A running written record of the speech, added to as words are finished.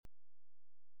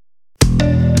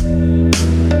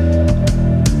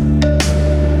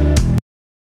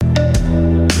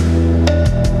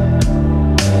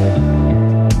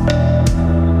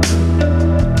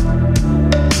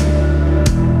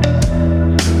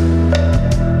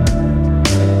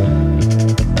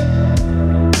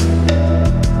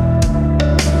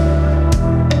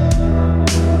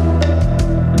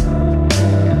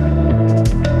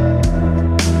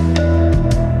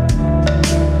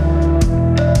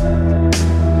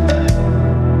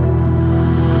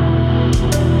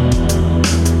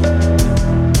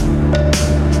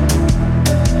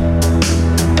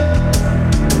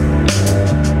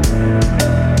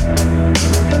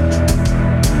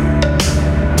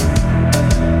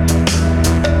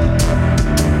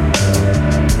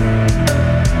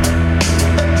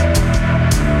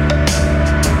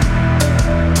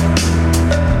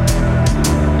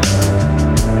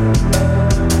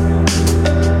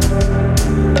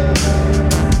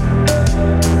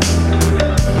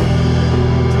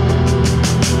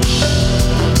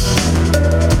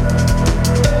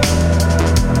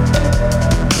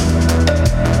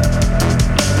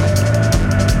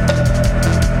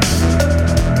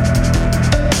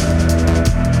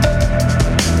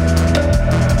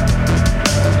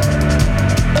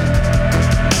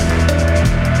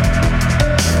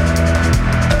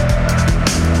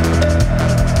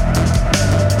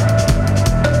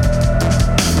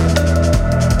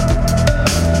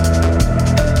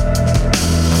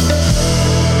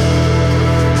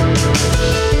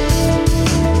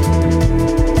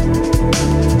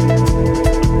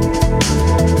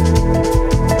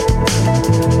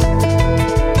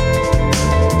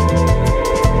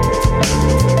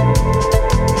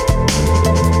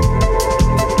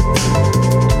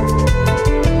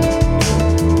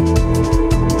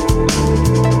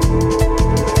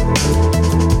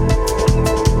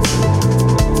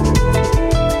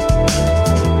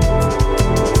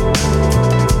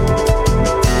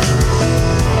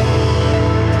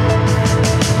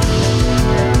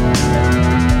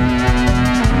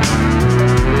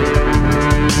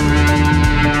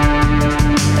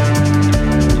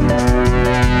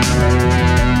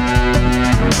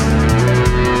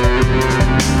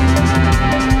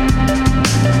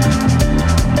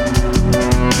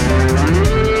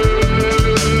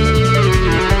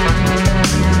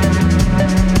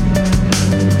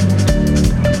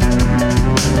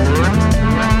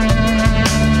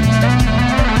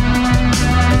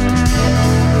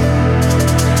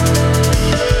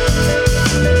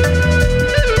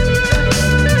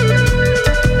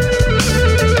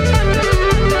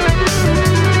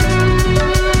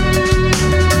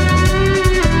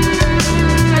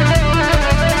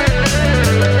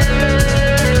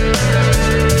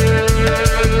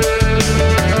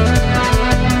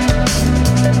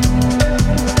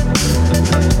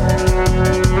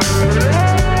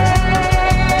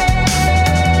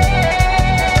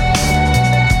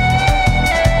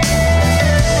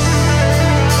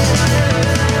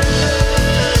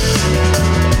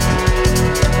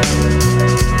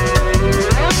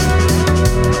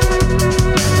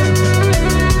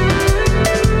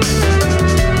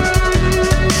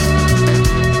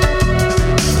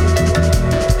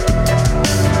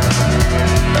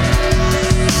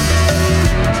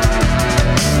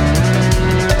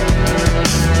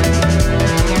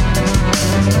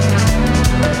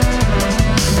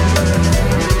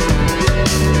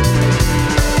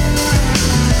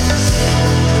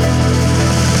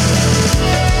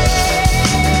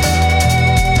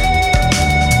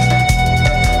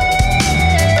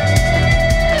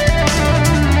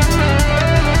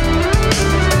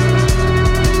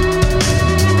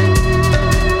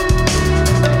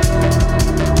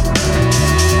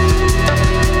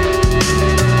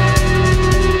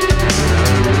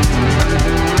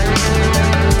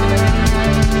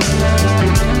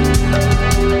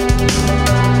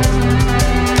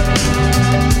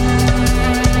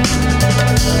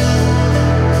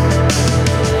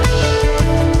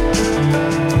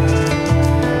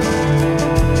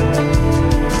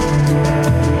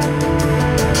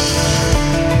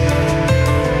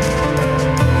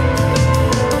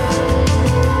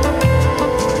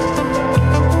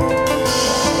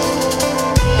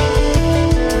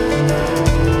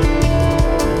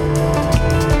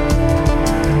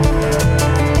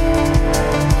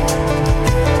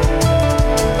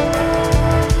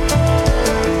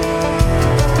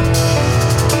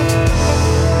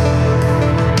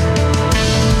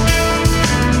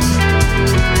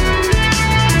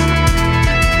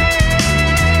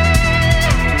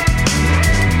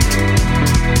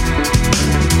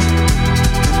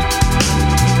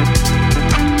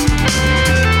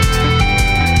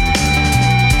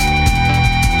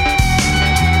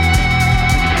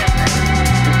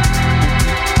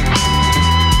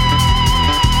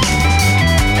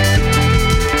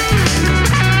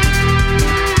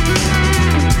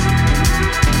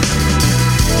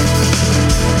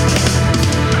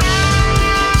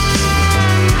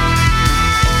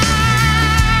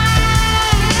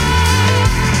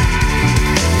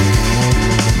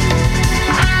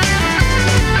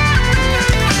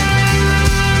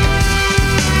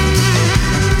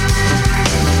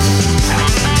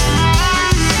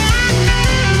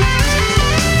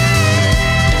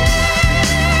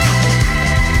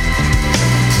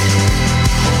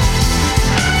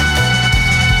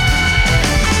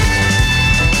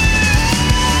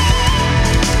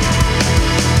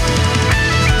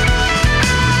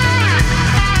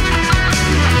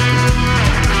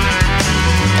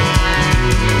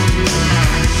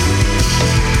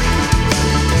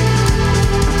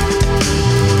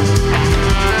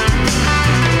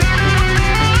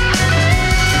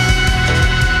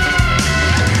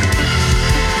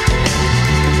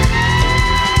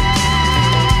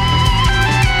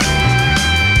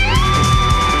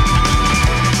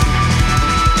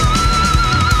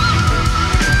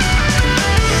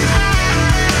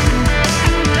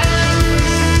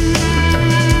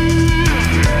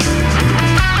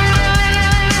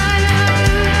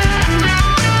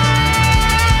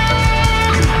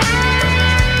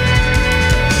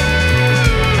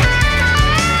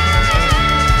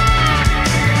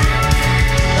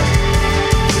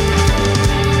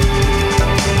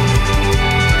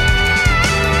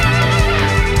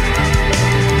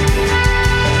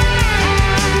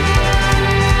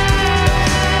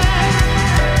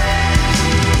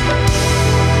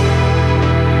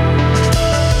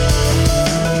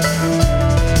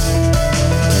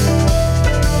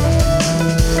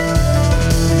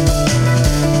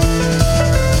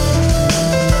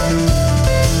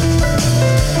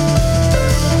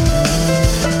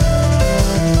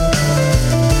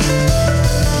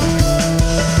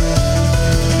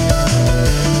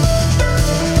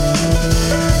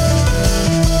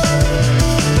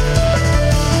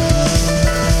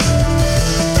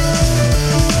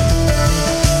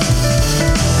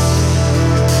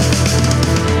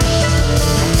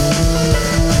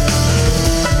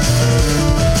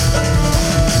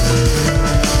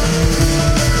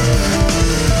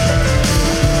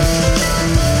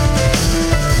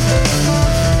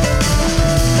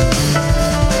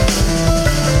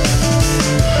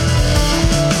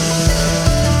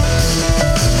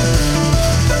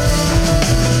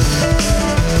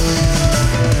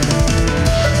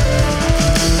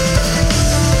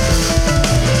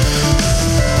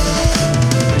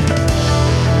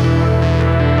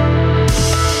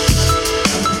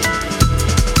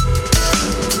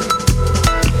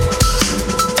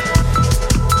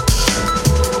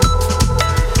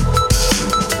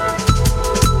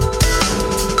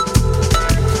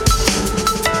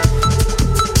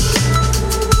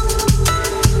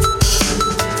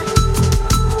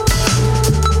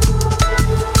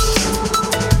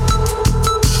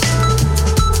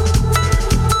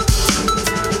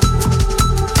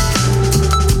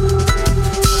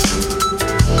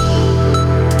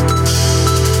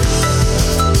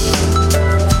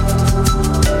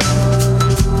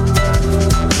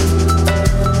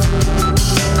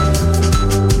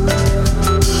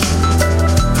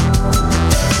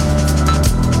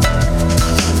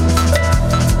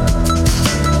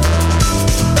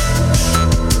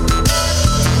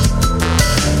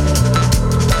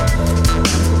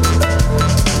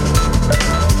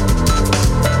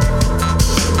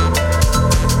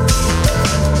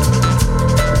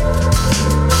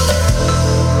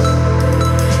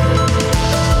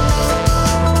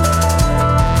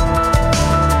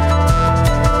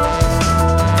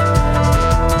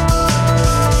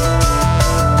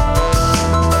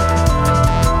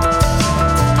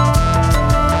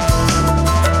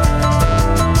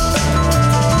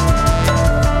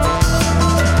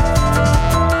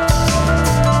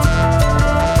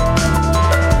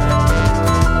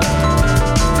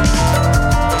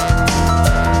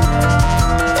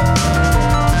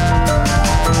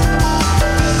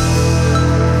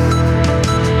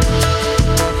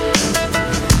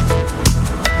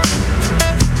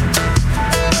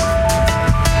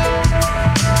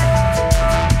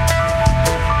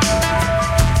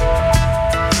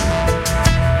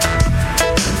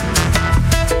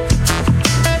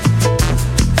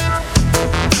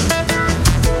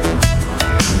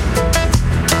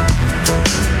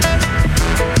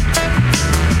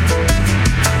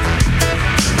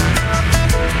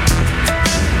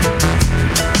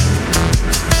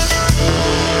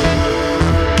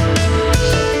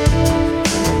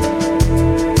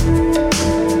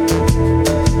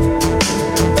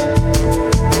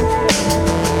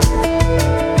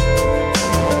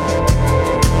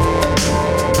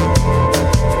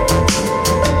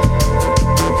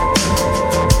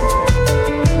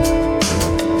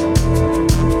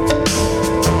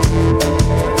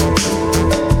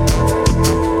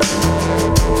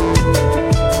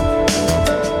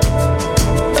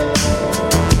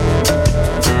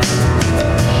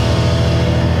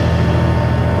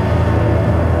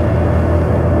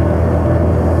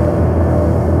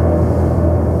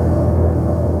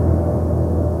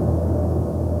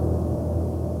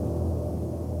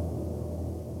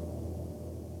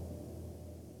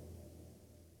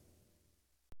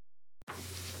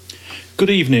Good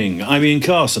evening, I'm Ian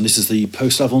Carson. This is the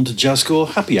Post-Avant Jazzcore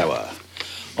Happy Hour.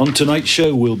 On tonight's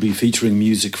show, we'll be featuring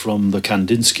music from the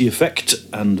Kandinsky Effect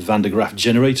and Van der Graaf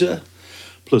Generator,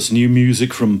 plus new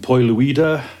music from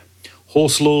Poiluida,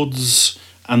 Horse Lords,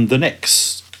 and The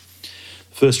Necks.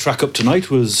 The first track up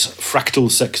tonight was Fractal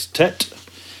Sextet.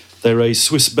 They're a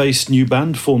Swiss-based new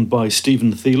band formed by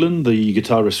Stephen Thielen, the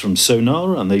guitarist from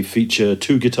Sonar, and they feature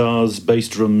two guitars, bass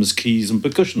drums, keys, and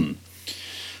percussion.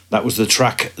 That was the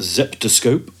track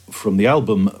Zeptoscope from the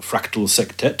album Fractal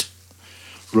Sextet,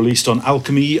 released on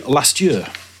Alchemy last year.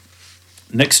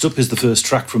 Next up is the first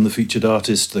track from the featured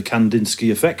artist, the Kandinsky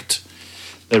Effect.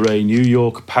 They're a New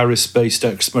York, Paris-based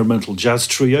experimental jazz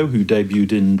trio who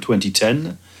debuted in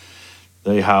 2010.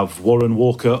 They have Warren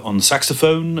Walker on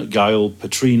saxophone, Gael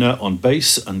Petrina on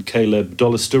bass, and Caleb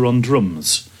Dollister on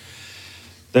drums.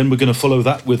 Then we're going to follow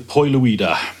that with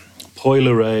Poiluida. Poil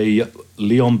are a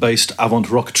Lyon-based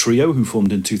avant-rock trio who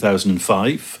formed in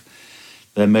 2005.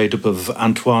 They're made up of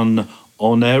Antoine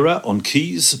Ornera on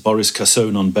keys, Boris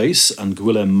Casson on bass, and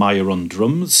Guillaume Meyer on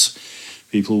drums.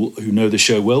 People who know the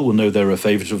show well will know they're a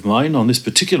favourite of mine. On this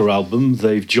particular album,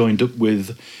 they've joined up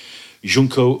with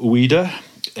Junko Ueda,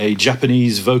 a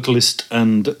Japanese vocalist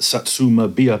and Satsuma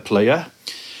Bia player.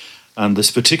 And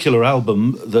this particular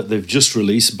album that they've just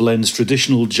released blends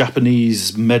traditional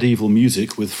Japanese medieval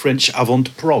music with French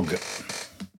avant-prog.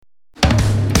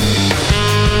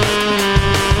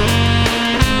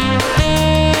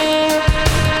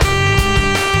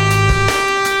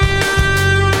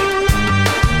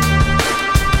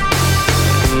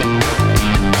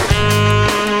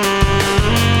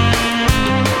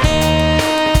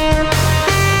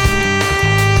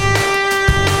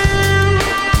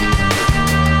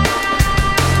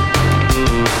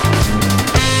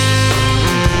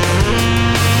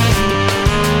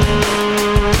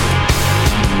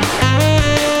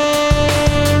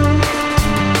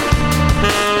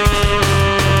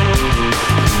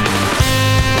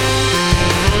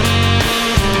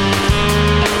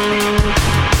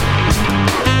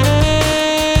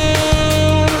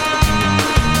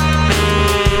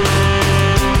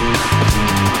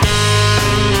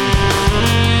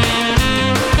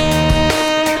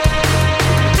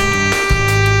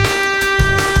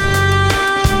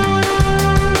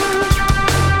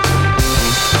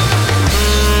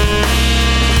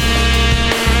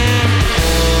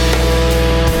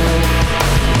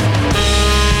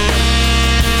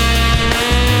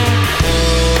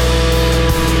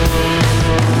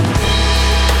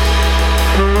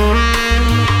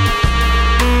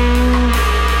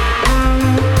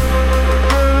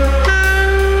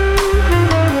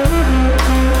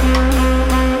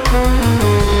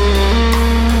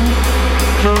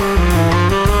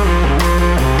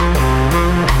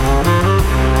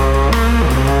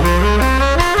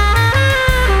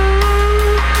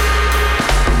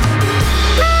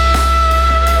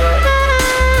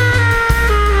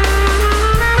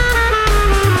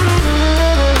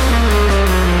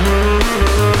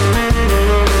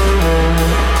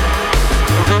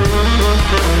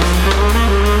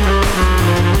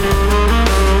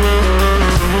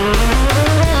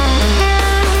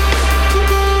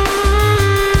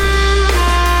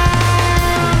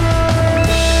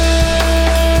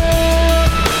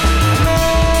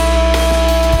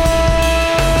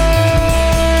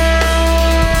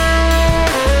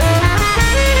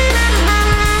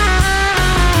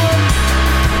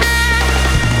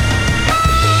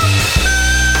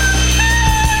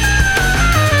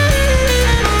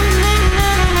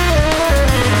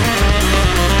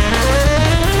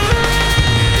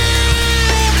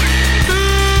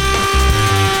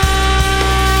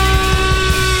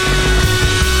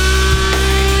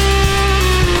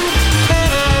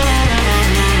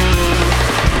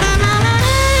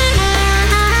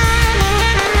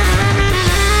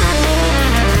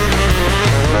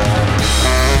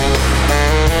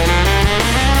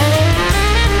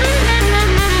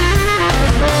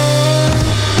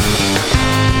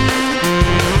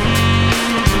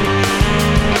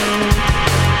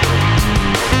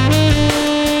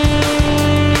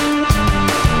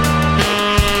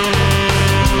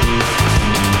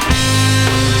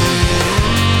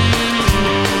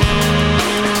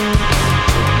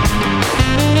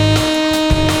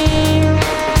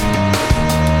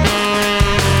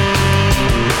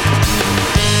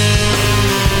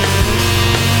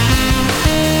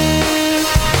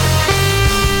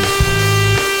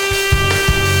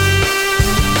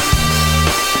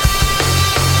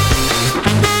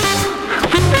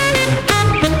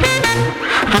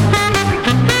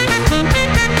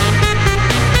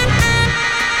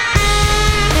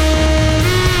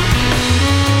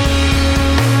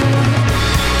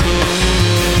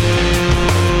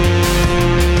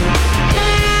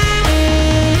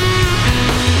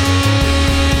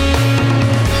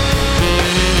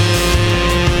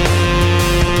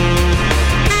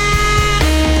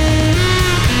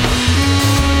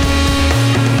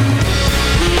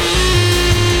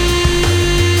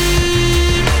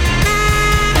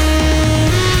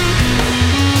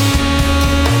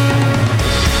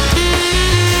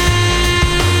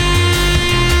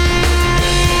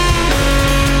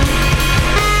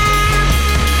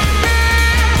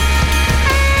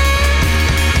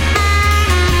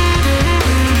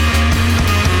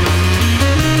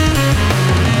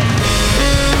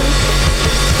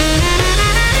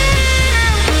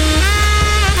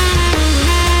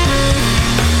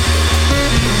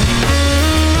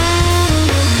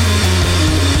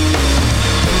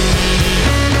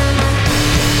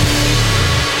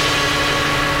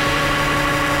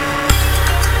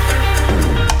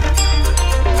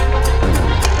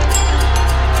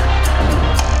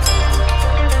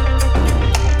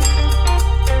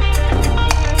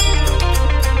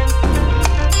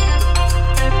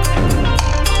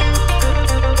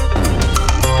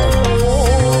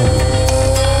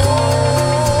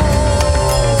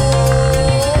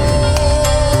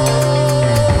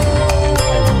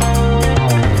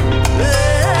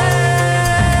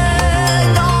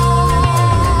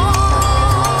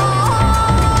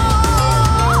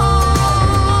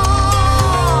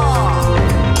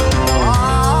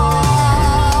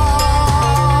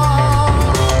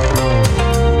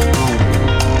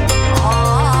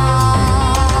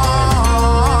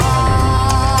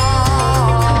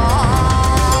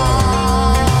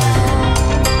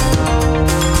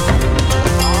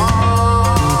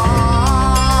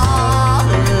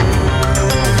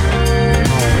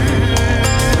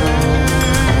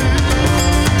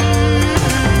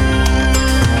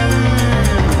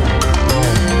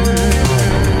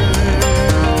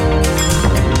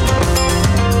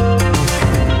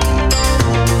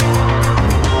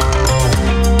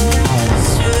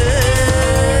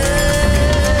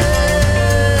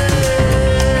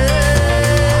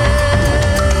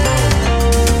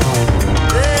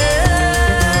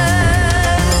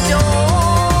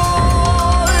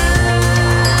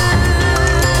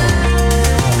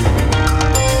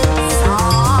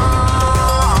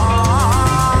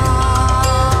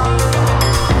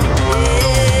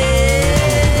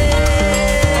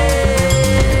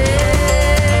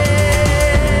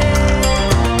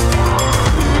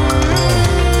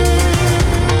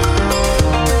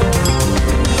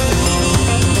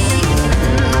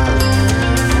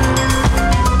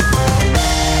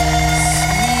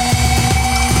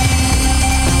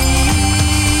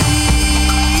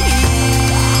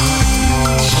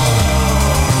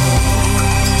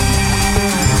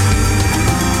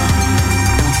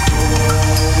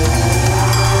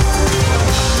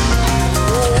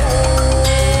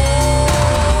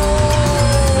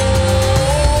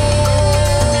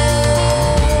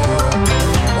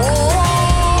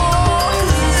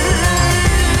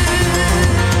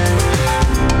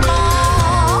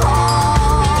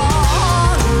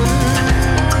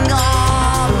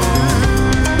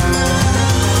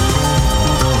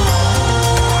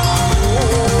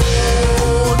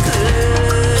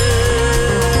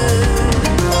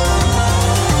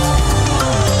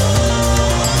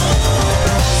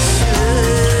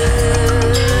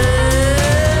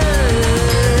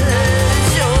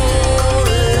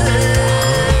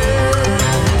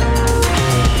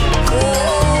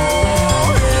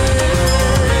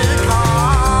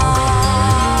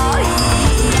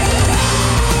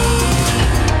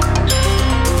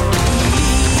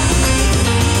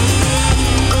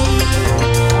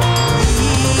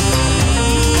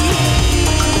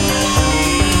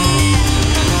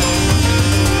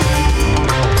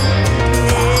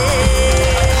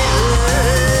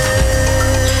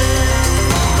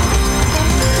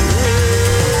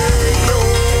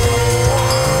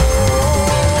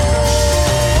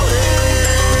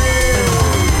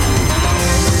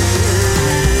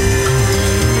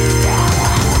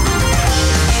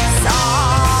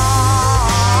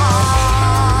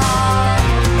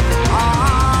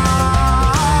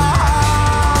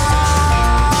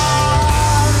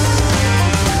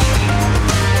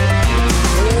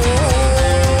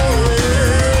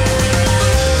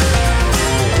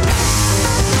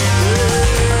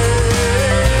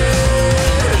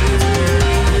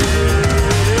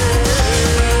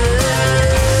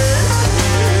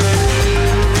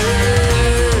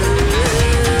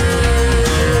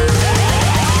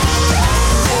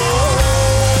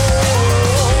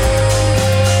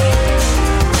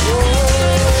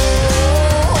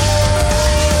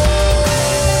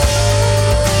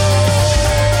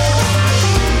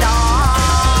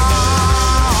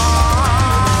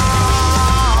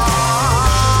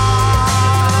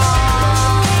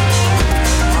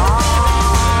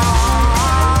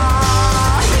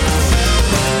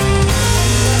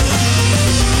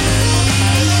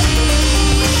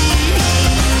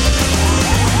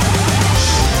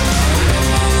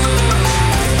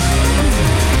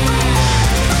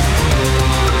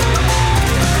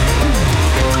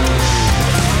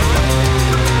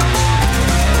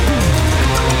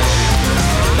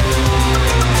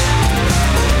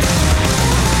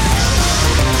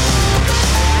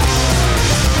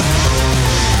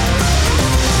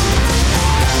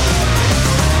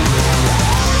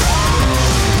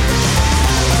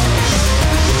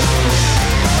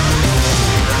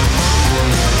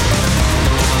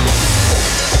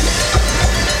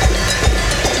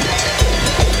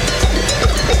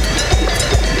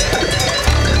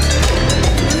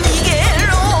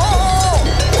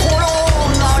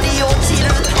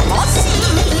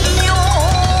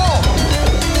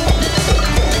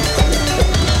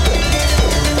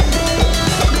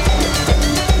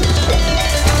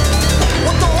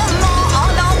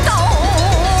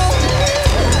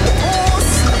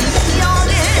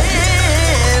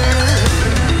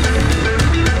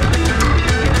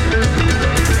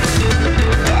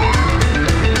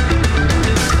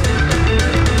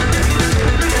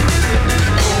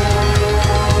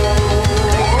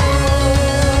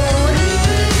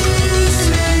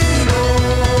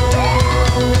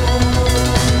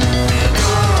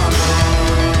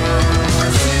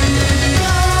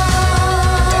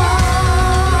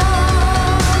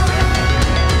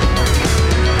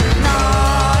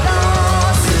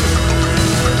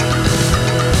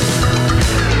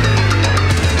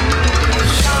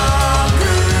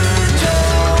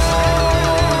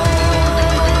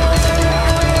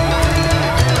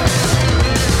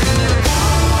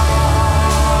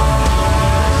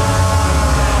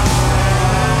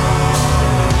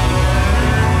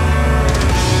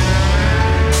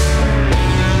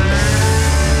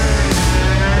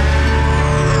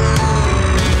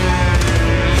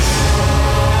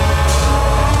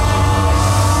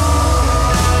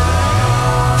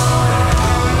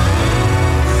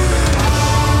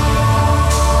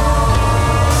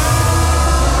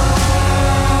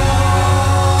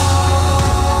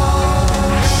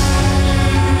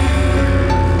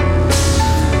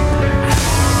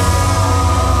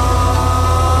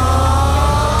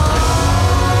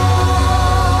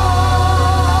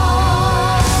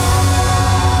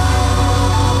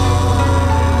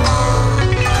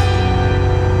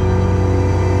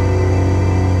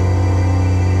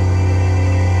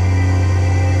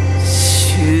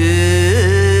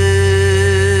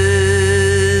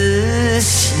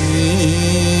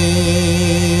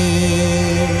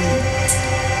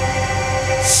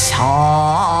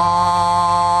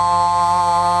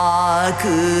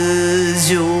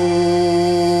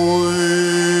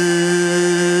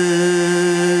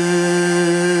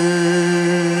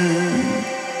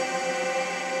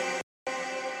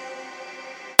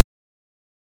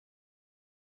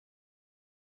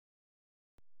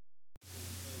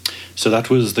 So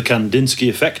that was the Kandinsky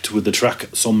Effect with the track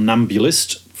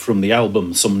Somnambulist from the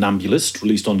album Somnambulist,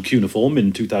 released on Cuneiform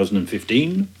in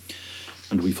 2015.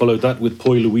 And we followed that with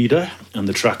Poi Luida and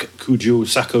the track Kujo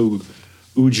Sako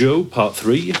Ujo Part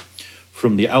 3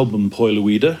 from the album Poi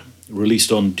Luida,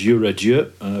 released on Dure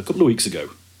Dieu a couple of weeks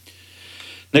ago.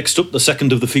 Next up, the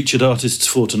second of the featured artists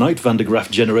for tonight, Van de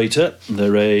Graaff Generator.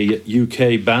 They're a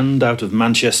UK band out of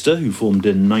Manchester who formed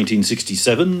in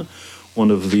 1967, one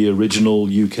of the original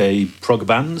UK prog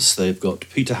bands. They've got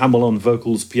Peter Hamill on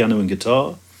vocals, piano and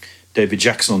guitar, David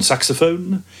Jackson on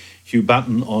saxophone, Hugh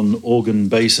Batten on organ,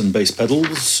 bass and bass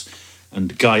pedals,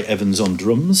 and Guy Evans on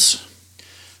drums.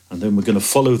 And then we're going to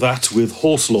follow that with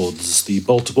Horse Lords, the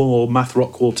Baltimore math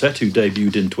rock quartet who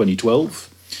debuted in 2012,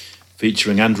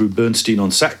 featuring Andrew Bernstein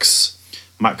on sax,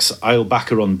 Max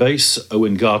Eilbacher on bass,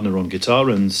 Owen Gardner on guitar,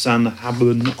 and San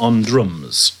Haben on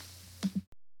drums.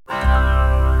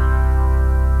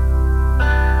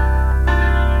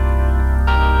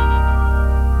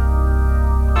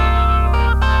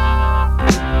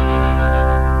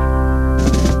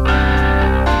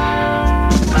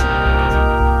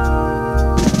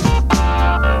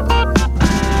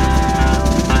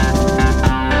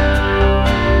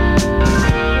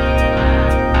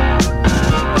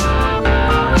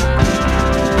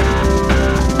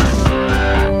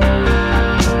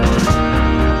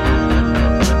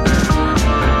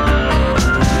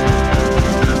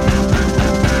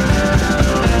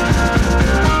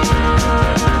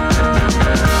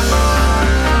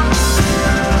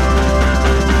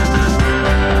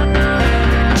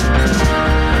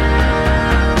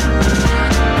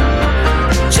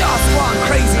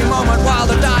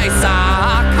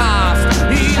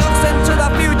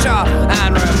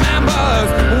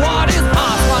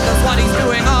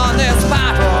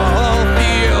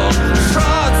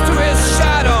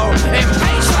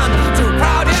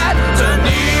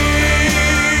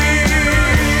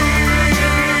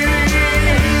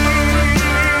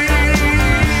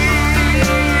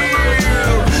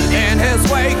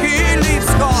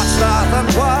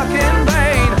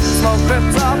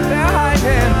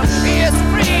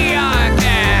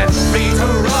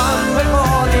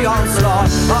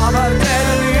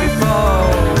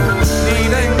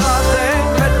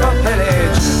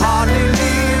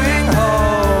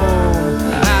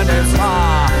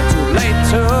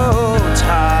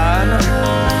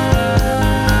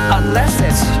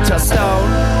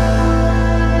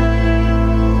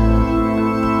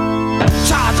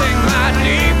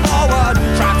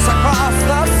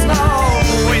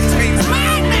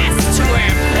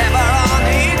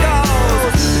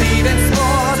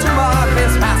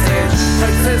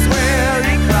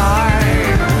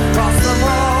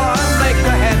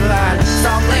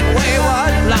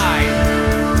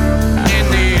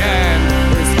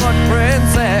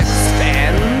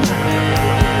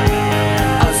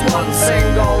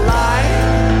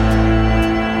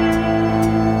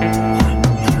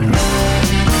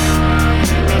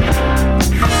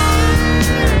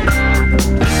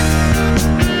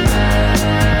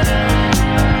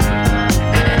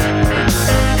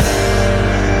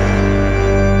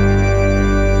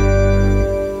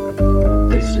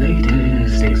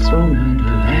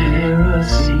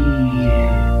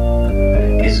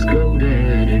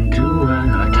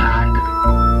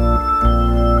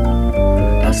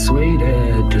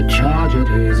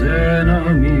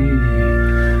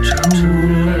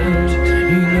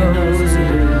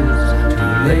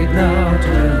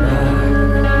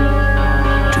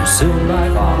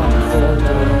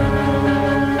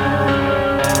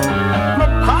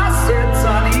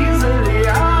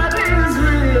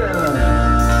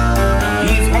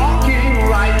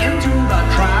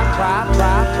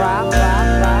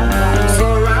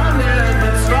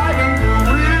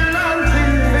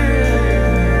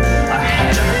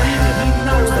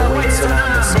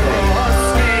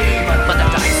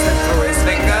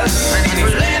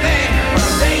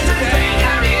 Day to day,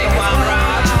 carrying one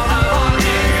rod on a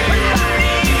body, but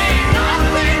leaving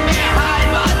nothing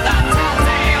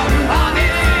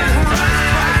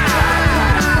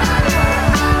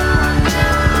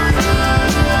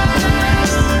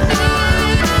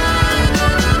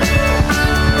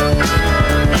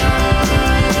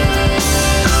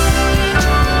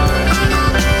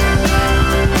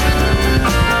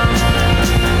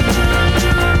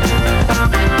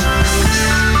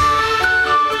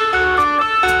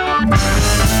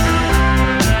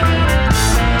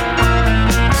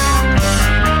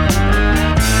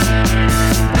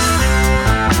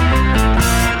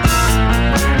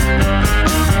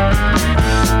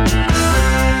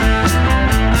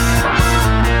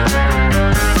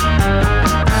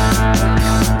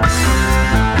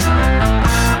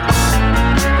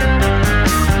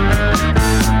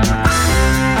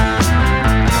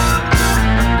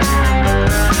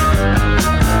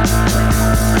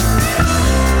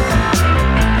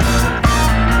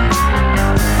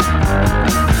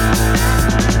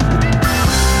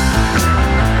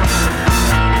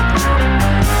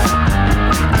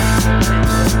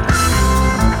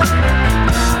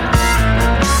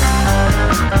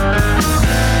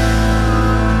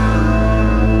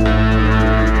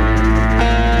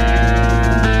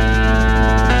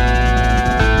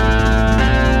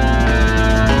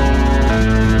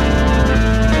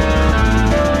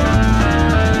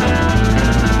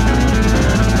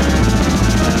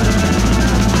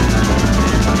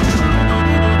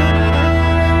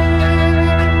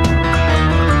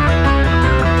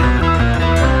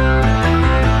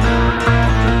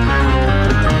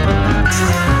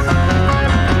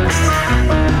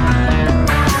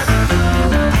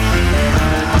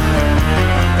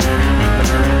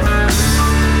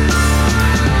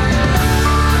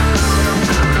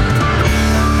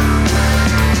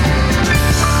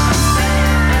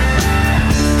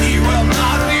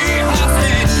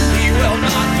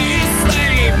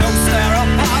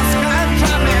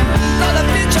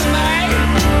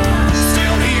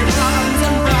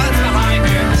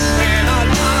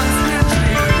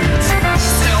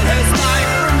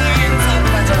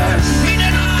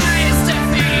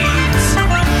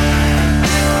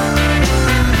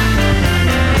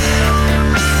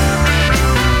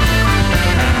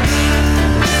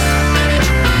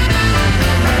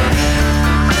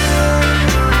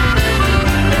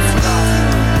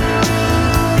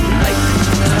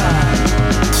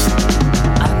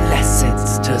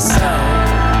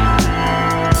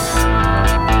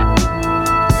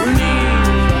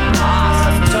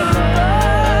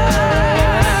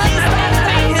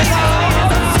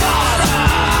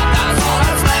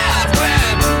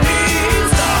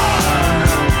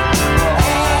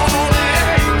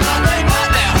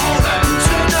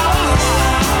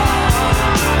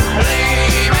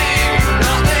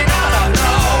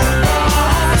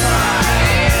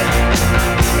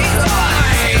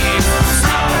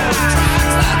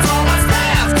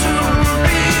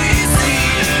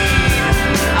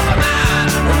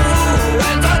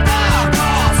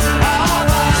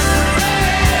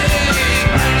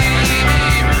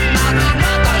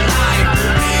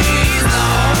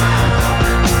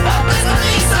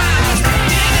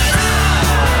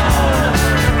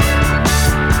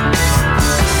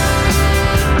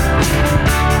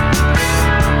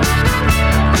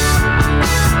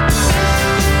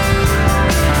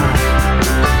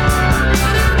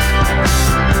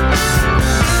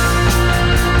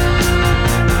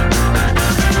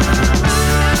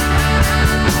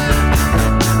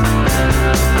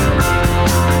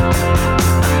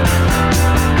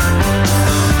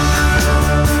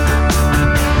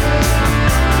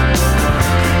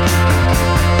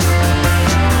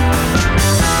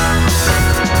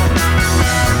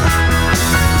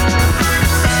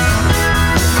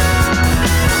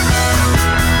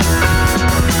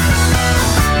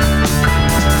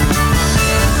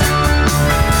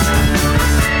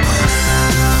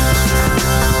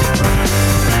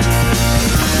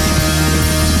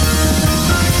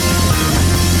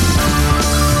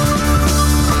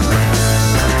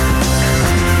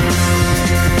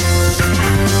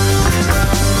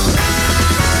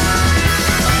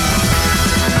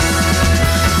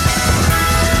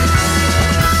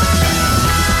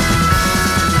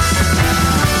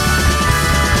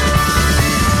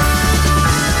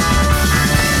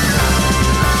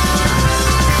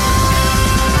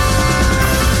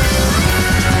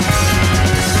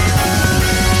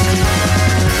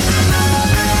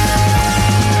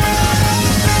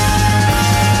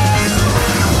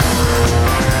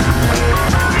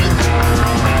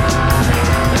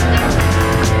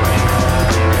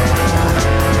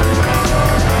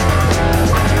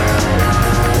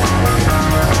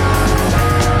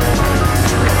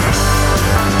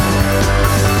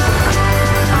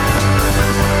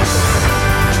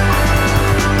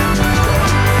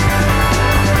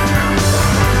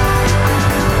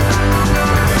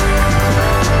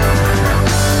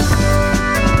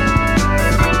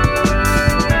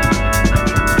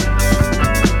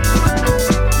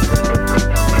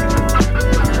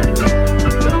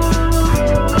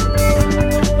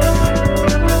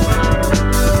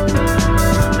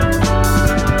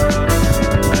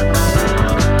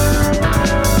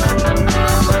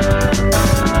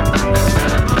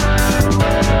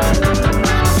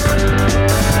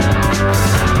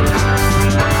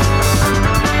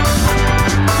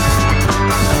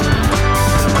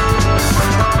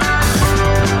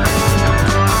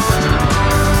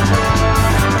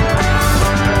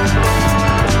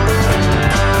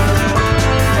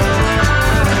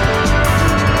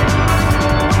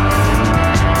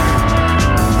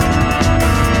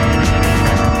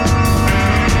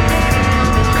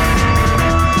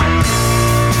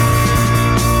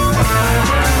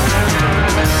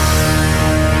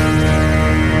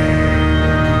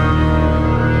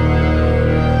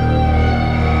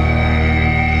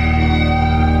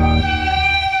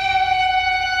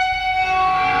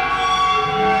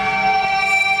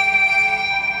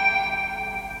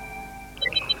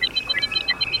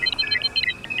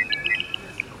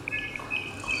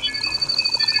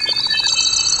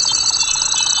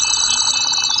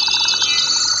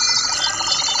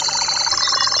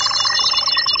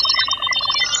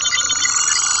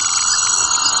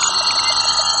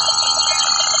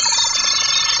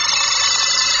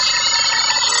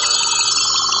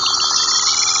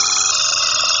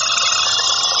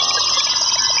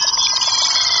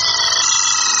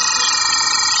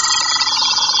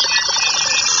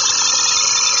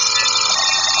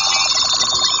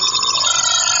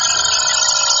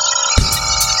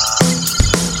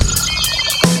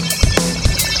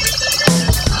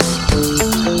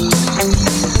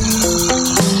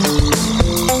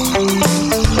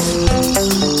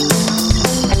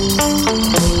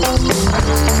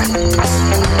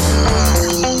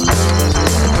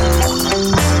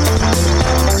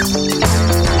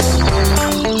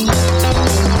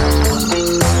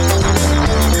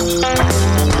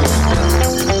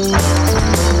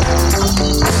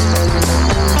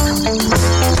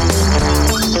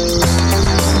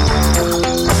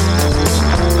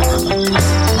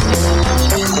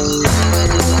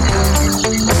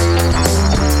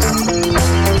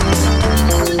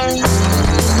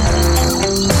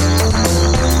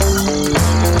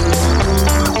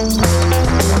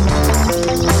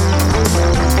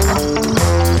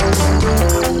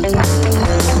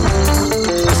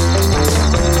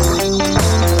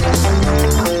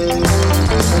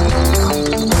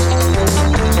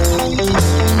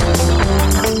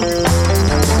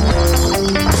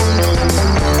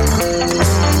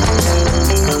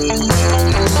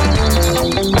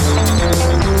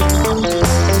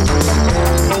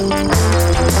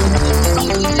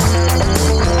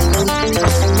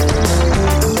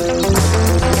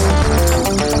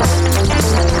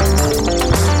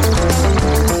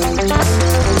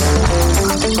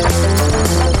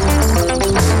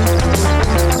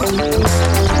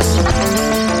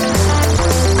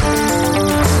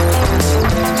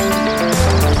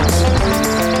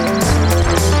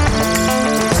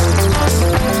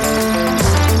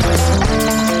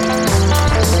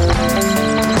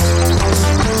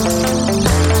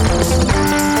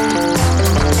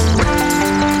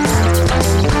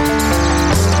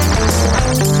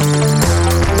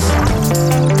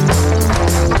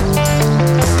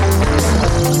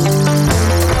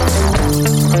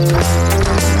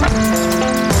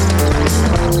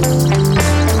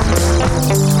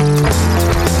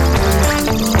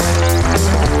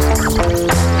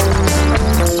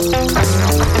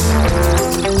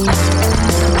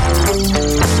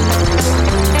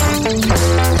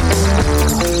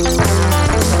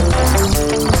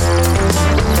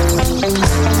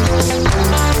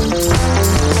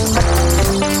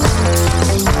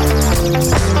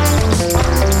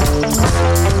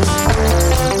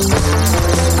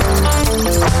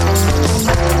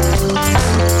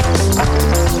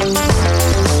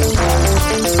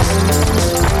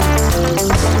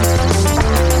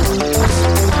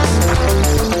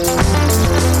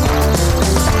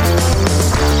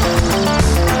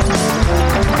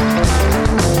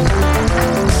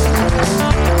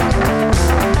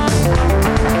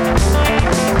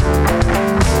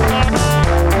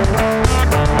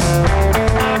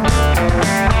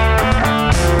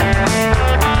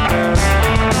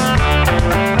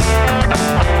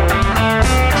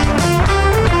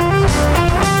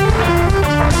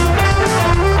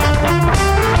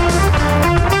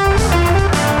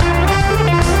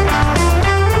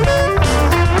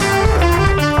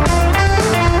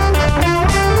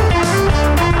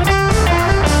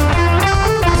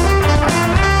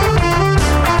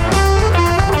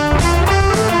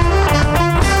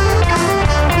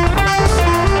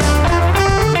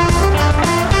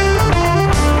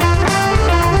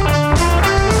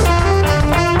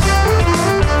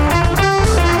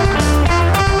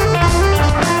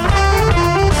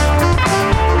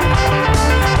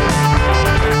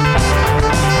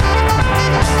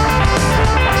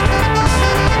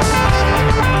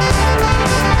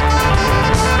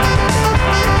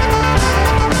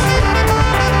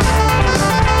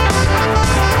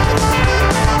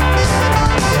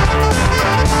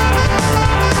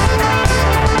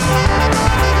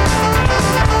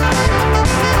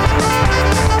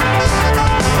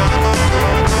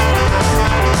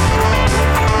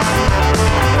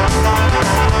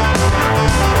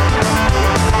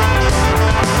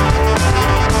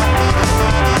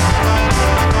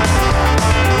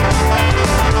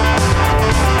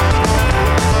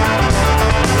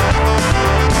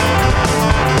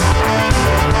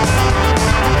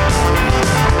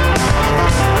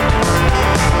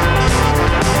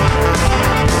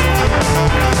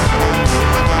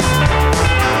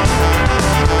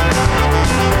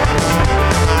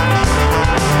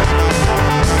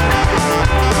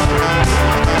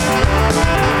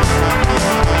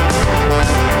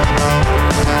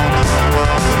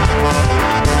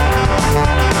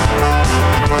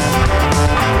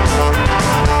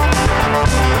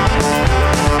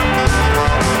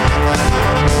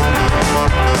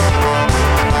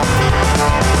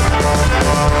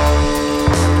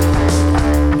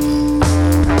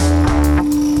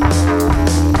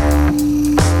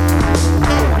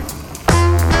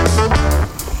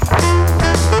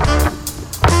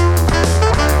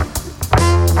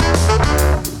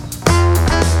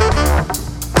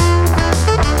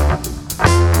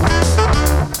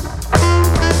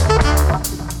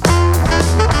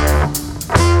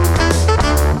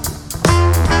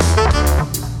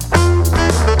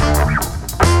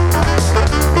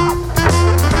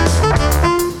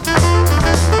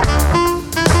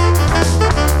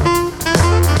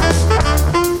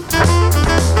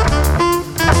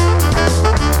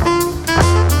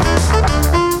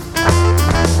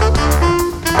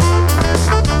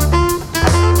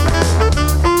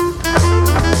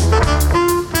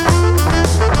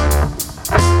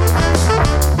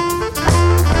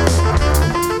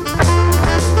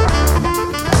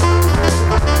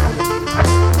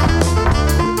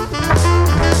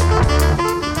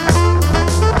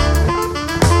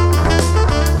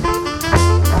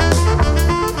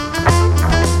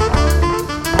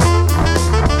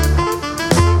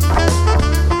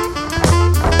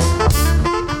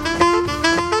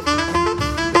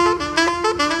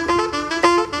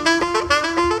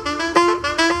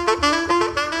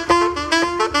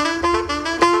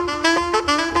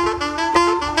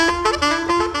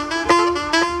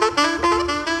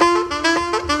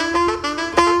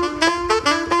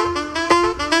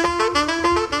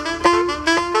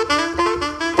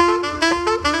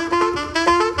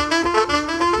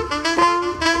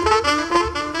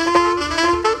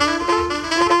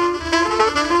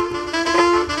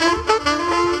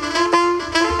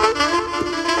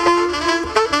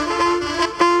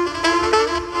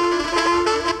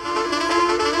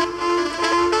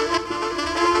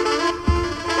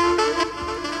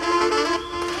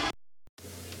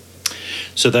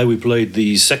So there we played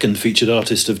the second featured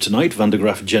artist of tonight, Van der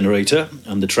Graaf Generator,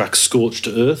 and the track Scorched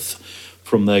Earth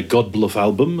from their God Bluff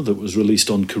album that was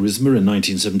released on Charisma in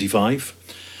 1975.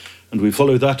 And we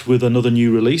followed that with another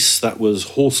new release, that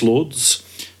was Horse Lords,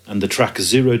 and the track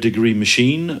 0 Degree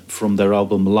Machine from their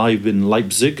album Live in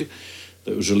Leipzig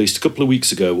that was released a couple of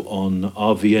weeks ago on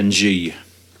RVNG.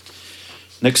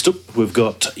 Next up, we've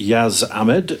got Yaz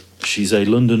Ahmed. She's a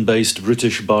London-based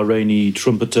British Bahraini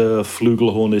trumpeter,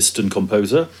 flugelhornist and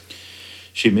composer.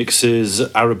 She mixes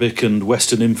Arabic and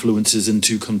Western influences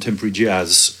into contemporary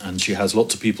jazz, and she has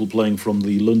lots of people playing from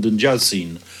the London jazz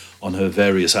scene on her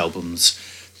various albums.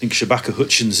 I think Shabaka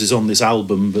Hutchins is on this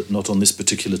album, but not on this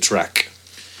particular track.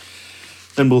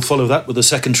 Then we'll follow that with a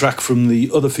second track from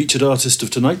the other featured artist of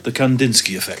tonight, the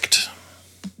Kandinsky Effect.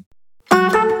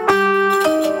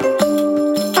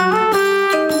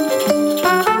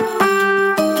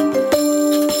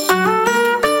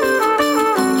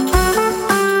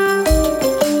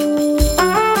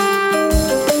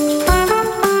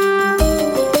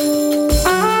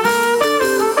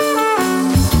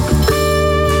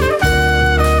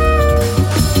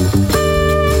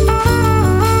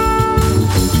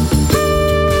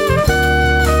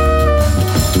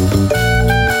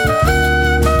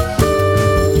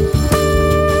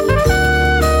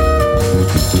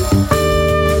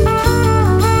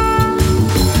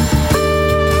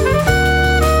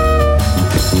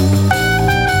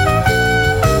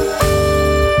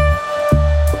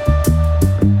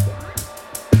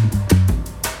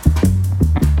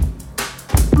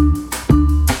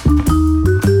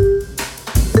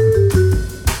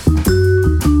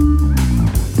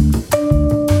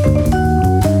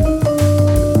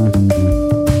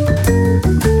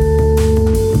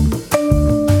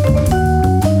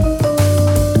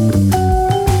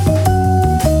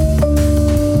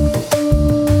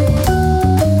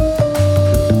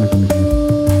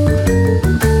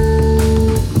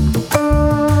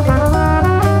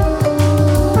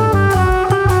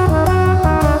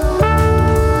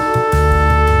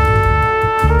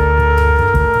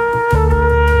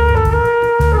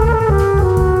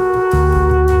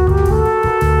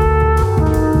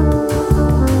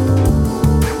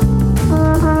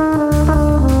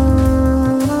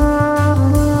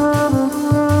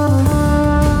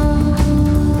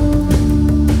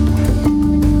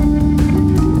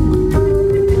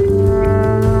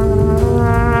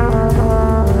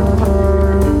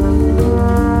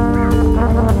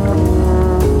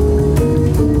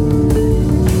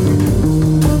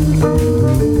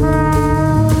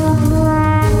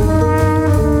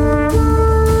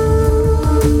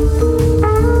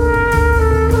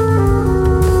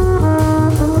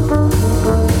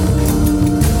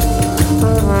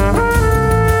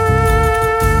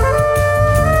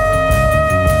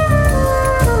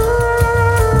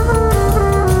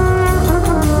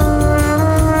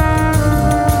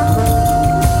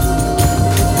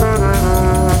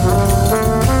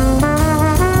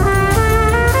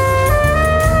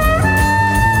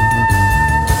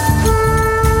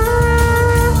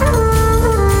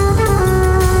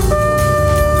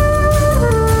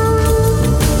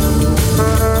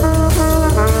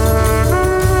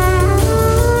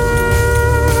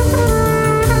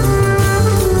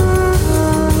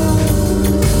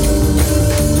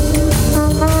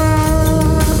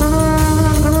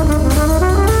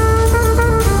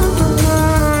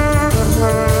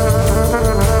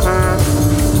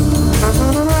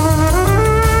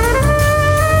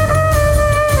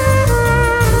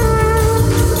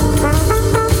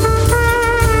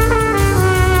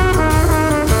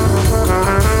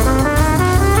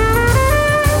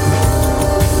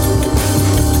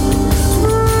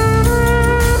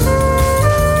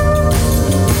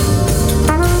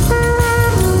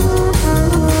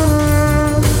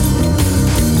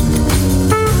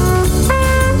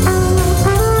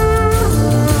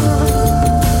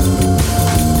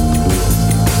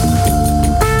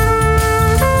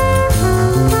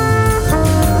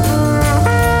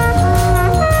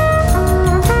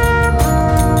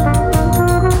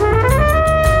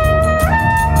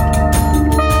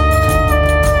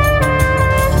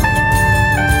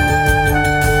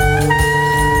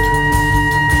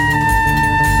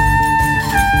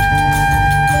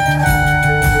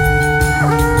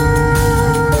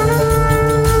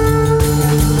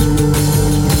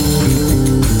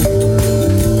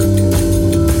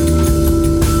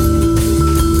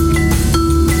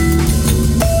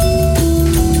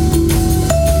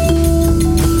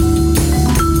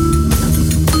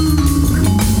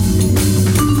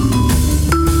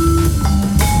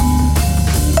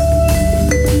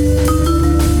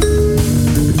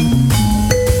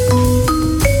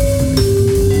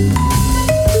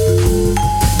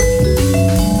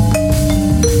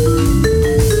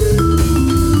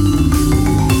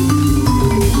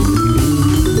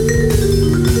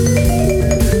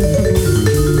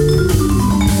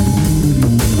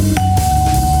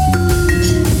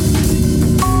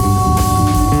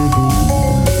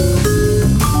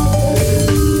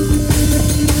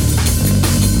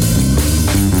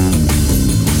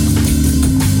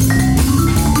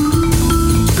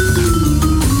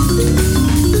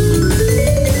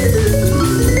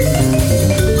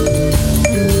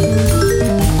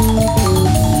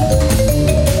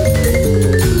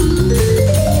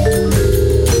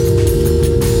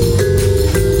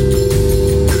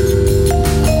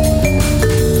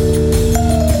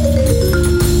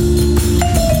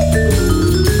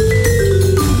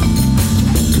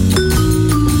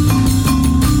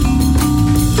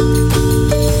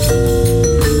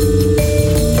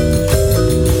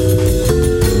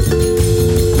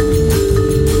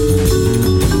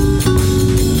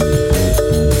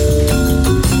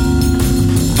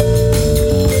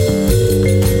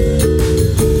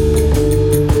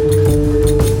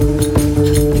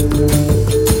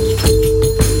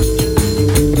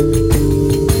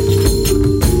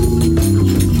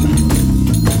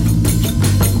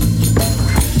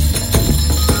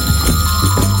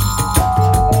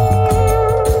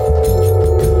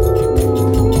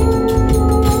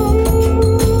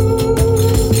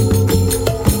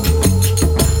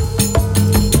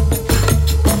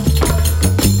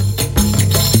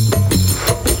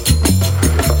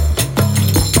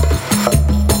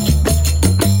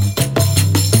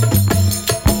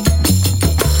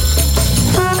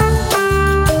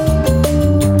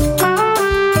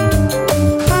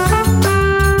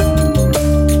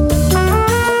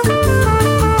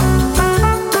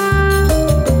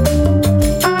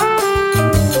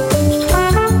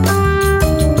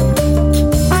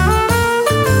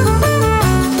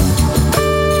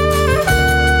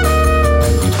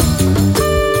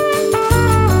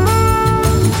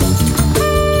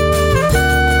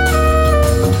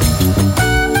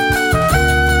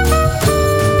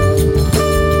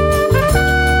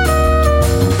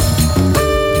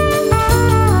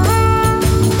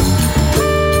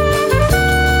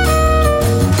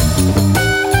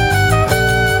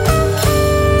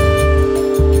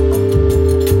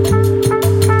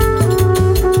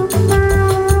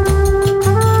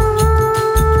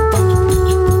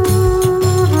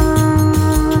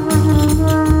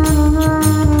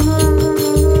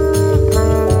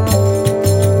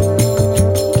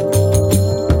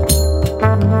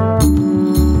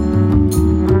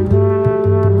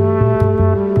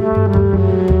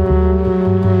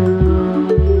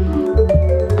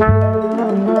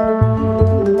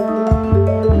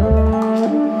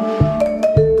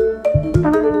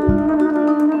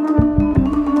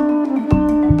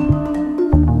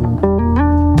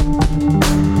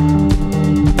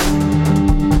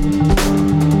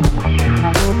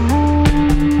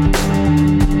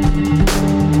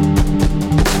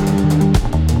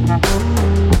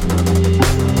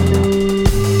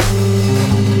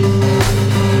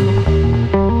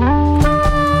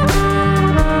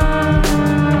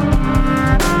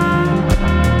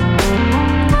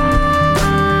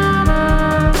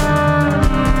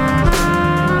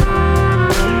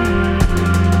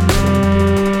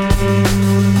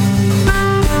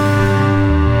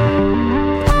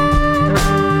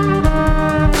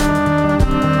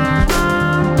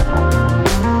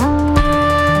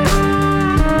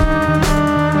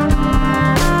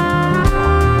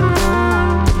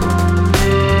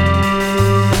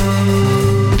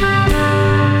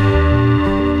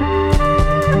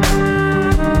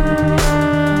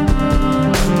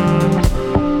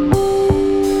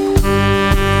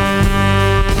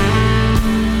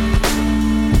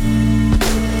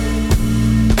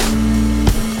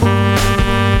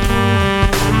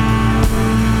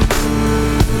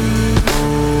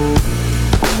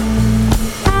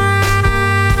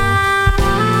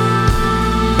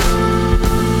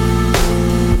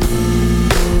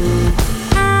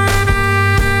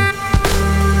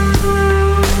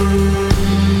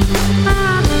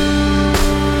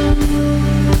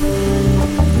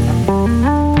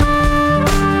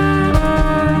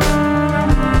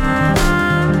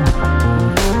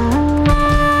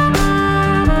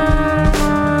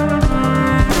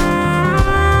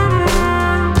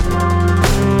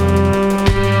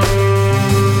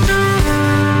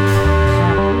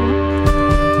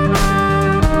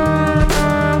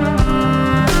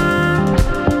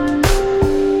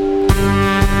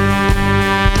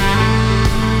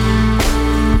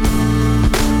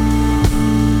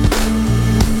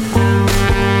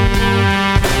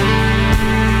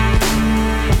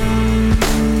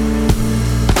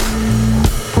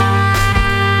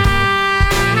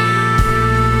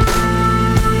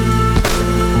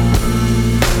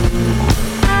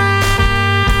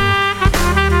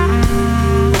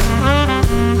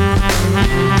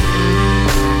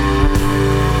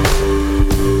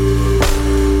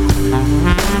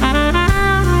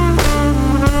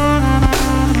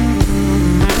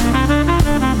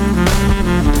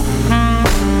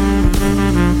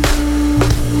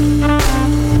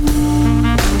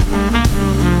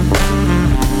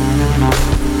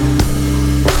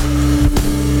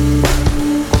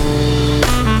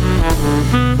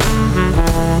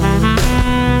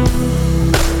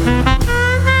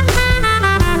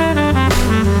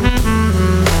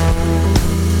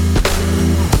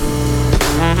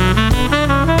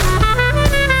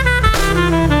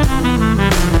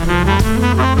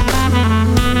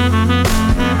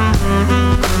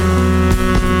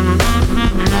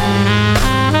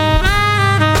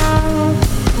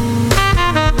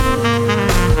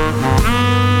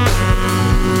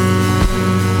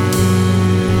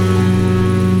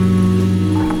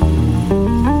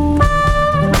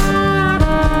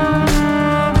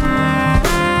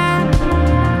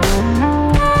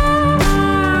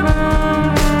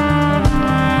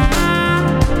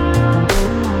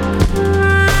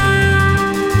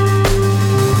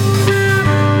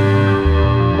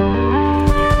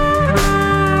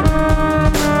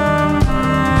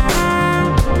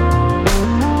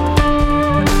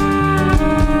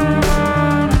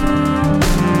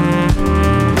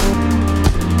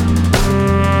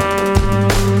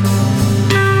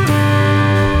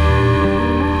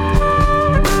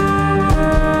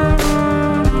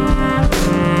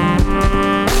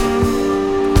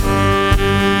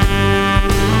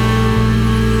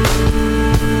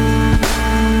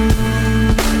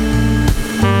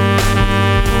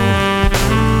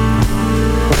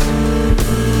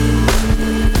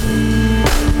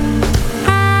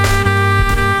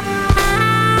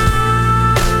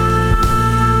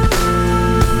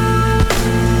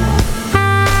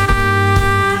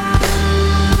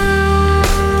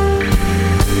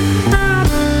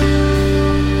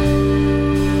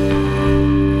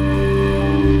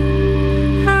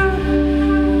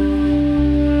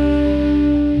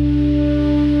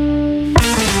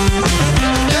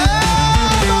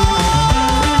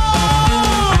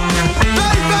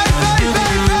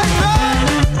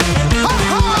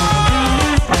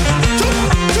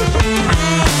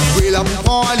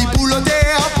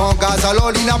 gaz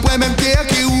alors il n'a pas même pierre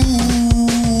qui ou.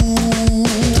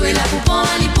 Tu es là pour prendre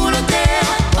les pour le terre.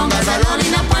 En gaz alors il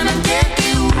n'a pas même pierre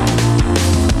qui ou.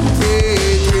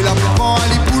 Tu es là pour prendre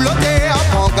les pour le terre.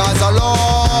 En gaz alors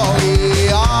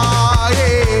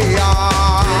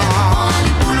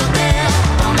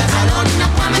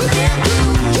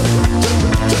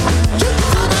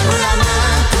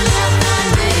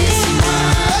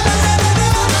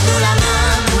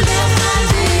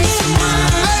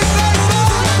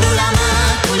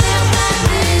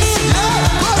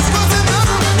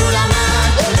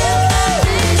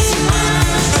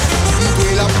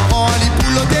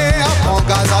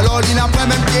alors il n'a pas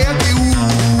même pierre qui ou.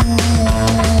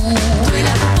 Tu es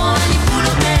là pour prendre les pour le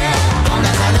terre. En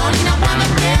gaz alors il n'a pas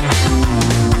même pierre qui ou.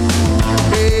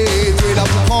 Tu es là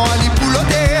pour prendre les pour le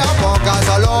terre. En gaz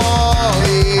alors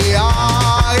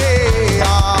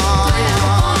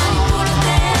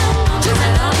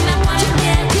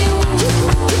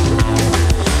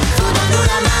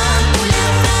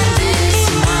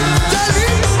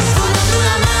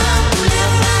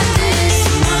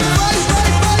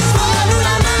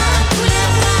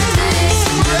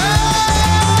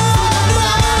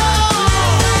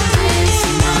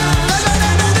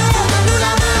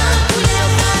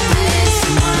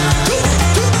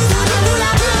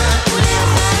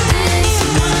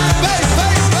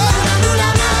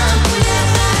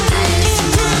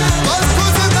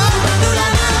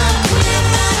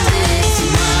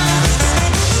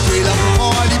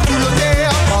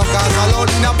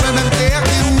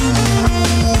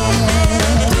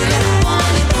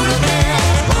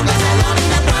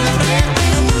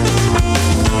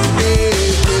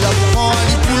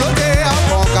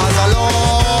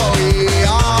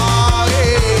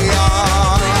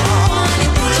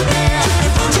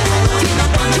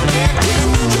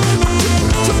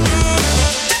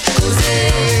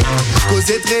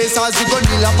ça se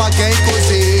connaît la pas qu'un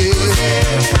causé.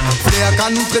 Frère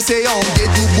quand nous tressayons des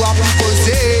doubois pour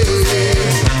causer.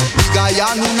 Gaïa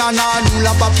nous nana nous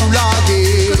la pas pour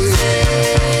laguer.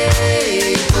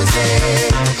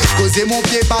 Causer mon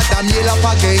pied pas damier la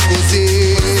pas qu'un causé.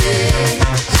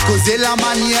 Causer la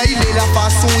manière il est la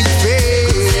façon il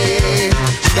fait.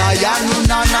 Gaïa nous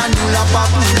nana nous la pas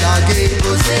pour laguer.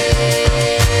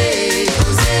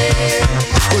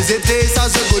 Causer ça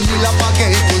se connaît la pas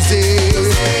qu'un causé.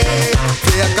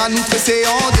 Frère quand nous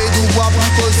tressayons des doubois pour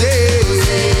causer.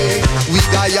 Oui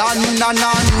Gaïa nous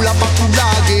nana nous la pas pour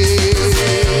blaguer.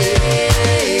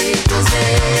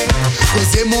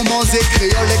 Causer moment c'est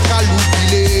créole les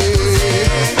caloubilés.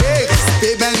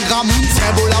 Respect ben grand moun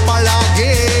symbole à pas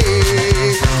laguer.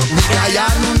 Oui Gaïa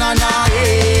nous nana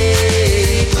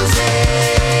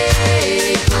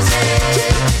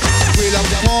oui la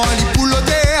prend li pour le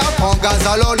terre. Prend gaz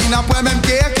alors il n'a pas même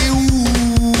guerre qui ou.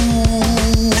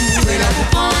 Tu es là pour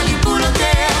prendre les pour le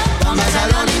terre. Prend gaz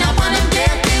alors il n'a pas même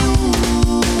guerre qui ou.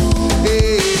 Tu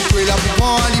es là pour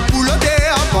prendre li pour le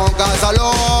terre. Prend gaz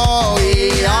alors Tu es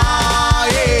là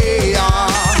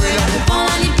pour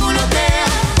prendre les pour le terre.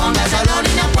 Prend gaz alors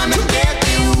il n'a pas même guerre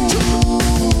qui ou.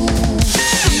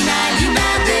 Lina lina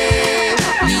de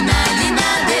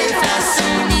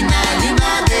façon. Lina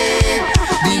lina de façon.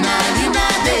 Lina lina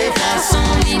de façon.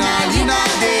 Lina lina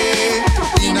de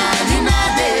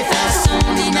façon.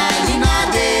 Lina lina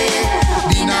de.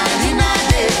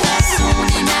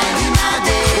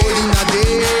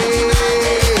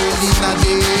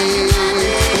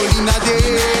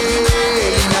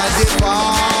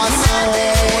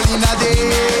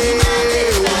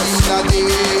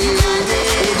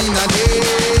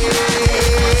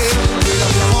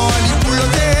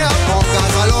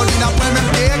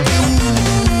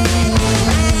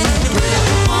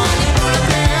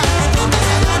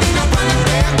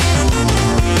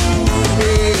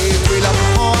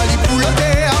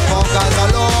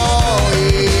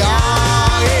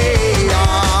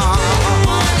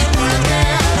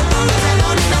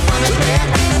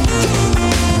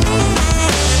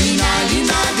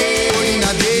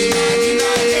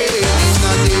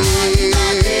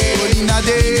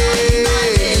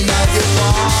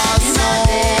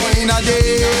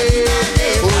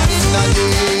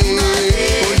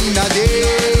 Olina de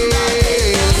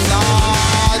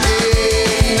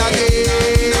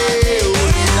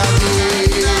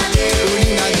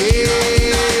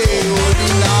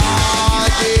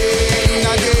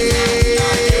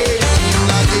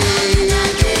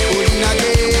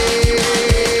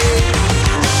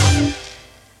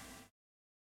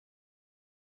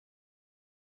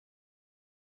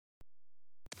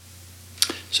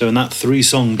So in that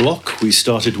three-song block, we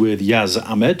started with Yaz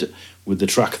Ahmed with the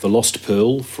track The Lost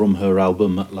Pearl from her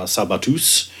album La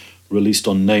Sabatus, released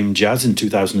on Name Jazz in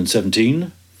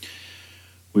 2017.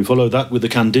 We followed that with the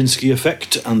Kandinsky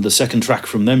Effect, and the second track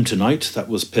from them tonight, that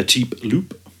was Petit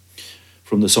Loup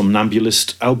from the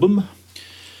Somnambulist album.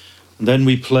 And then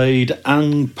we played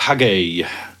Ang Pagay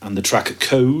and the track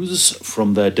Coes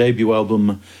from their debut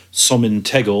album Somin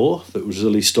Tegor that was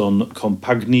released on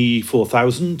Compagnie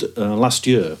 4000 last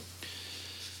year.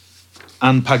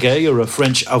 Ang Pagay are a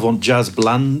French avant-jazz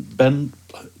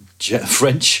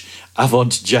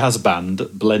band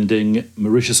blending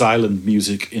Mauritius Island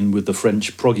music in with the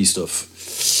French proggy stuff.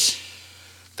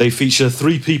 They feature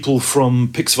three people from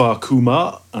Pixvar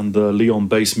Kumar and the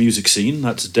Lyon-based music scene.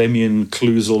 That's Damien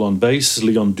Cluzel on bass,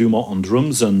 Leon Dumont on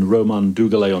drums, and Roman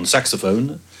Dougalet on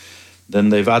saxophone. Then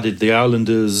they've added the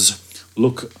Islanders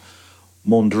Luc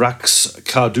Mondrax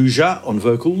Carduja on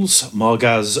vocals,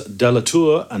 Margaz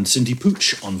Delatour and Cindy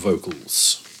Pooch on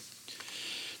vocals.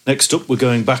 Next up, we're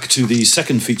going back to the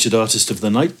second featured artist of the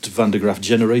night, Van der Graaf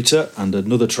Generator, and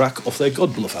another track off their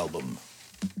Godbluff album.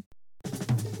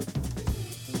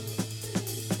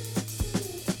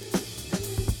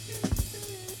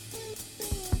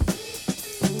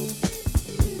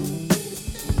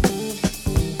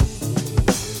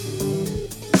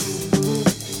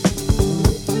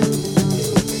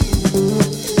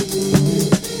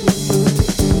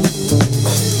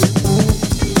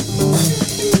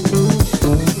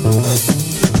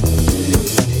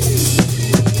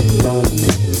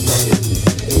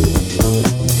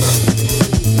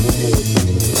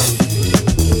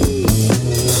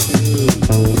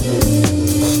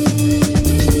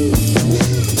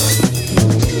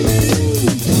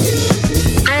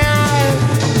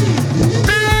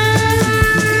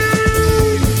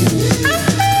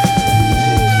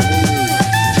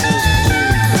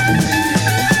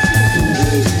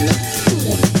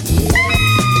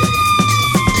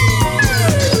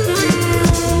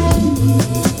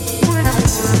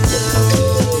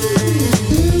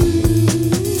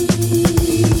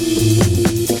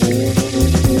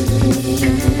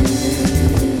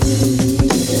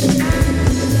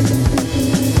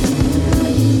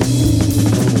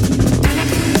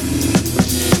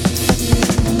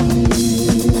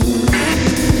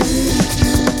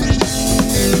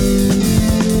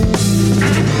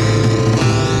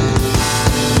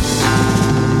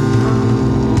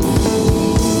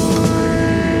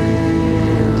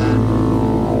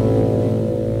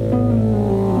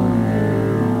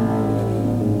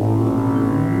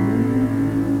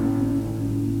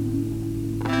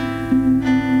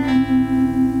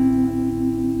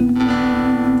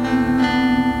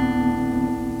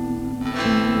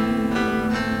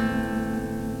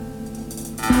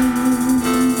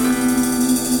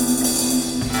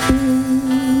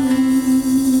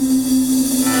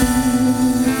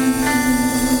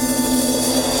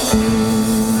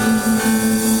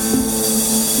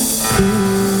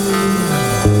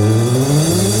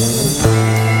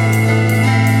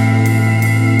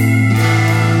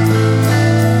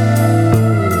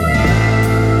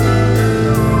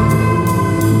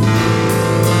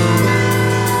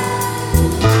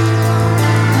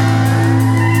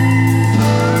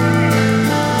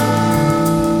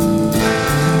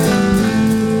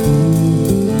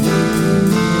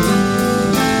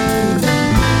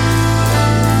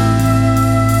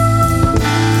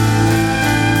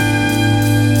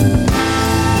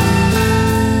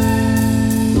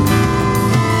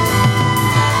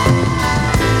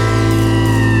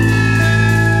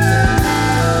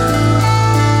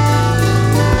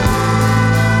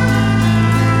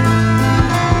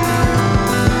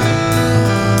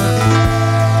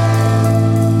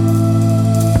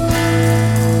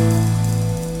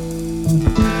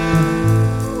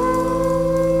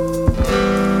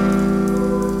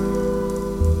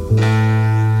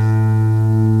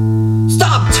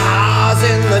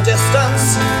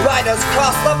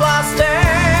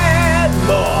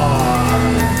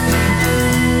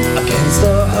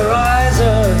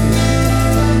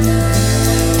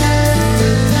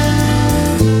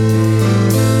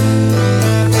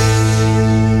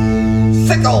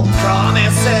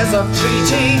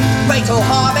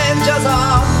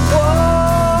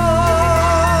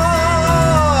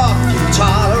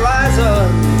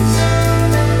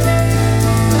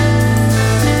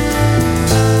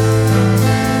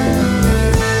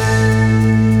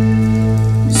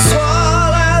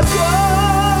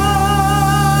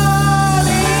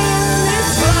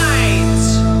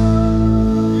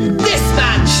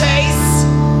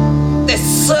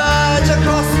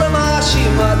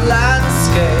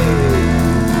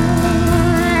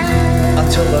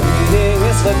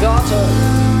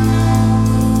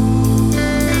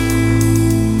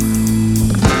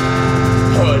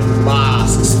 Hood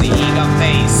masks the eager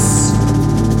face,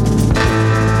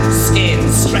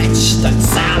 skins stretched and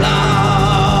sallow,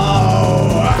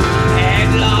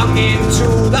 headlong into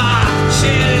the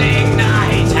chilling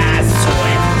night, as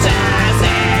swift as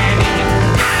any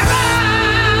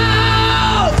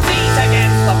arrow. Feet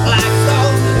against the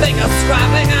flagstone, fingers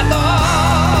scrabbling at the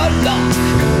lock,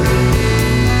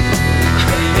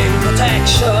 craving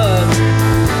protection.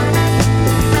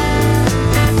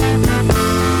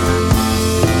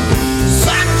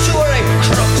 Sanctuary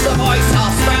crooks, the voice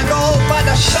are strangled by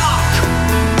the shock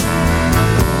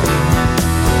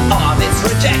of its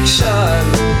rejection.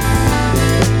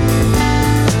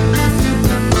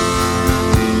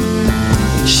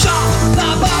 Shot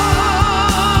the bolt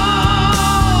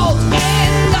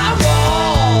in the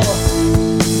wall,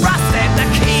 rusted the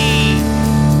key.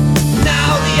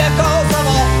 Now the echoes of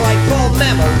all frightful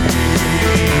memory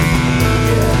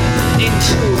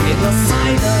intrude in the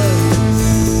silence.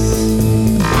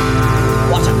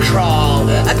 What a crawl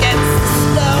against the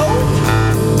snow.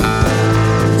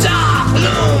 Dark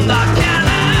loom the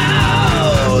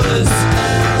gallows.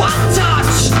 One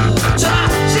touch to the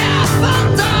death of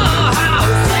the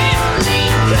house. Swiftly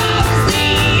comes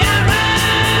the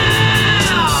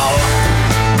arrow.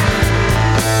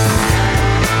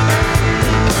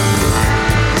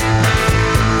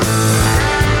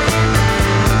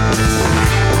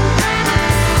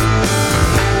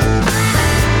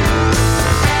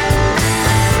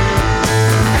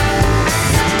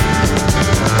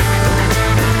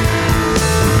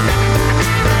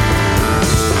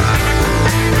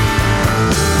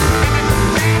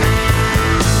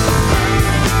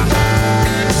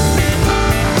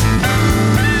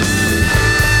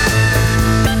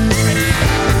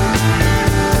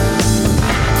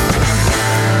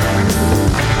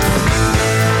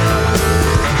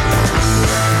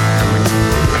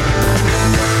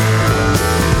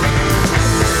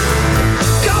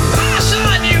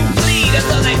 Compassion you pleaded,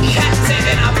 so they kept it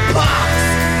in a box.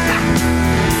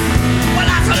 Well,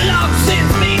 that's long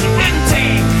since been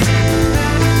empty.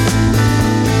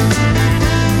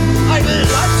 I'd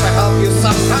like to help you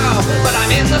somehow, but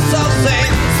I'm in the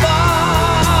self-same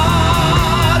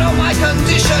spot. Oh, my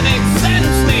conditioning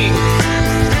sends me.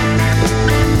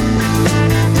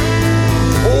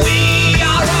 We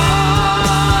are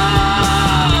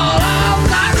all on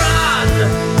the run.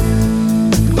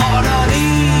 On our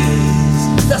knees,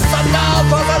 the sundial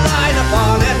draws a line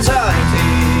upon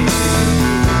eternity.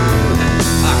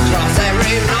 Across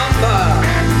every number.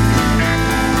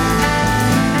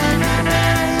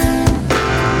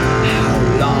 How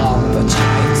long the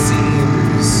time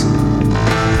seems.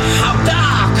 How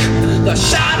dark the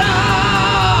shadow.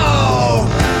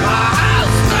 How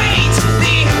straight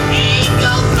the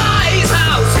eagle flies.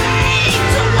 How straight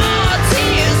towards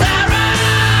his arrow.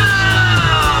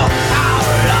 How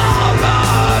long a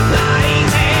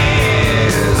night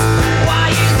is. Why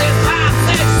is this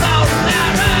passage so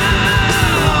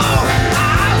narrow?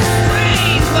 How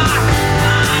strange my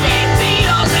body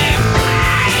feels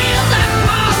impaled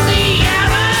upon the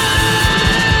arrow.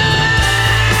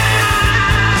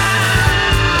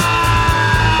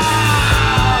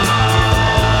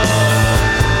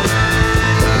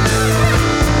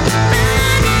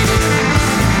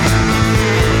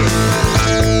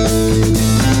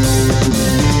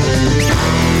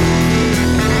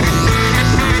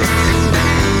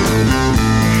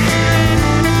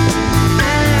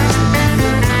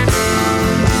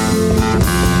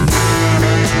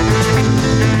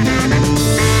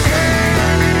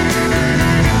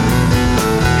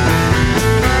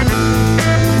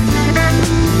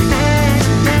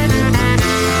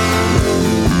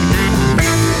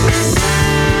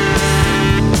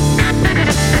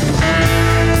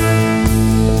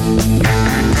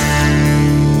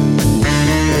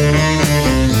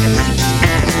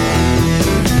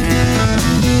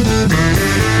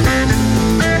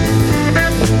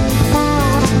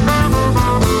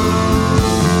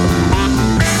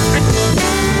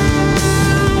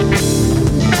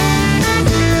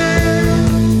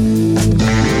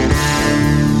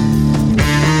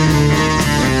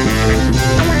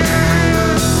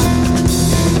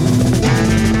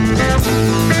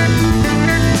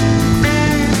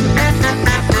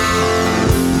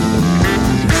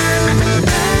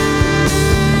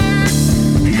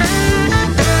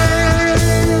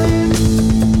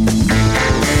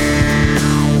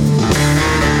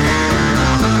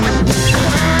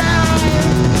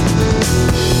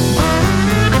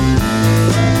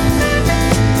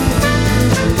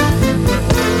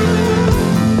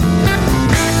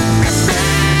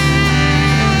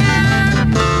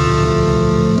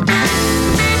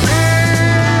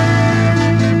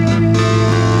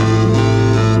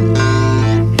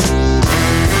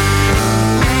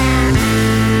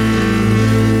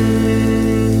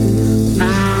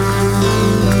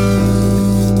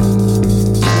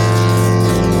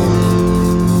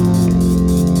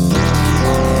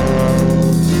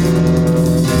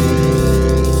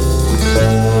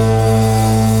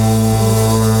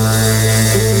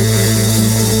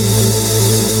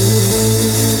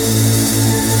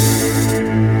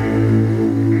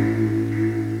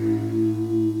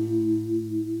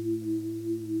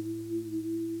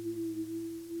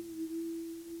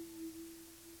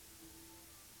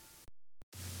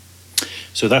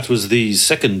 So that was the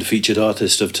second featured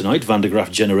artist of tonight, Van der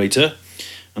Graaf Generator,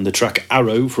 and the track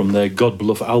Arrow from their God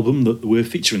Bluff album that we're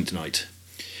featuring tonight.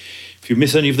 If you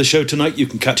miss any of the show tonight, you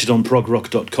can catch it on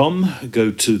progrock.com.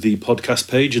 Go to the podcast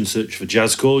page and search for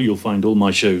Jazzcore. You'll find all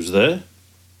my shows there.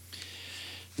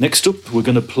 Next up, we're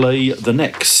going to play The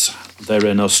Necks. They're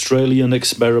an Australian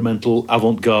experimental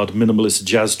avant-garde minimalist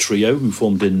jazz trio who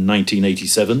formed in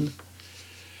 1987.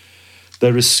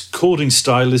 Their recording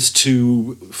style is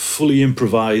to fully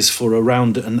improvise for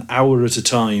around an hour at a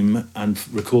time and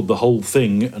record the whole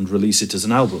thing and release it as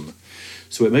an album.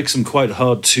 So it makes them quite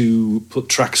hard to put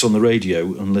tracks on the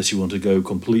radio unless you want to go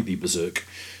completely berserk.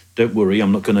 Don't worry,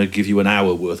 I'm not going to give you an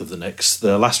hour worth of The Necks.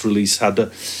 Their last release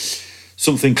had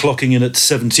something clocking in at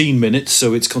 17 minutes,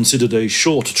 so it's considered a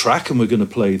short track, and we're going to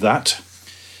play that.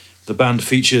 The band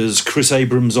features Chris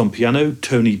Abrams on piano,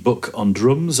 Tony Buck on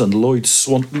drums, and Lloyd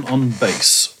Swanton on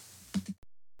bass.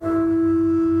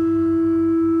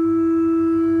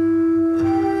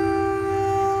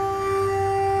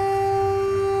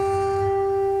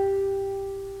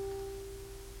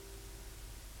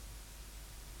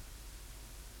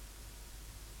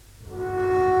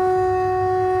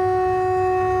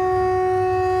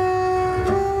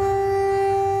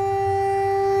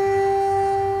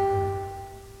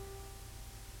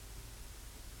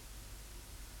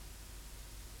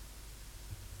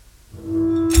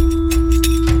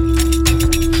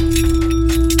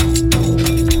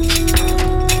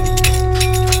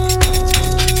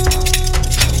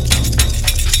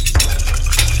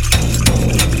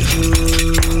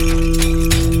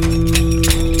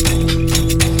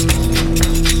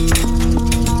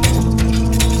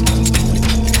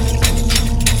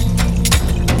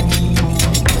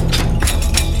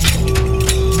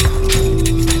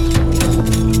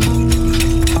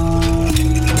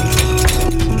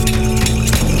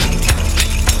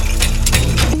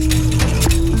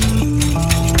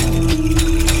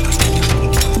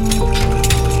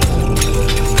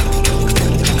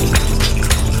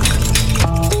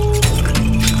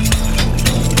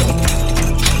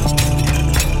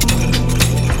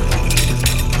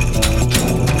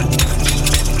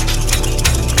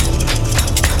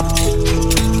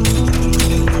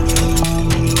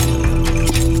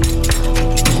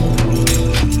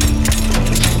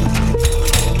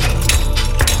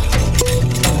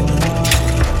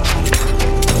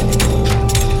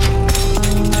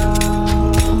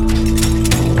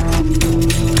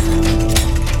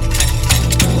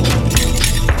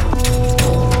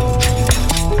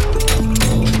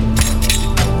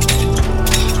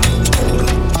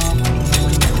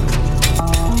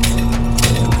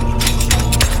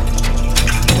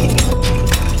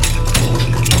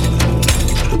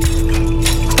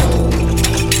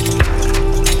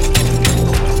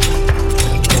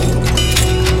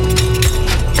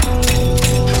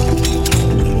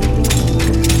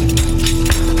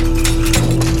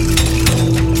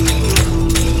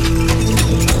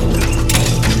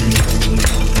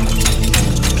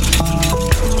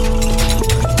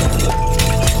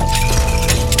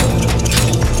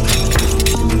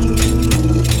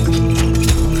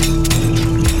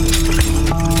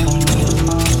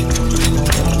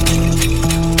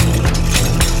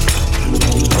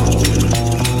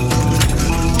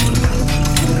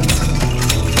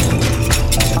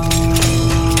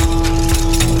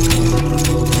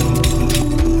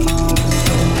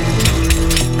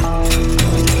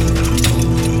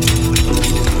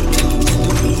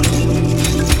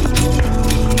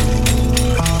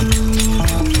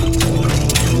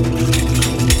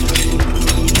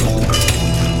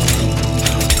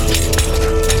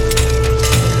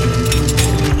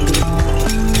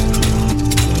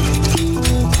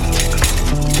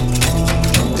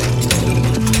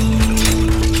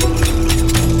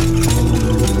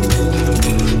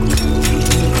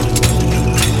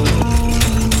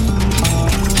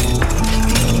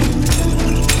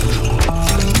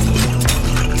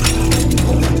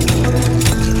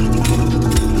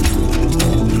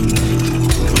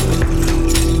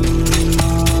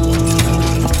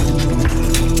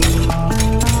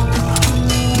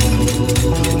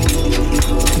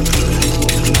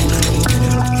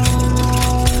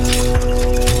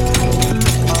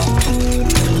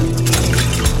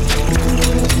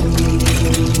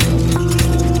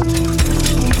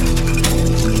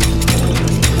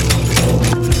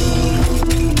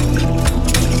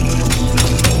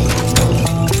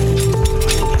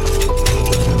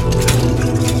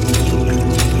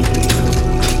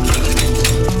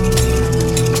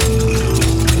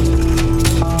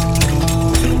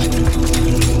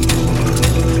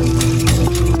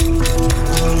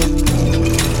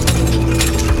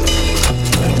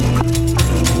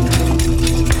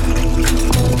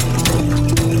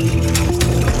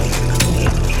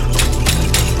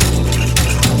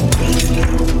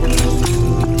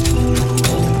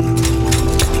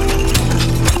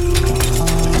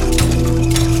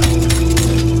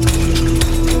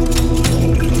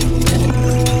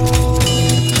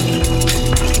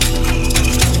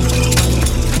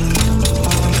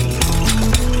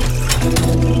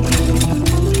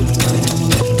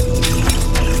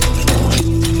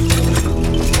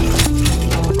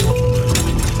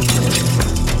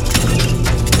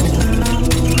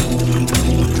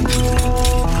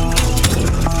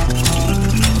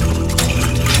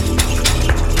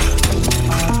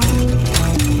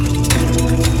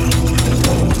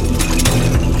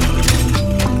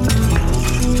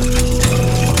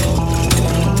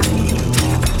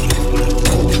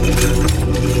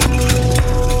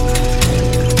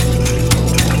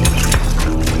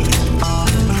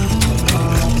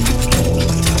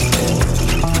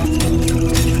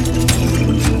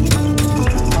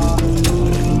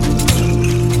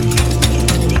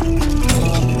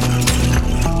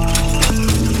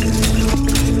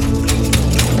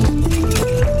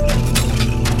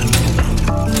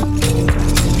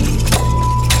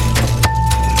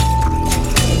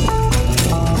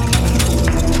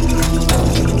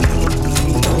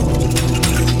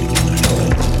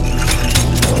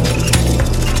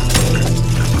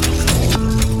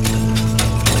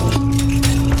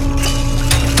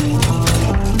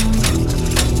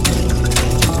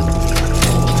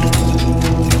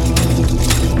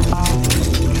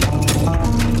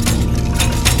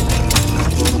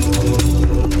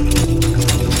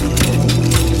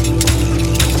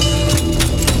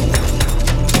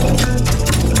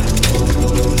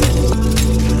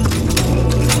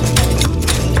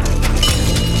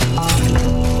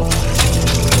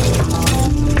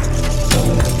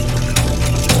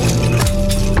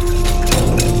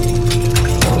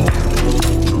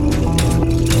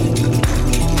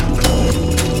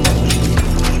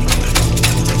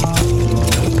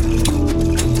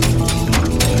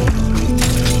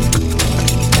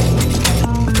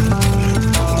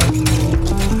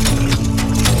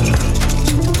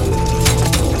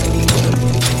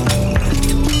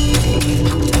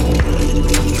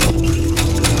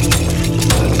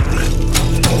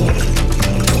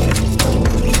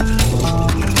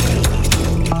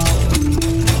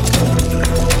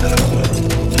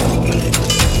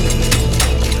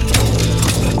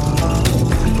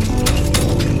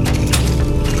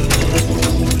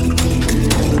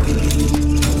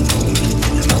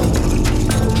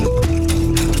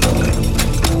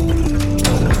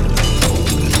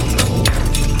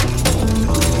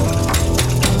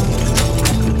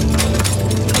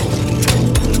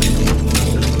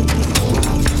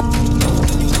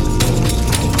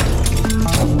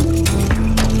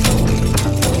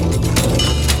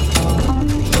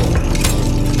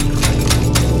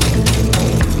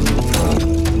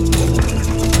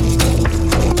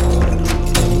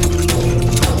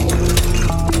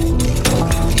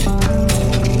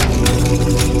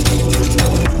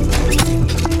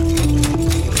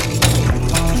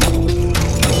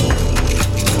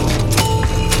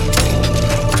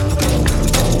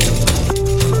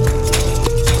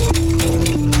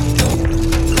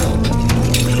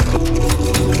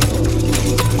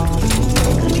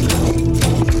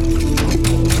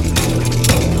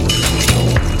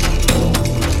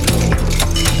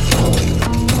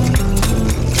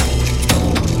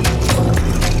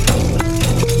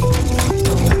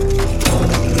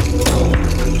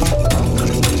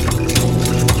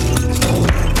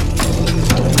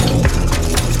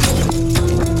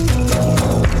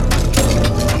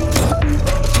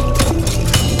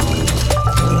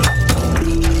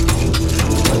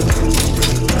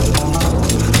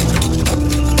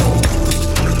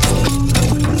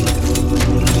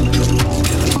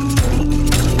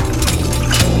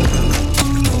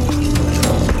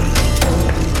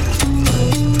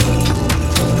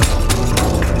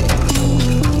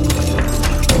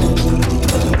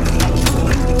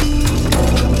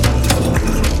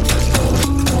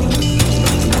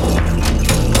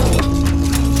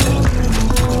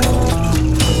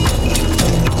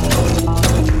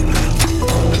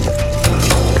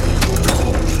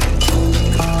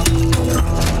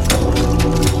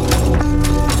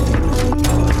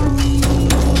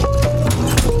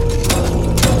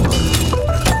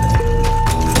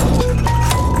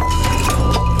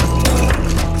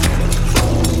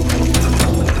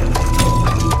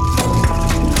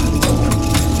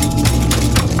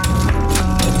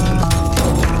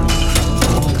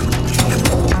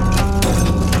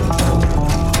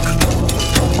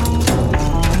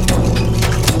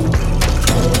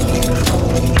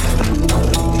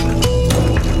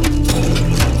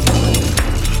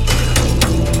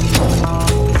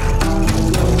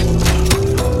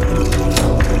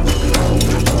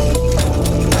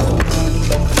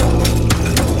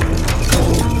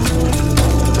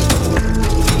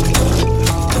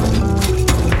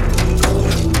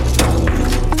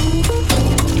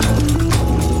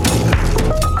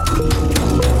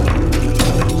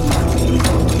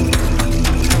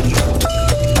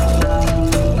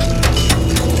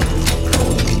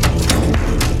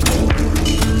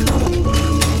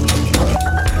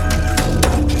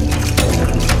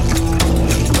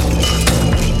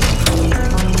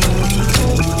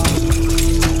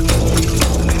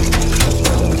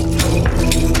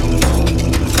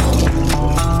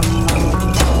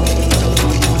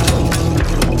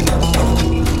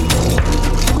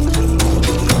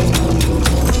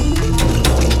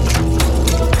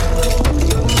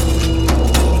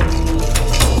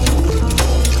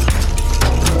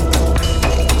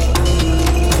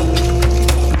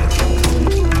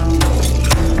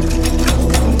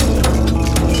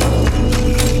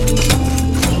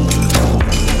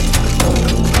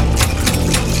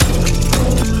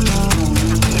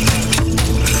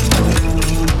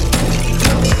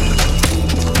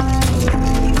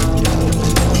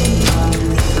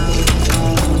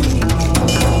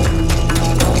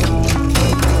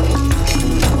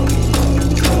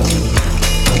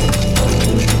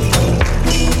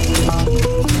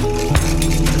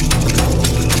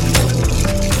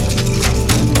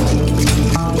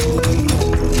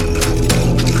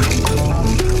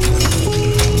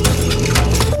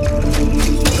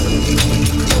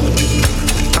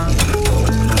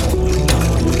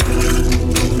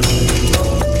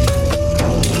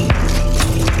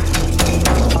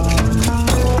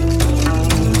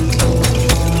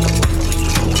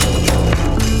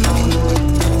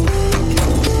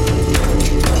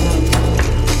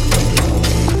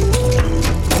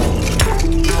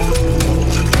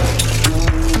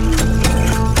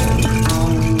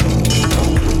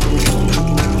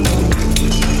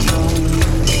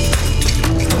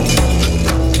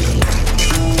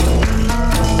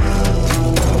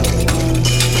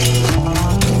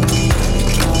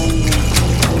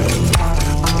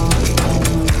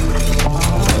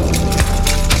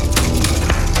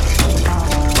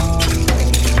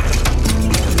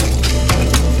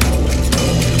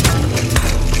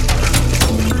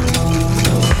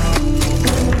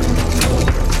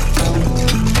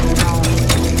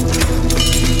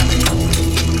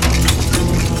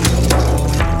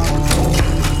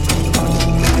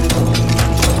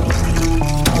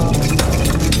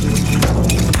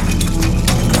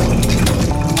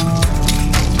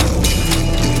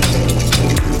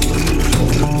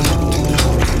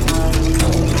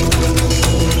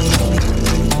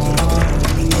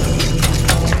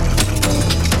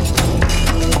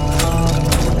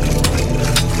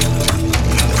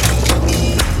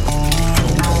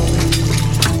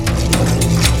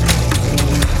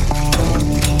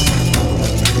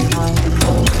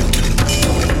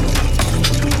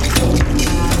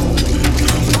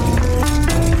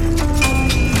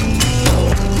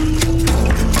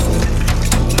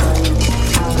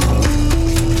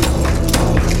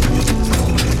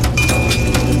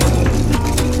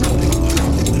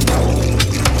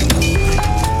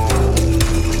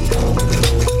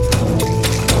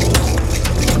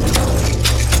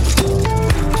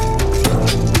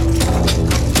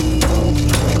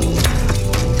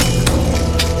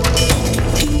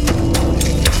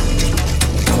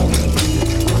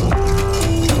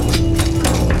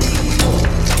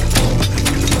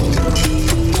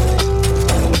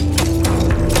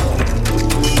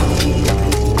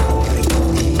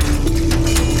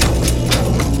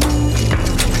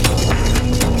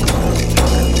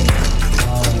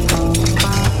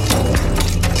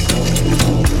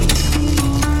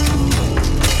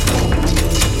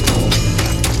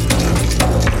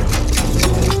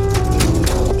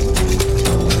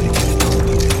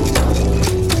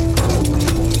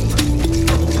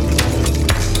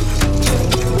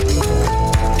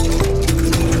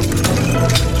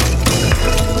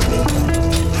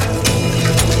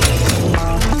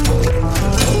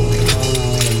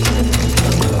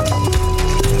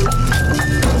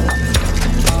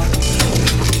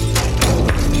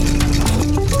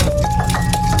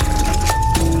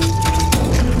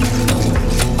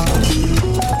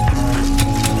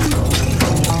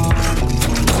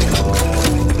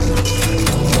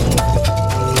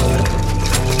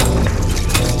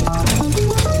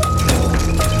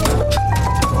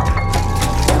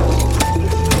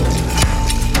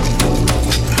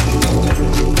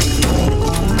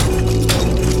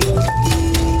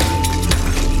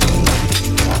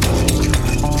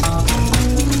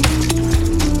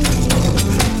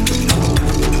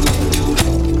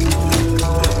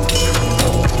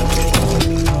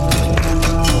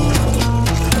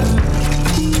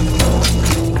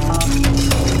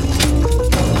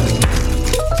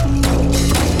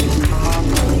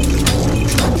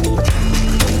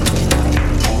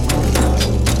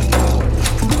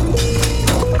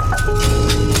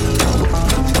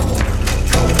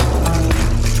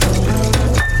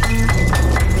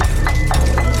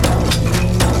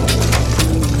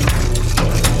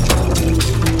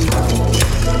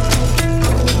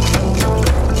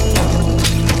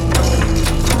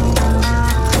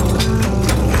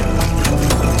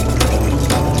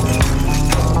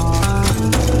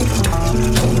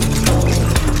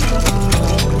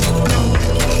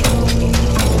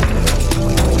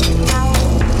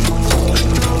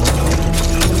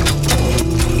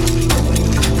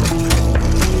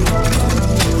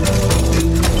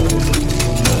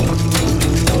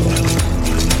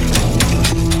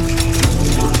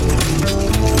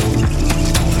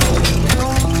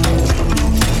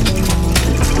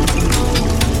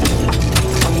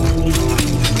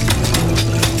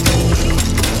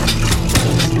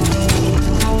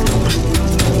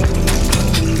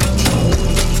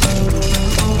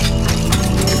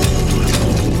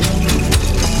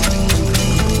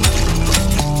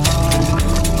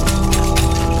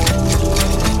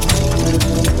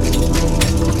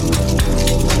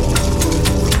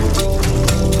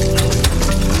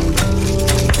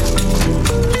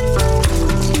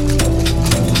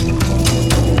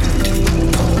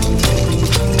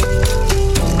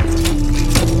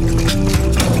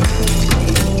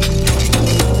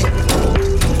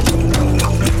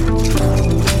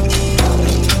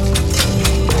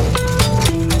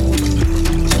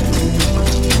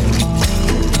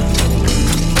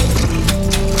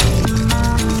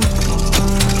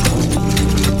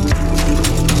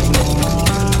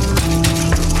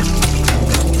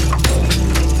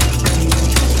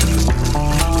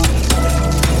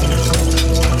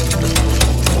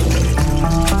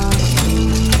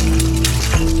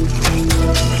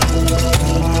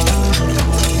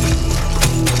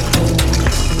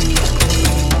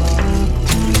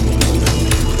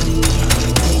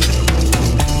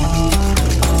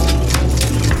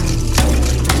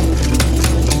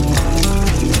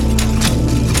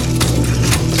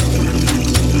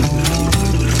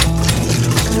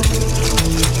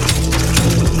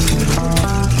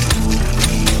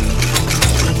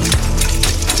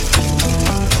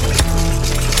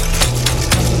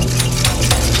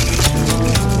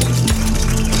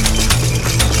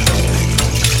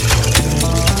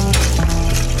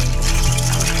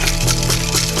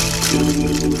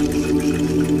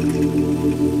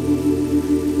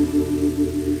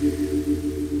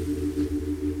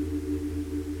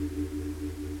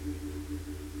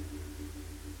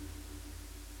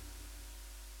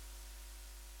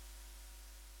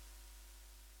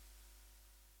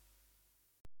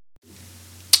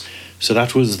 So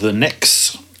that was the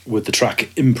Nex with the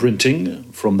track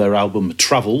Imprinting from their album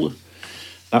Travel.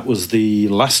 That was the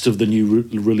last of the new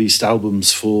released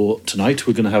albums for tonight.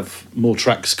 We're going to have more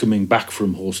tracks coming back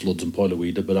from Horse Lords and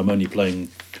Poiloweeder, but I'm only playing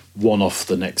one off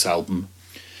the Nex album.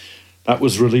 That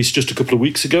was released just a couple of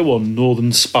weeks ago on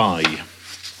Northern Spy.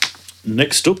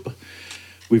 Next up,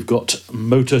 we've got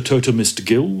Motor Totemist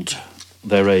Guild.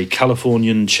 They're a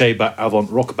Californian Cheba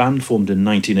avant rock band formed in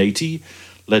 1980,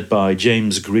 led by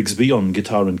James Grigsby on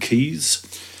guitar and keys.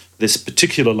 This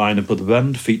particular lineup of the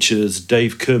band features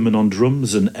Dave Kerman on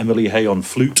drums and Emily Hay on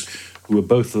flute, who are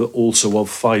both also of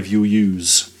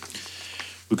 5UUs.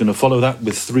 We're going to follow that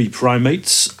with Three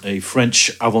Primates, a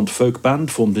French avant folk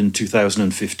band formed in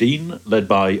 2015, led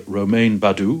by Romain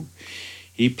Badou.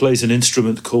 He plays an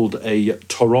instrument called a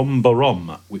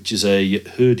toromborom, which is a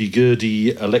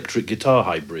hurdy-gurdy electric guitar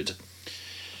hybrid.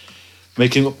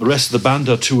 Making up the rest of the band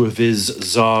are two of his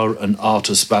Czar and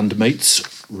Artus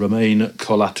bandmates, Romain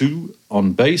Colatou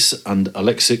on bass and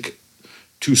Alexic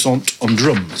Toussaint on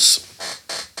drums.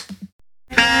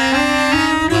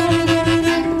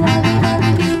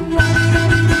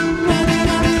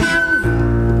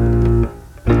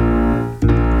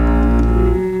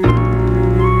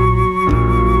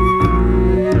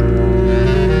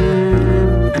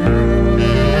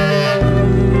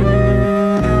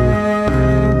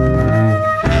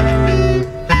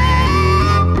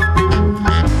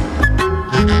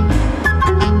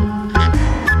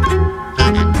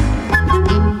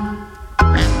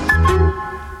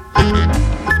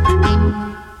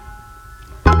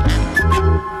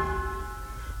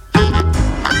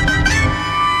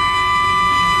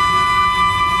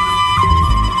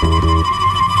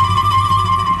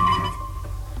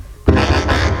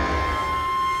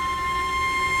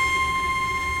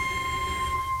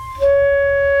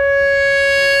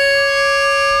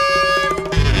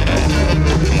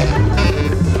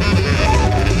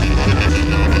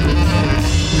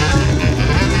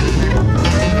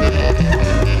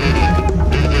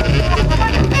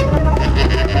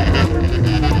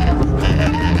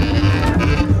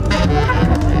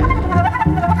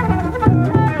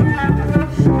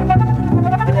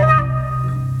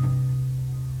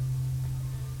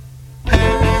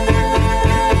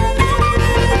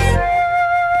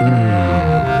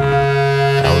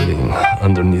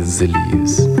 The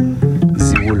leaves.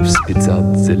 The wolf spits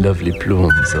out the lovely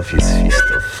plumes of his feast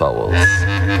of fowls.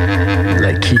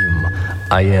 Like him,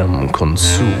 I am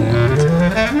consumed.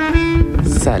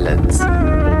 Salads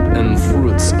and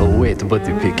fruits await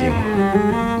body picking,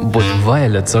 but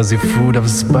violets are the food of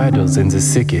spiders in the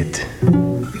thicket.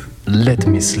 Let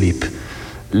me sleep.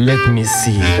 Let me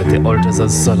see that the altars of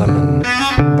Solomon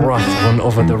broth run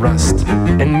over the rust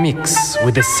and mix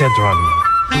with the cedron.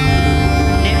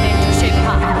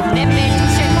 Ne me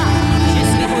touchez pas, je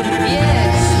suis votre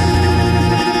piège.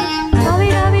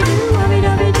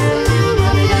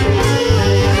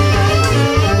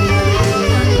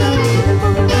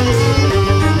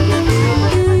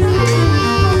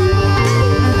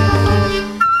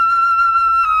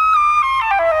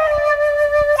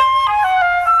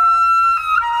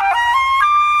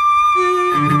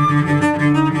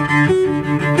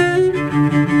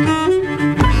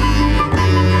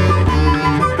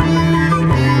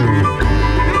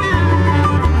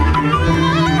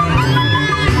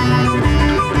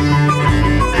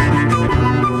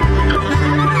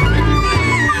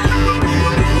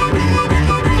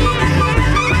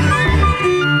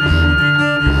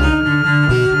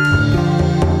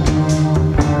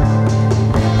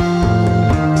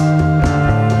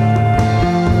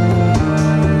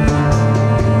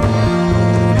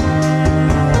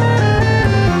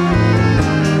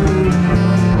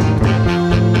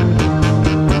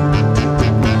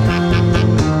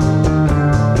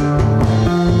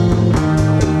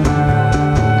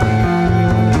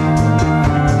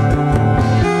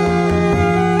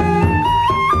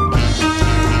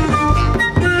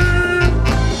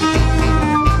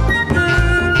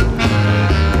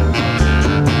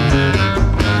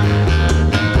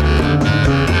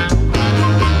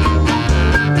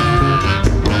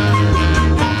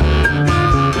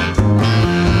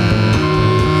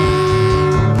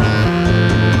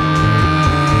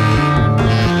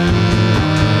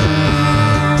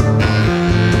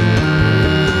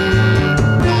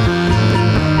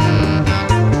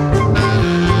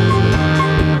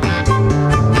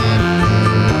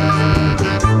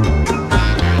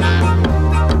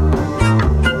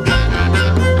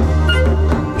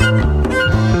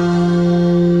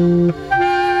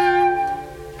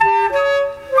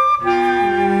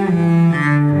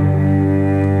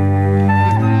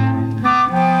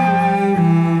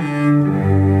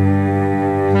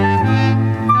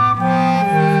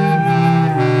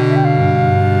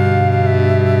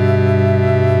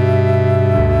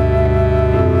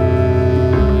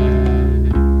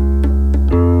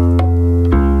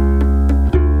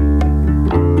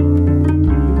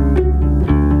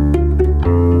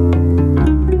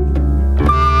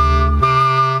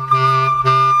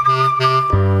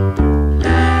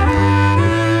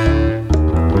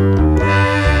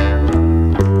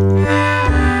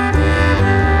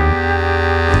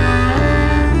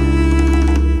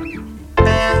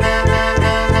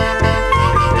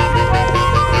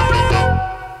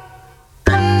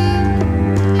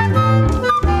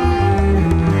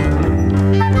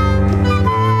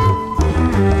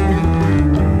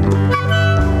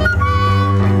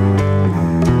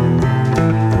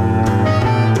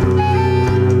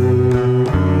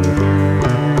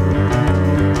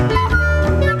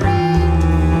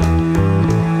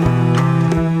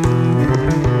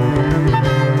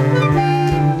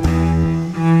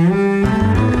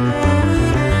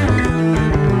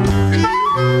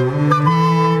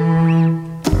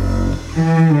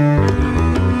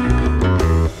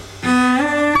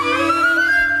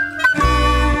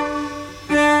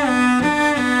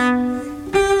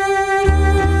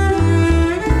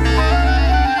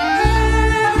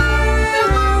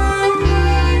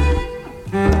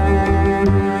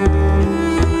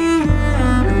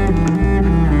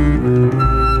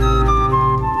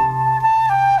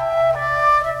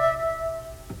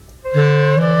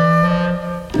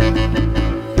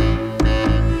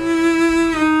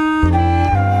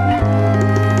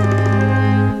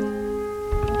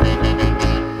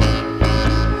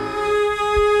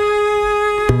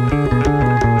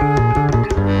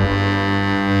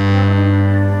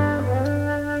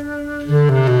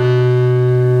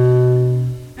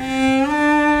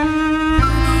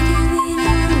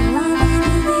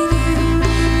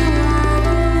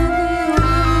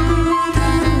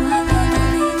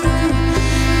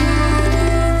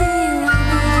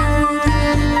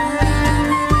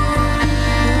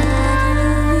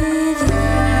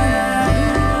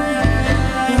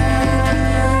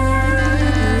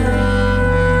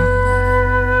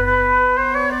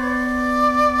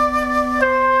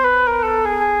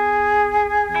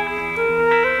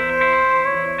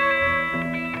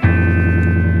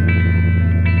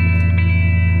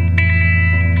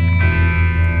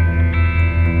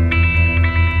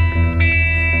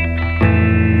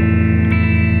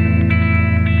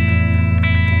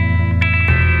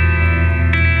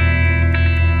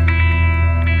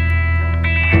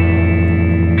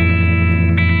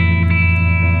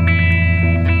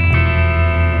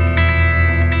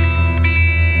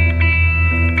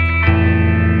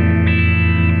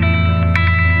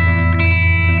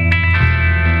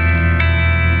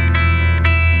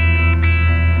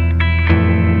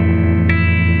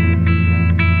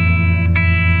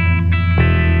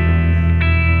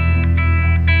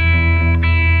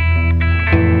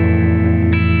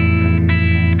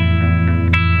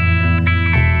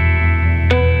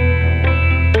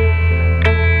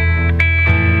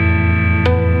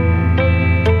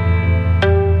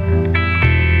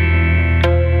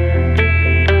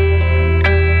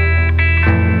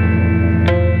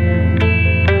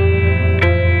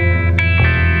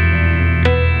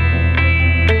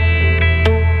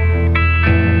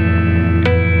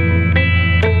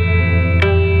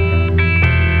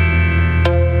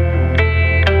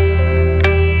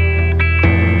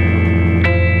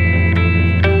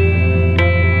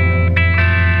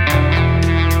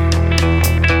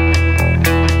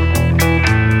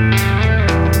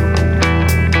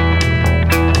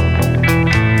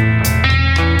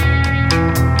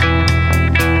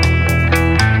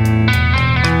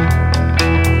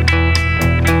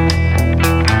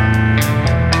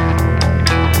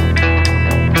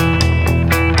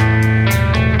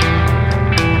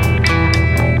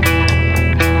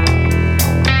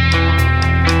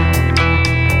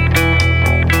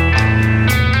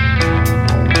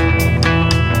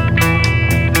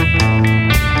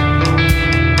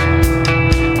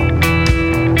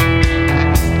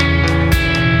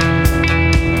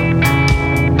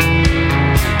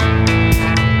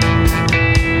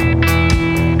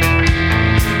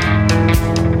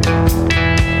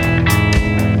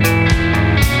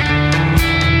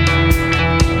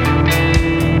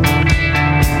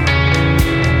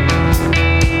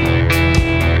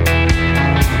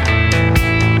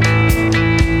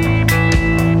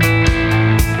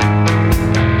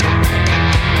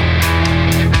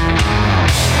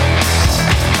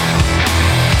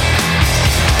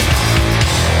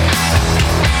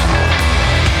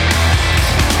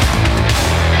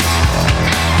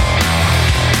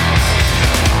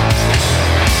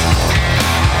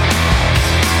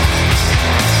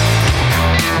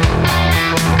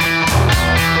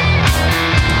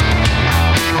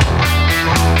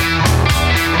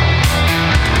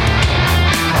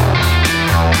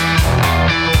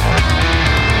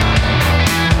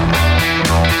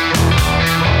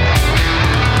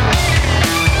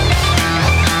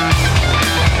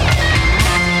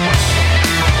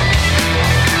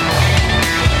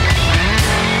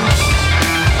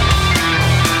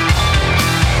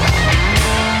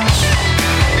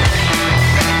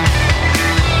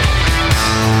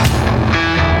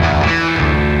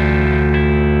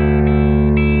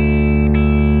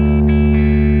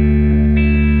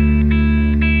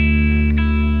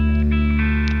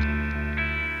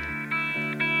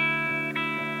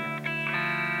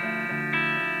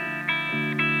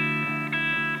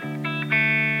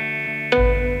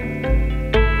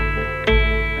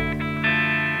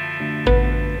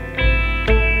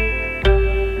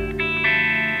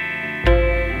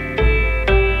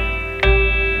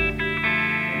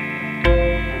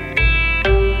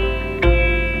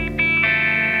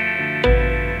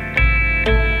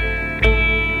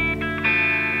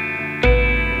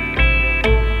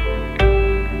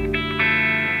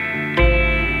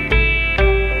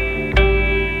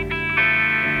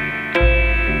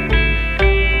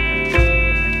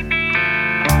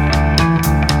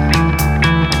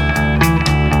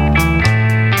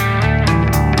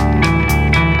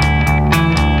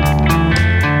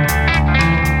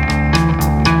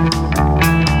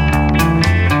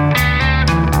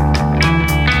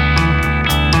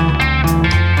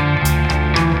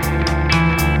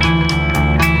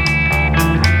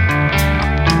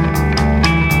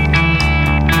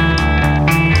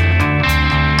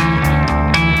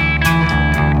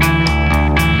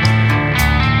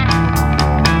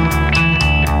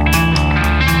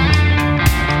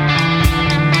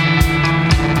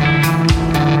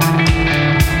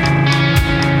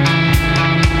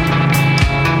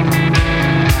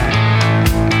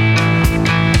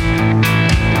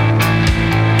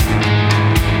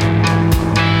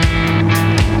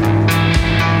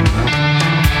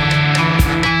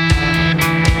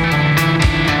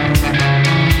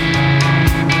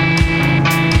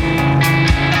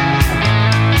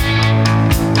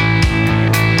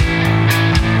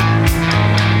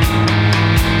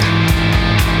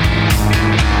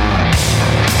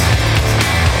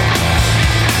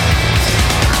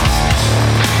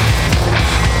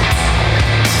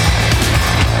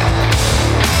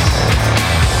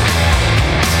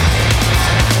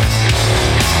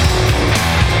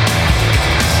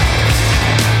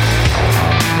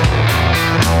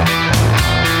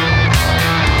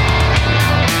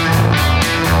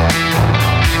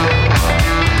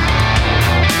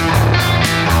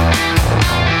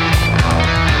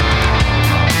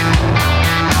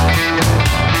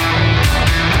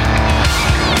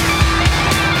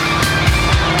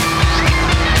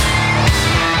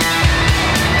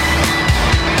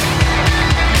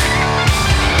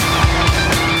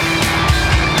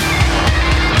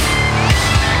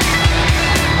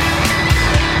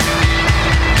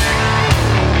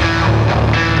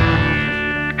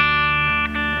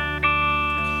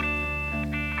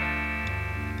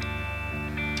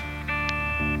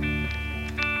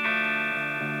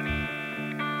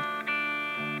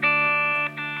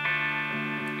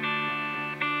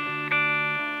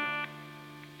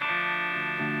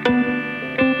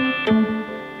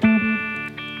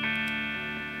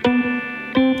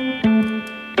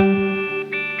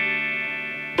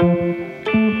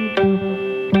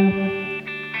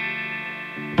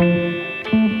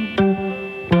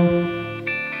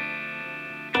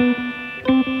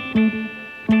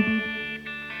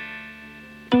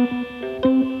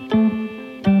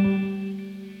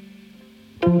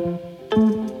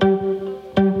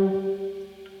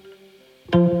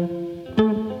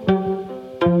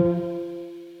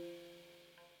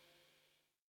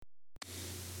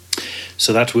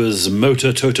 So that was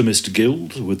Motor Totemist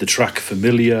Guild with the track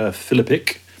Familiar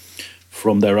Philippic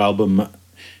from their album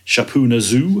Shapuna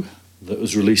Zoo that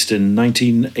was released in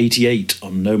 1988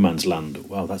 on No Man's Land.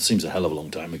 Wow, that seems a hell of a long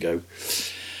time ago.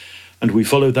 And we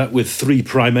followed that with Three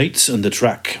Primates and the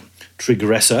track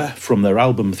Trigressa from their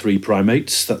album Three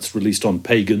Primates. That's released on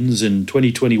Pagans in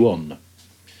 2021.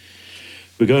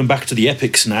 We're going back to the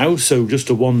epics now, so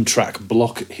just a one-track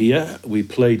block here. We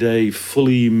played a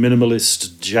fully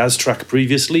minimalist jazz track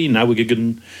previously. Now we're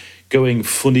going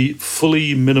fully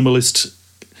minimalist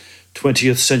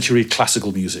 20th century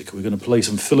classical music. We're going to play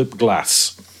some Philip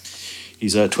Glass.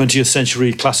 He's a 20th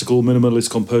century classical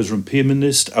minimalist composer and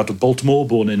pianist out of Baltimore,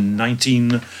 born in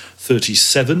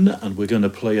 1937, and we're going to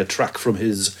play a track from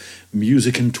his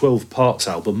Music in 12 Parts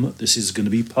album. This is going to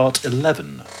be part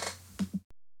 11.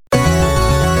 Thank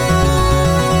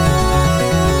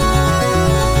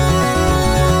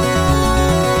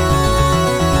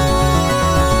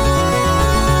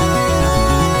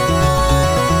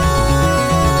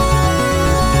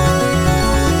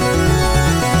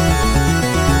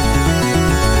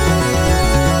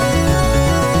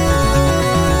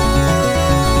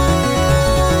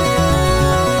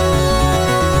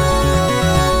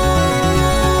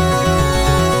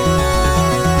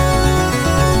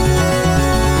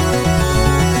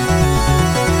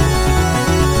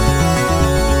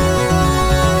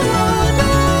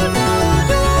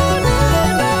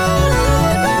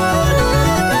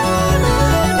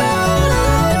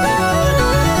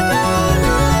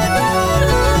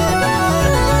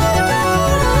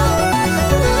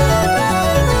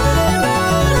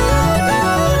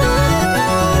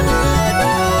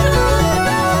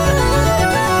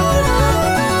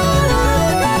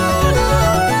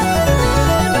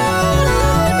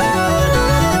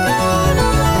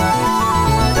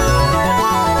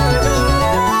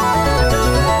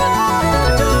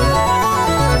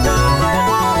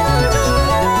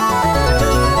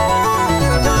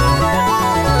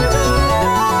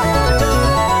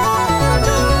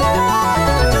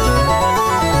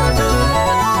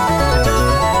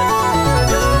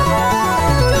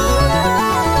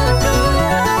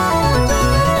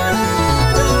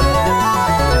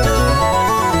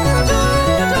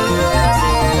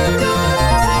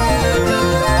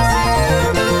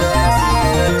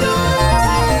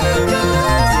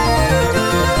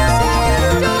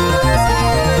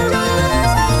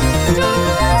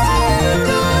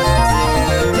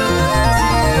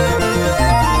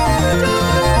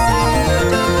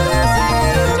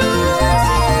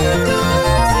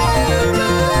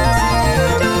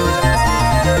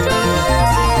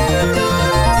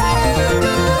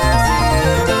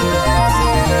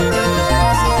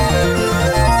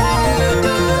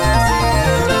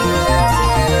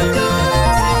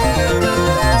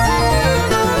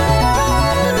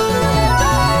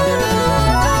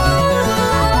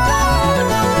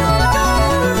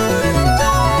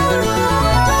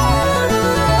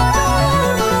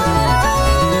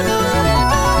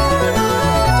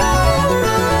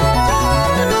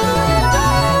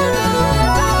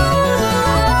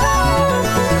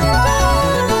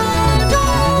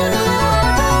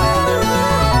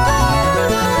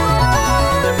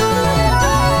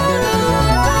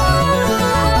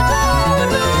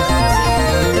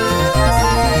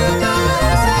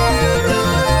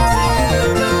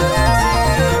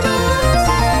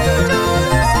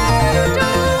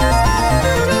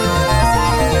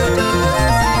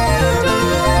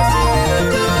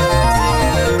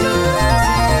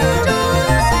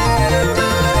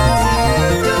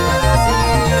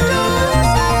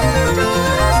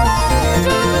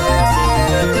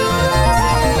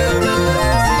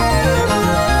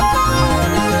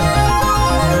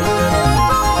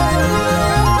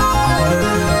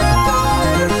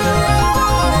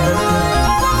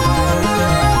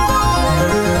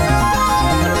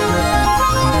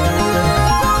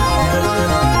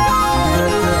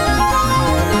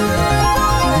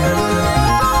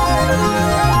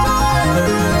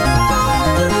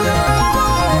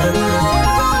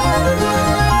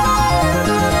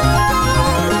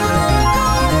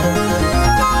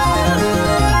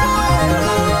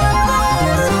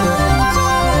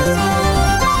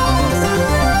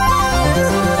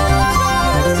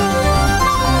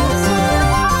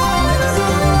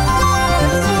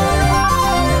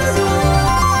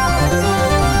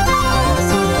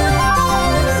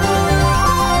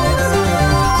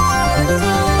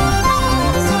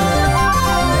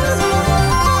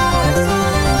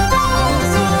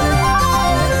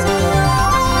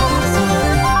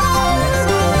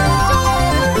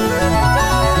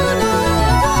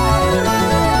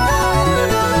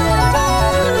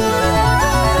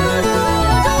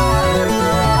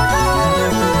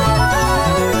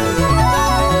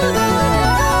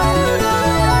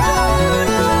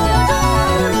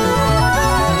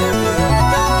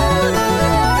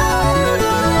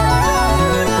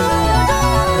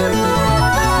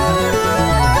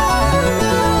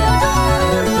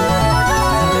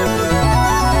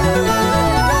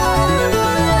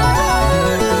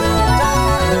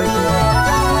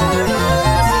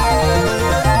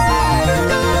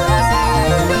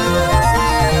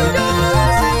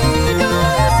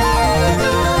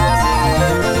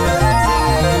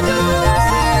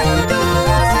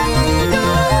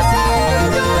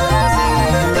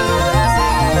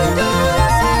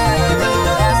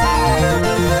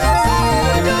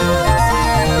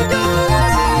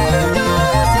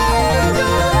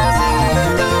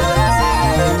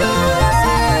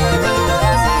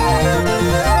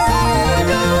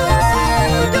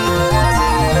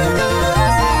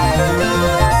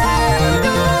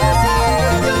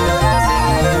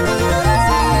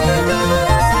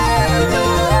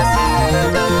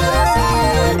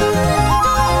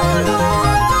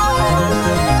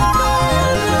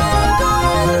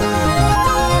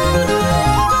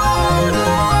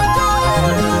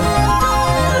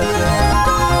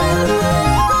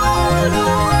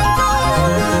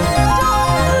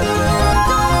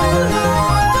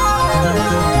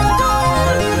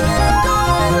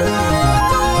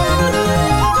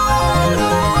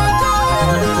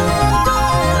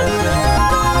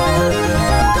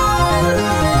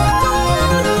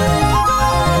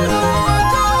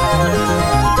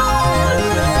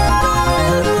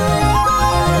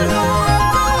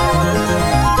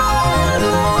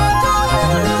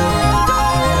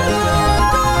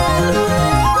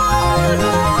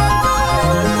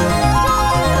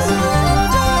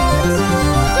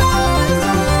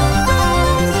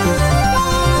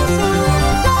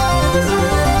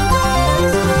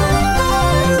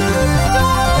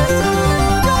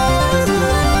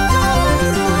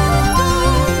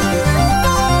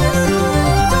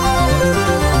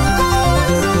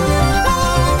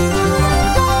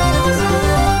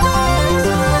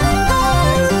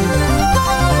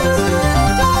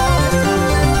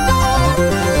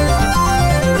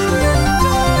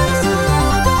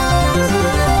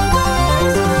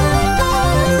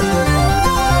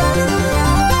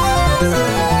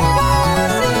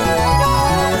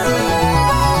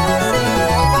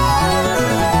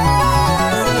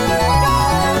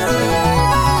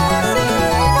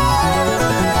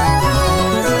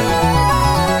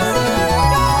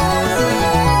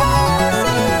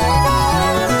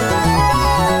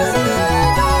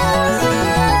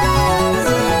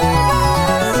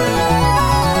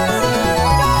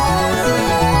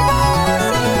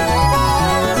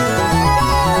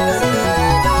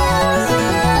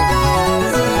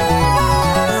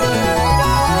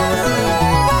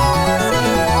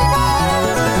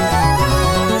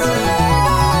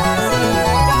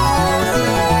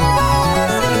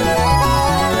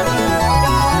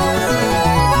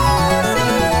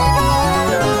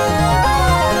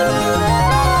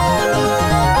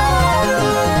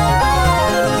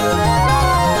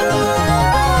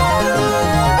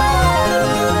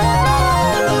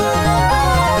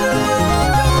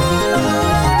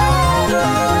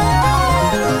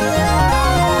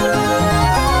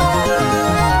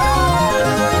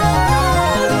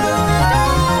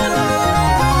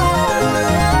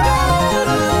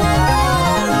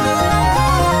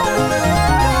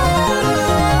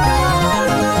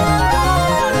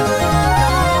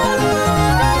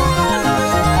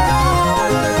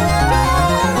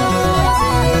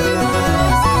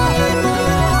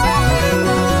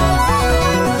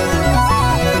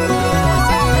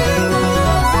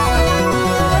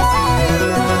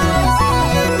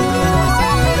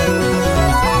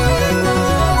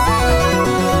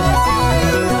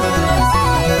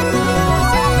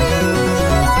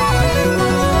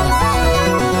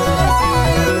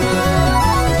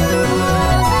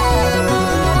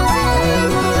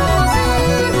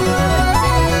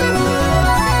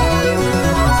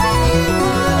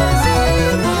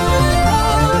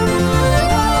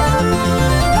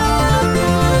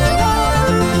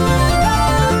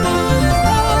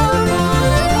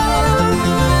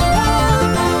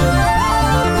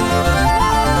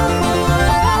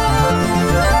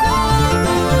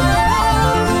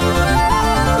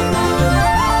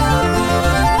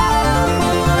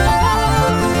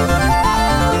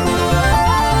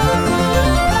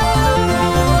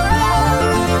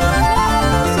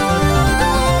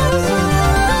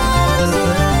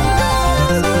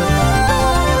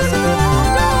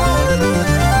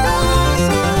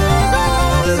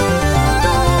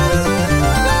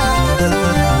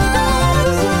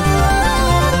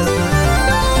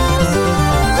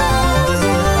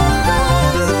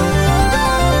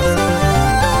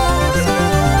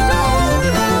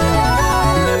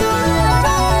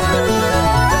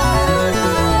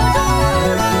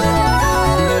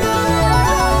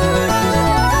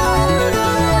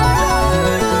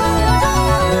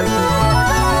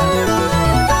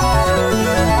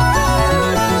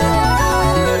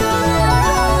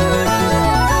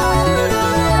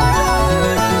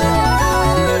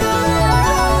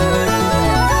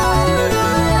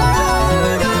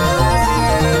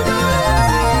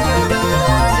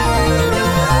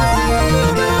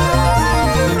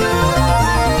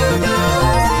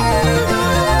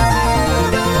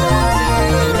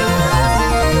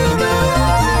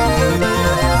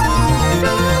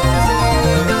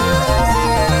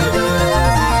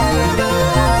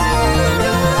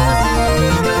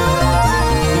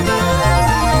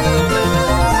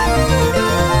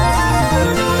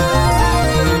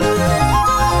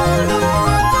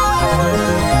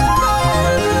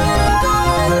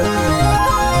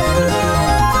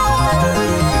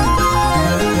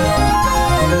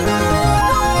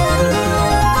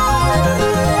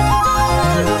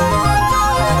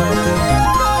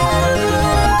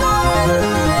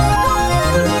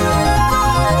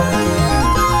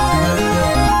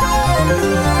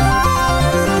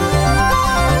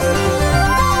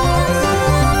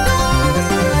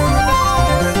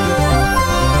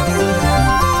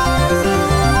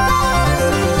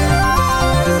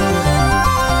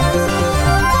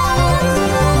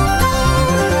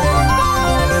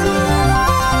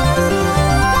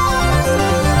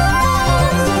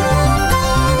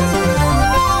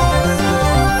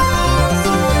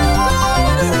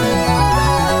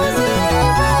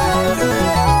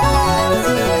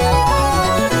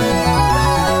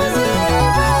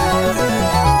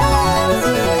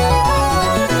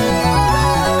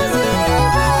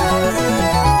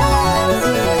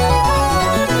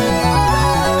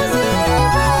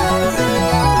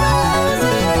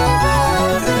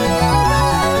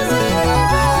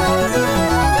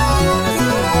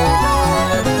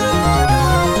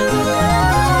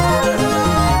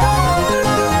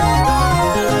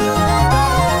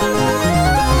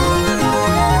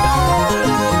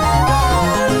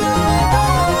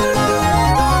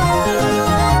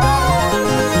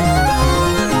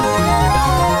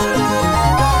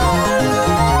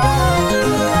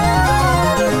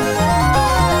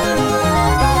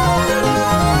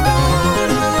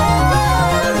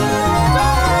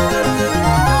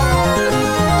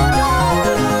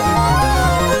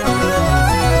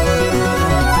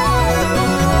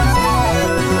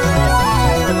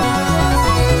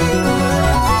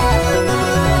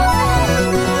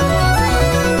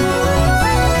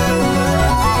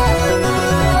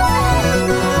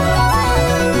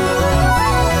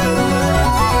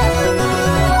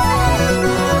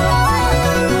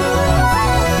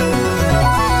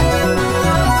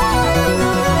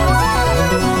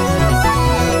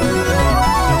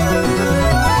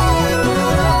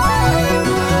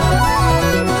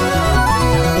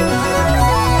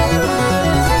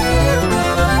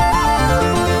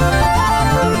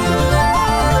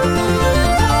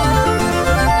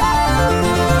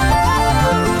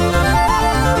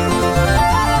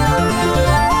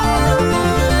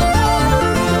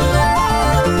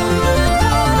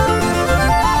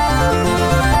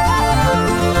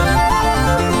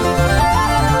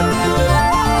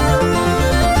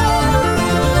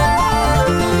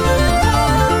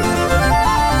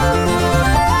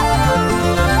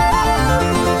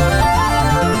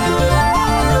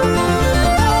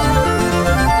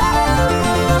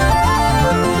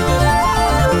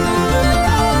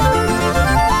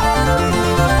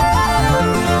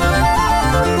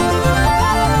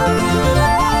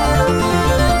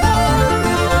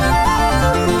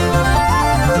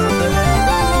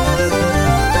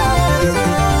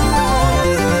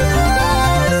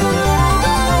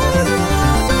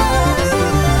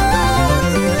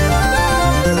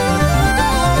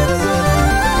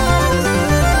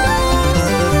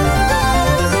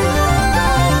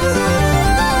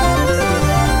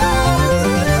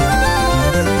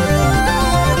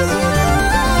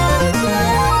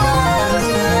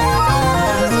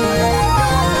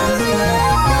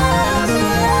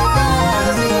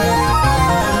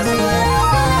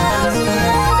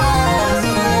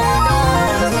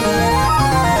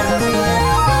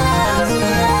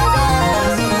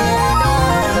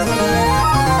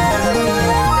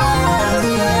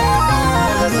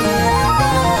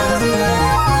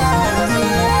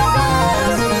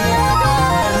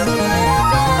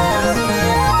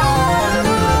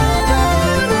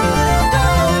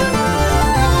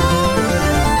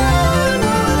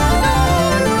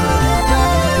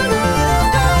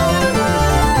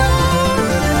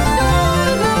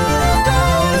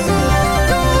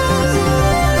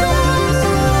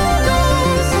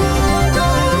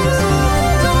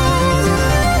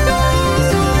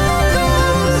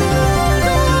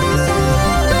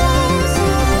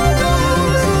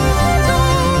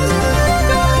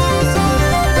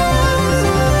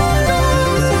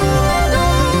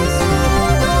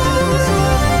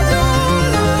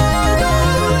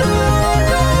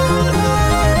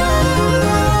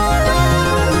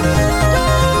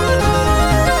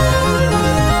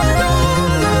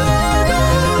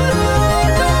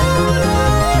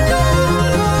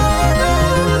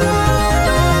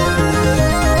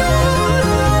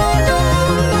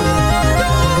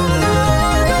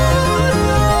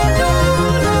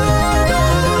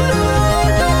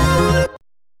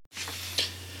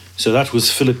So that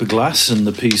was Philippa Glass and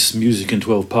the piece Music in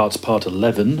 12 Parts Part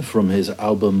 11 from his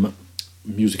album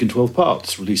Music in 12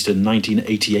 Parts, released in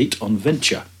 1988 on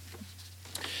Venture.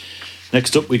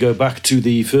 Next up we go back to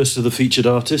the first of the featured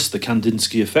artists, the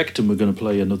Kandinsky Effect, and we're going to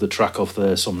play another track off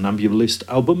their Somnambulist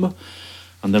album,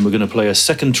 and then we're going to play a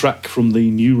second track from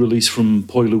the new release from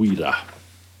Poiluida.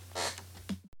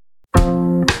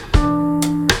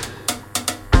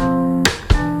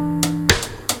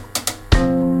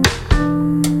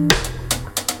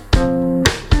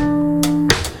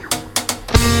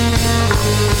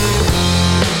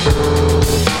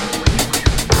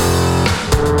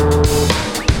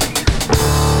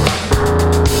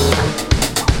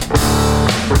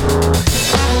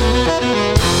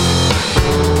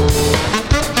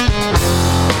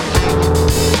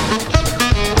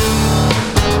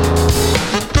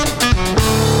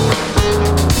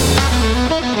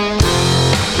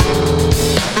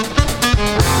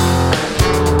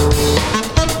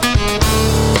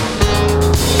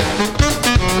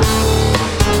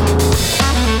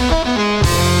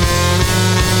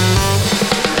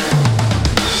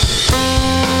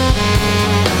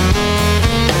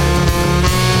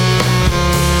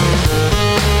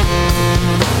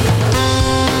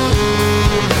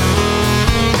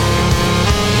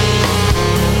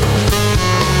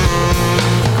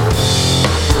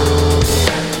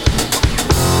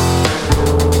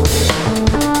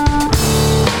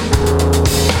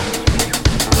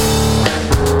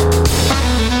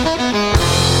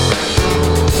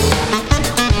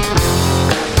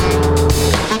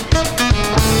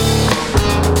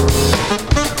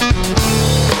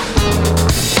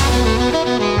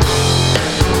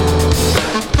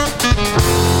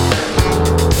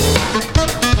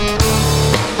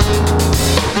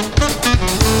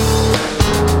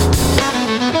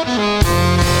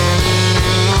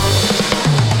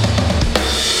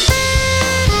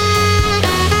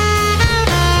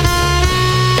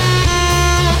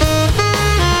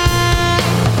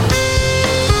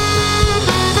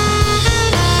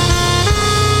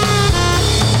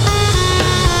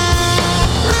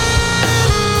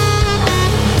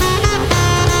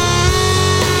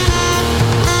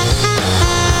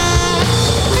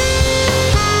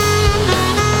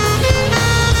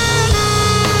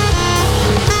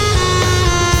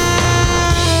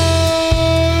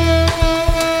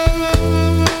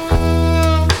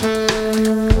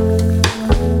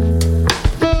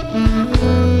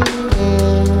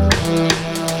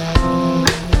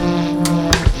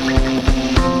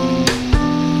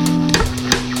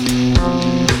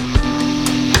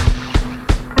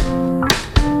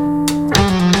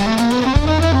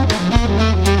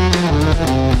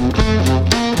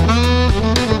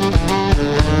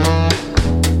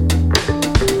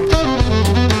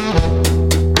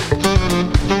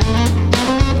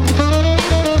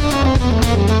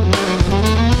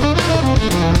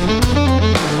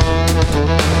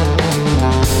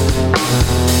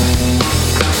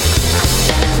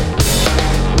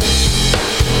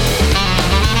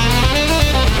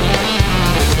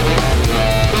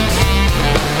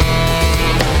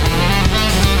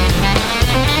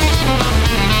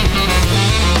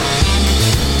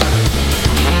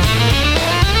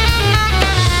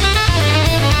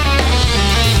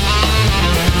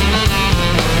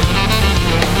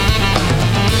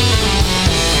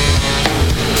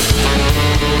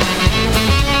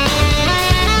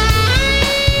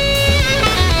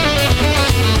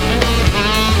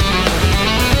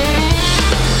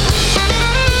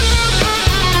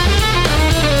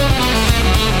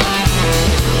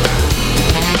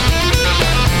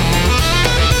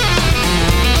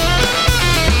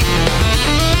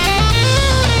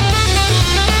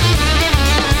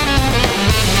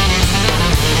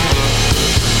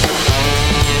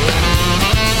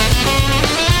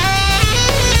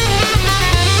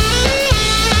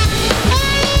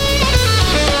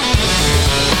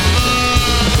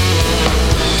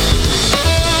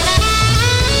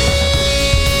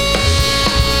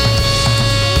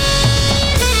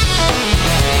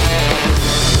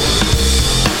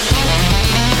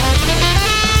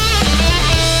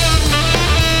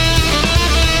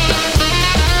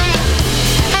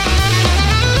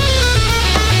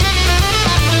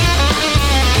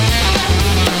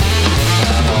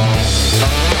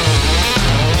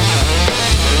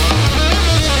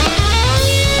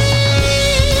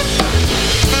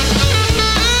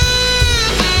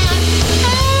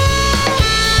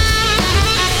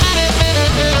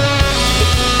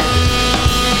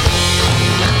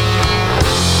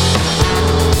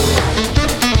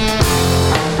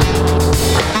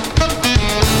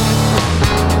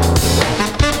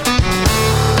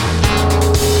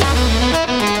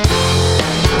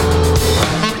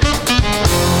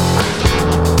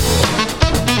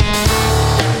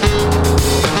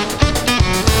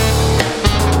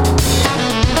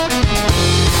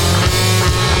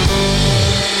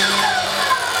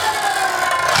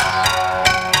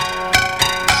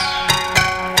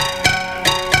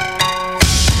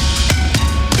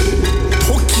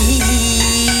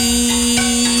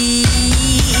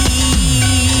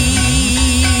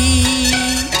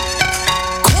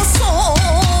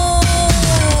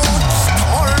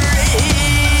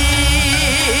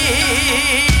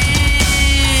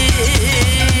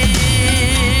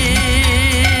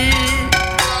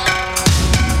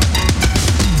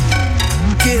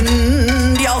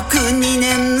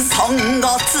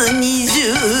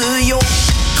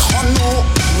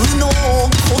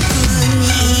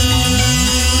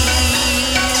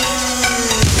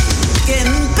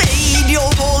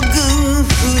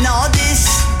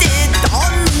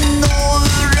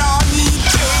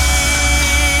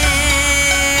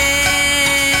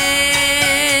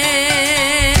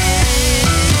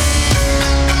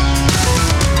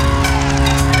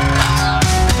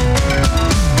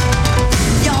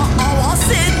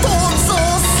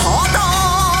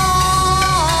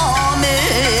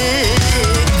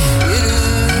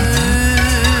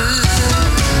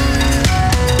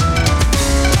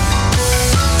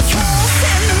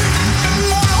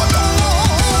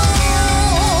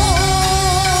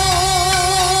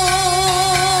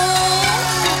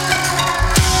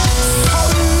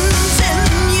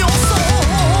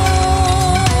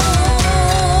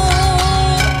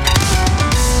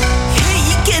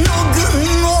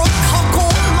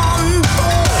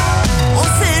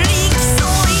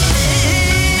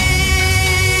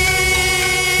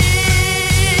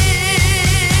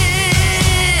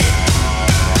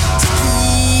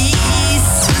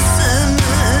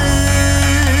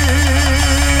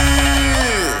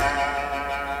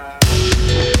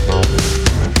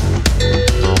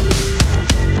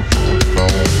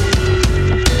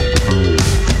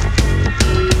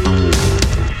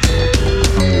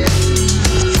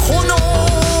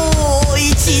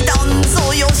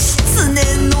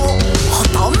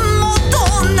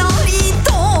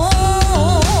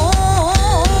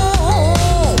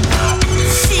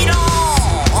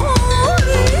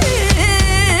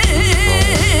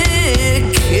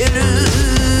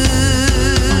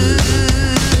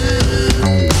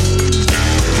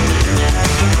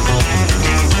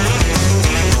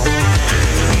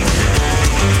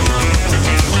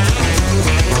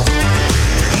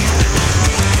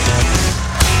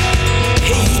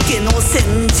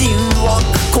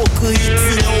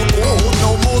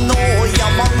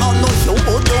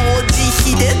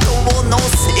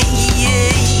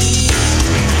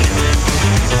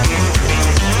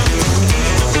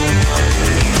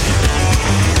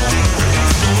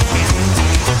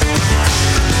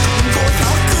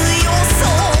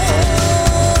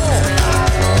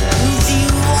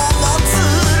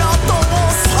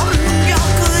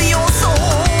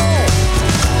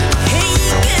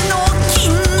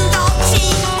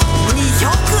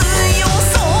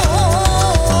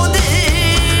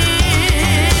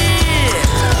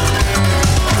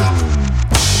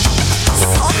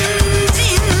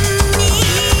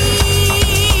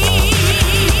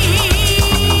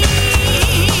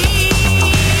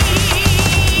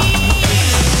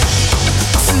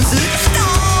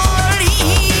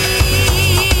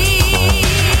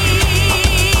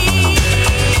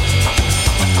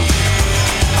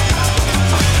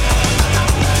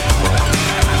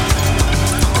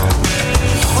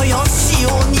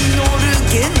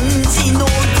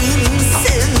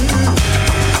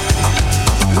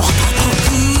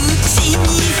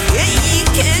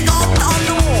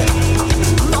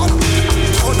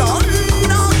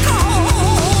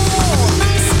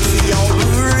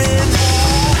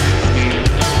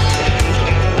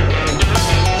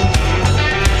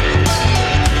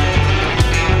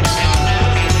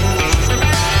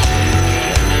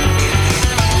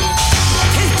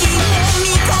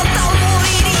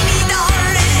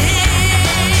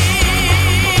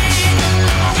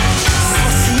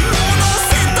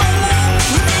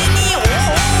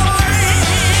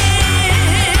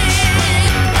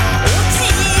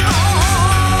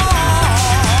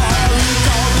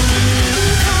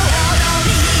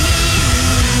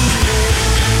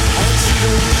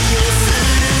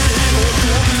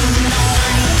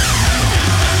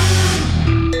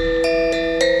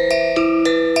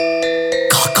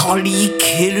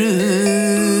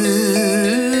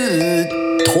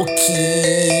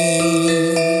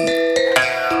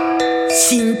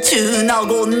 心中納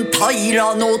言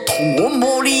平の友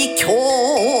森京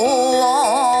は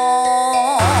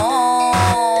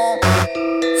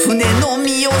船の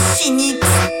三好に立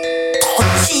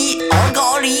ち上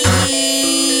がり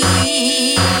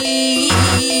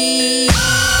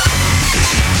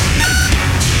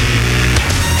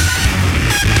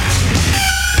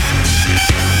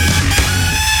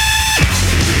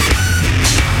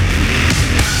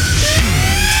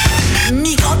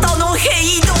味方の兵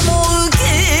ども受け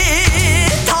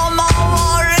たま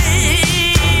われ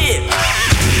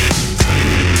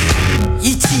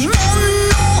一門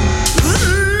の運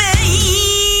命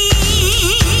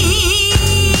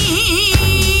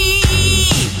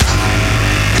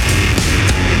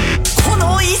こ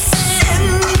の一戦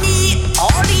にあ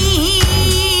り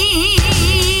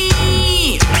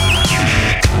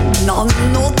何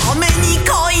のために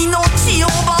か命を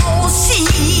ば惜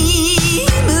し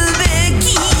むべき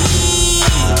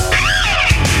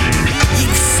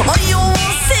戦よ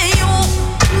せよ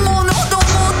者ども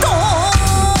と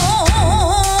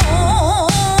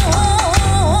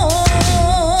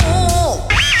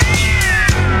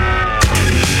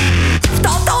再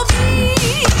びに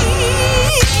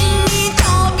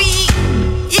旅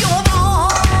呼ば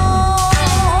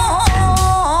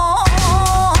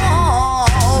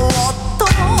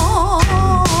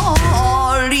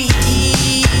渡り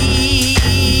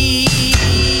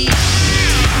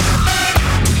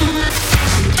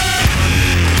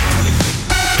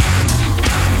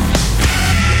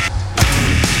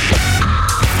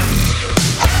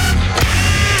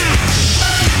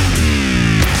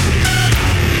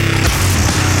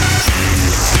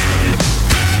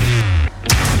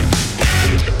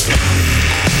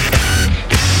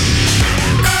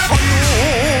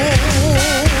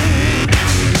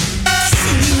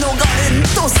岸に逃れん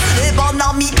とすれば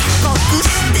波高くし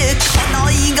て家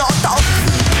内がたく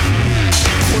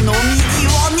この右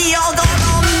はに上がら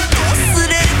んとす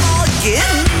れば源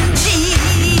氏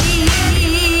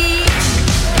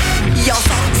矢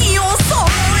先を揃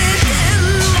えて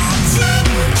待ち受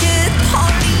けた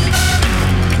り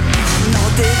な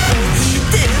でこぎ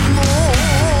ても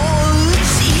打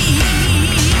ち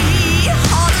離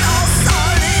さ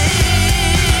れ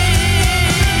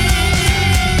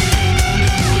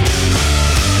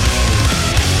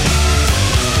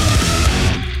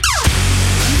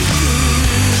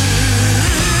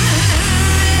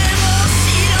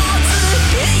知らず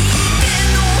平家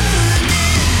の船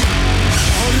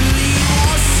あるいは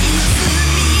沈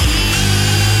み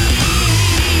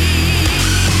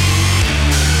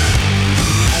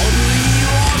あるいは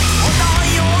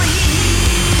漂い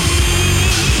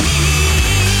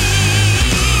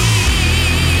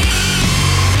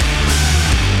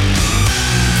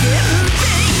源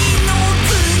平の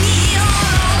国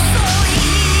争い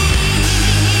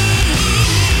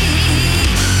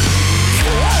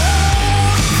教会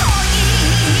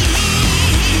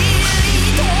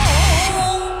と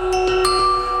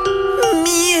見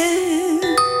え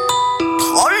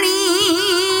たり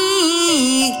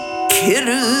け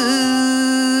る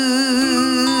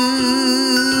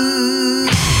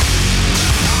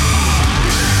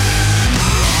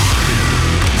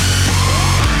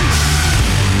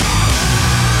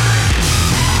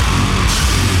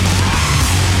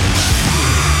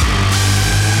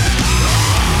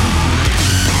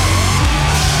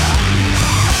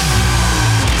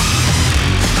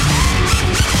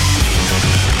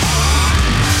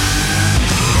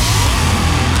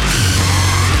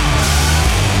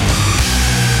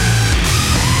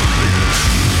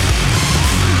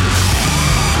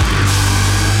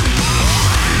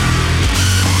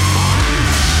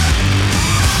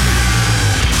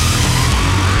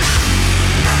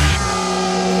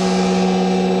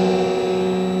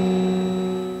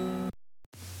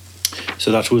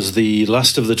So that was the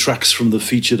last of the tracks from the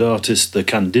featured artist The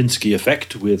Kandinsky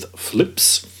Effect with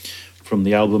Flips from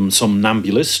the album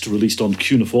Somnambulist, released on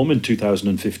Cuneiform in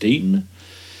 2015.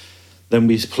 Then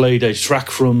we played a track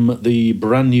from the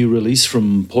brand new release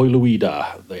from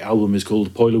Poiluida. The album is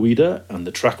called Poiluida and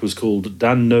the track was called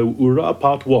Dan no Ura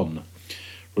Part 1,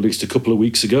 released a couple of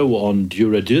weeks ago on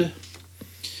Duradieu.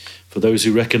 For those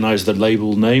who recognise the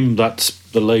label name, that's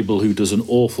the label who does an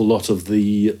awful lot of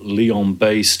the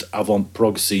Lyon-based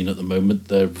avant-prog scene at the moment.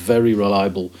 They're a very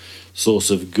reliable source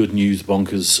of good news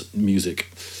bonkers music.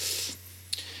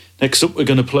 Next up, we're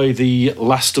going to play the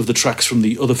last of the tracks from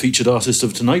the other featured artist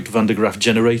of tonight, Van der Graaf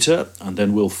Generator, and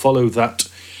then we'll follow that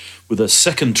with a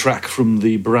second track from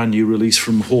the brand new release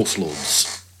from Horse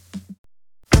Lords.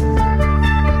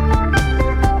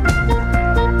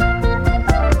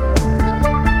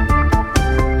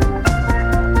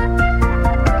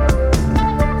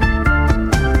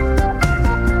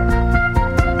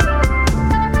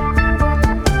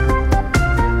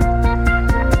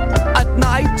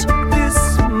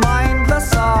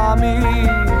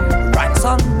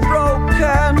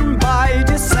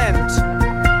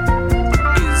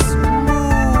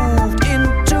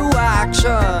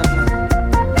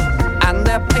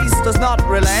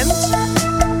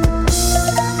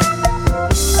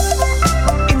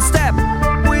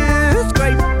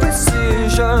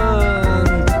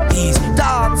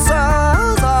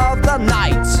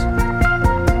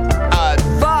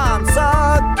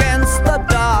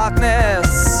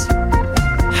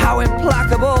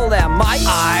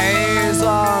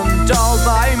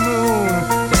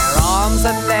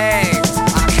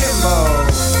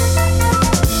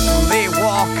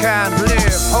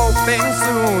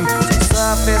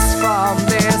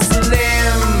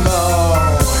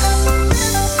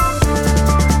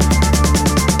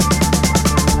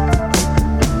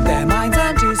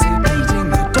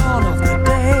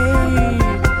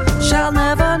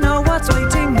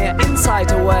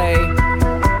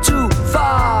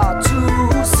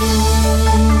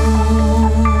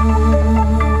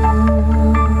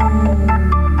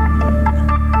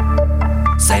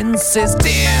 senses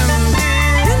dimmed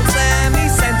in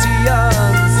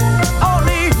semi-sentience,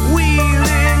 only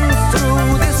wheeling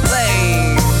through this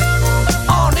plane,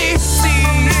 only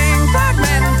seeing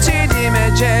fragmented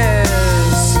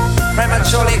images,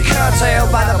 prematurely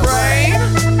curtailed by the brain.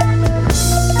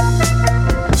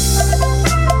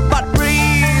 But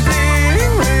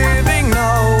breathing, living,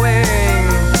 knowing,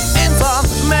 in some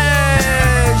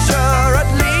measure at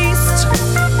least,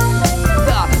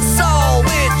 the soul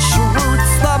which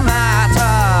roots the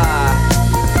matter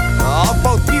of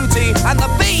both beauty and the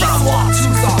beast. From what to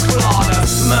the blood of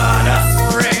murder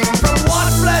spring, from what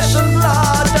flesh and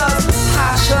blood does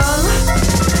passion?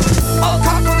 I'll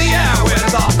conquer the air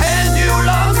with a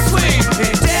pendulum swing.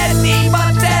 In dead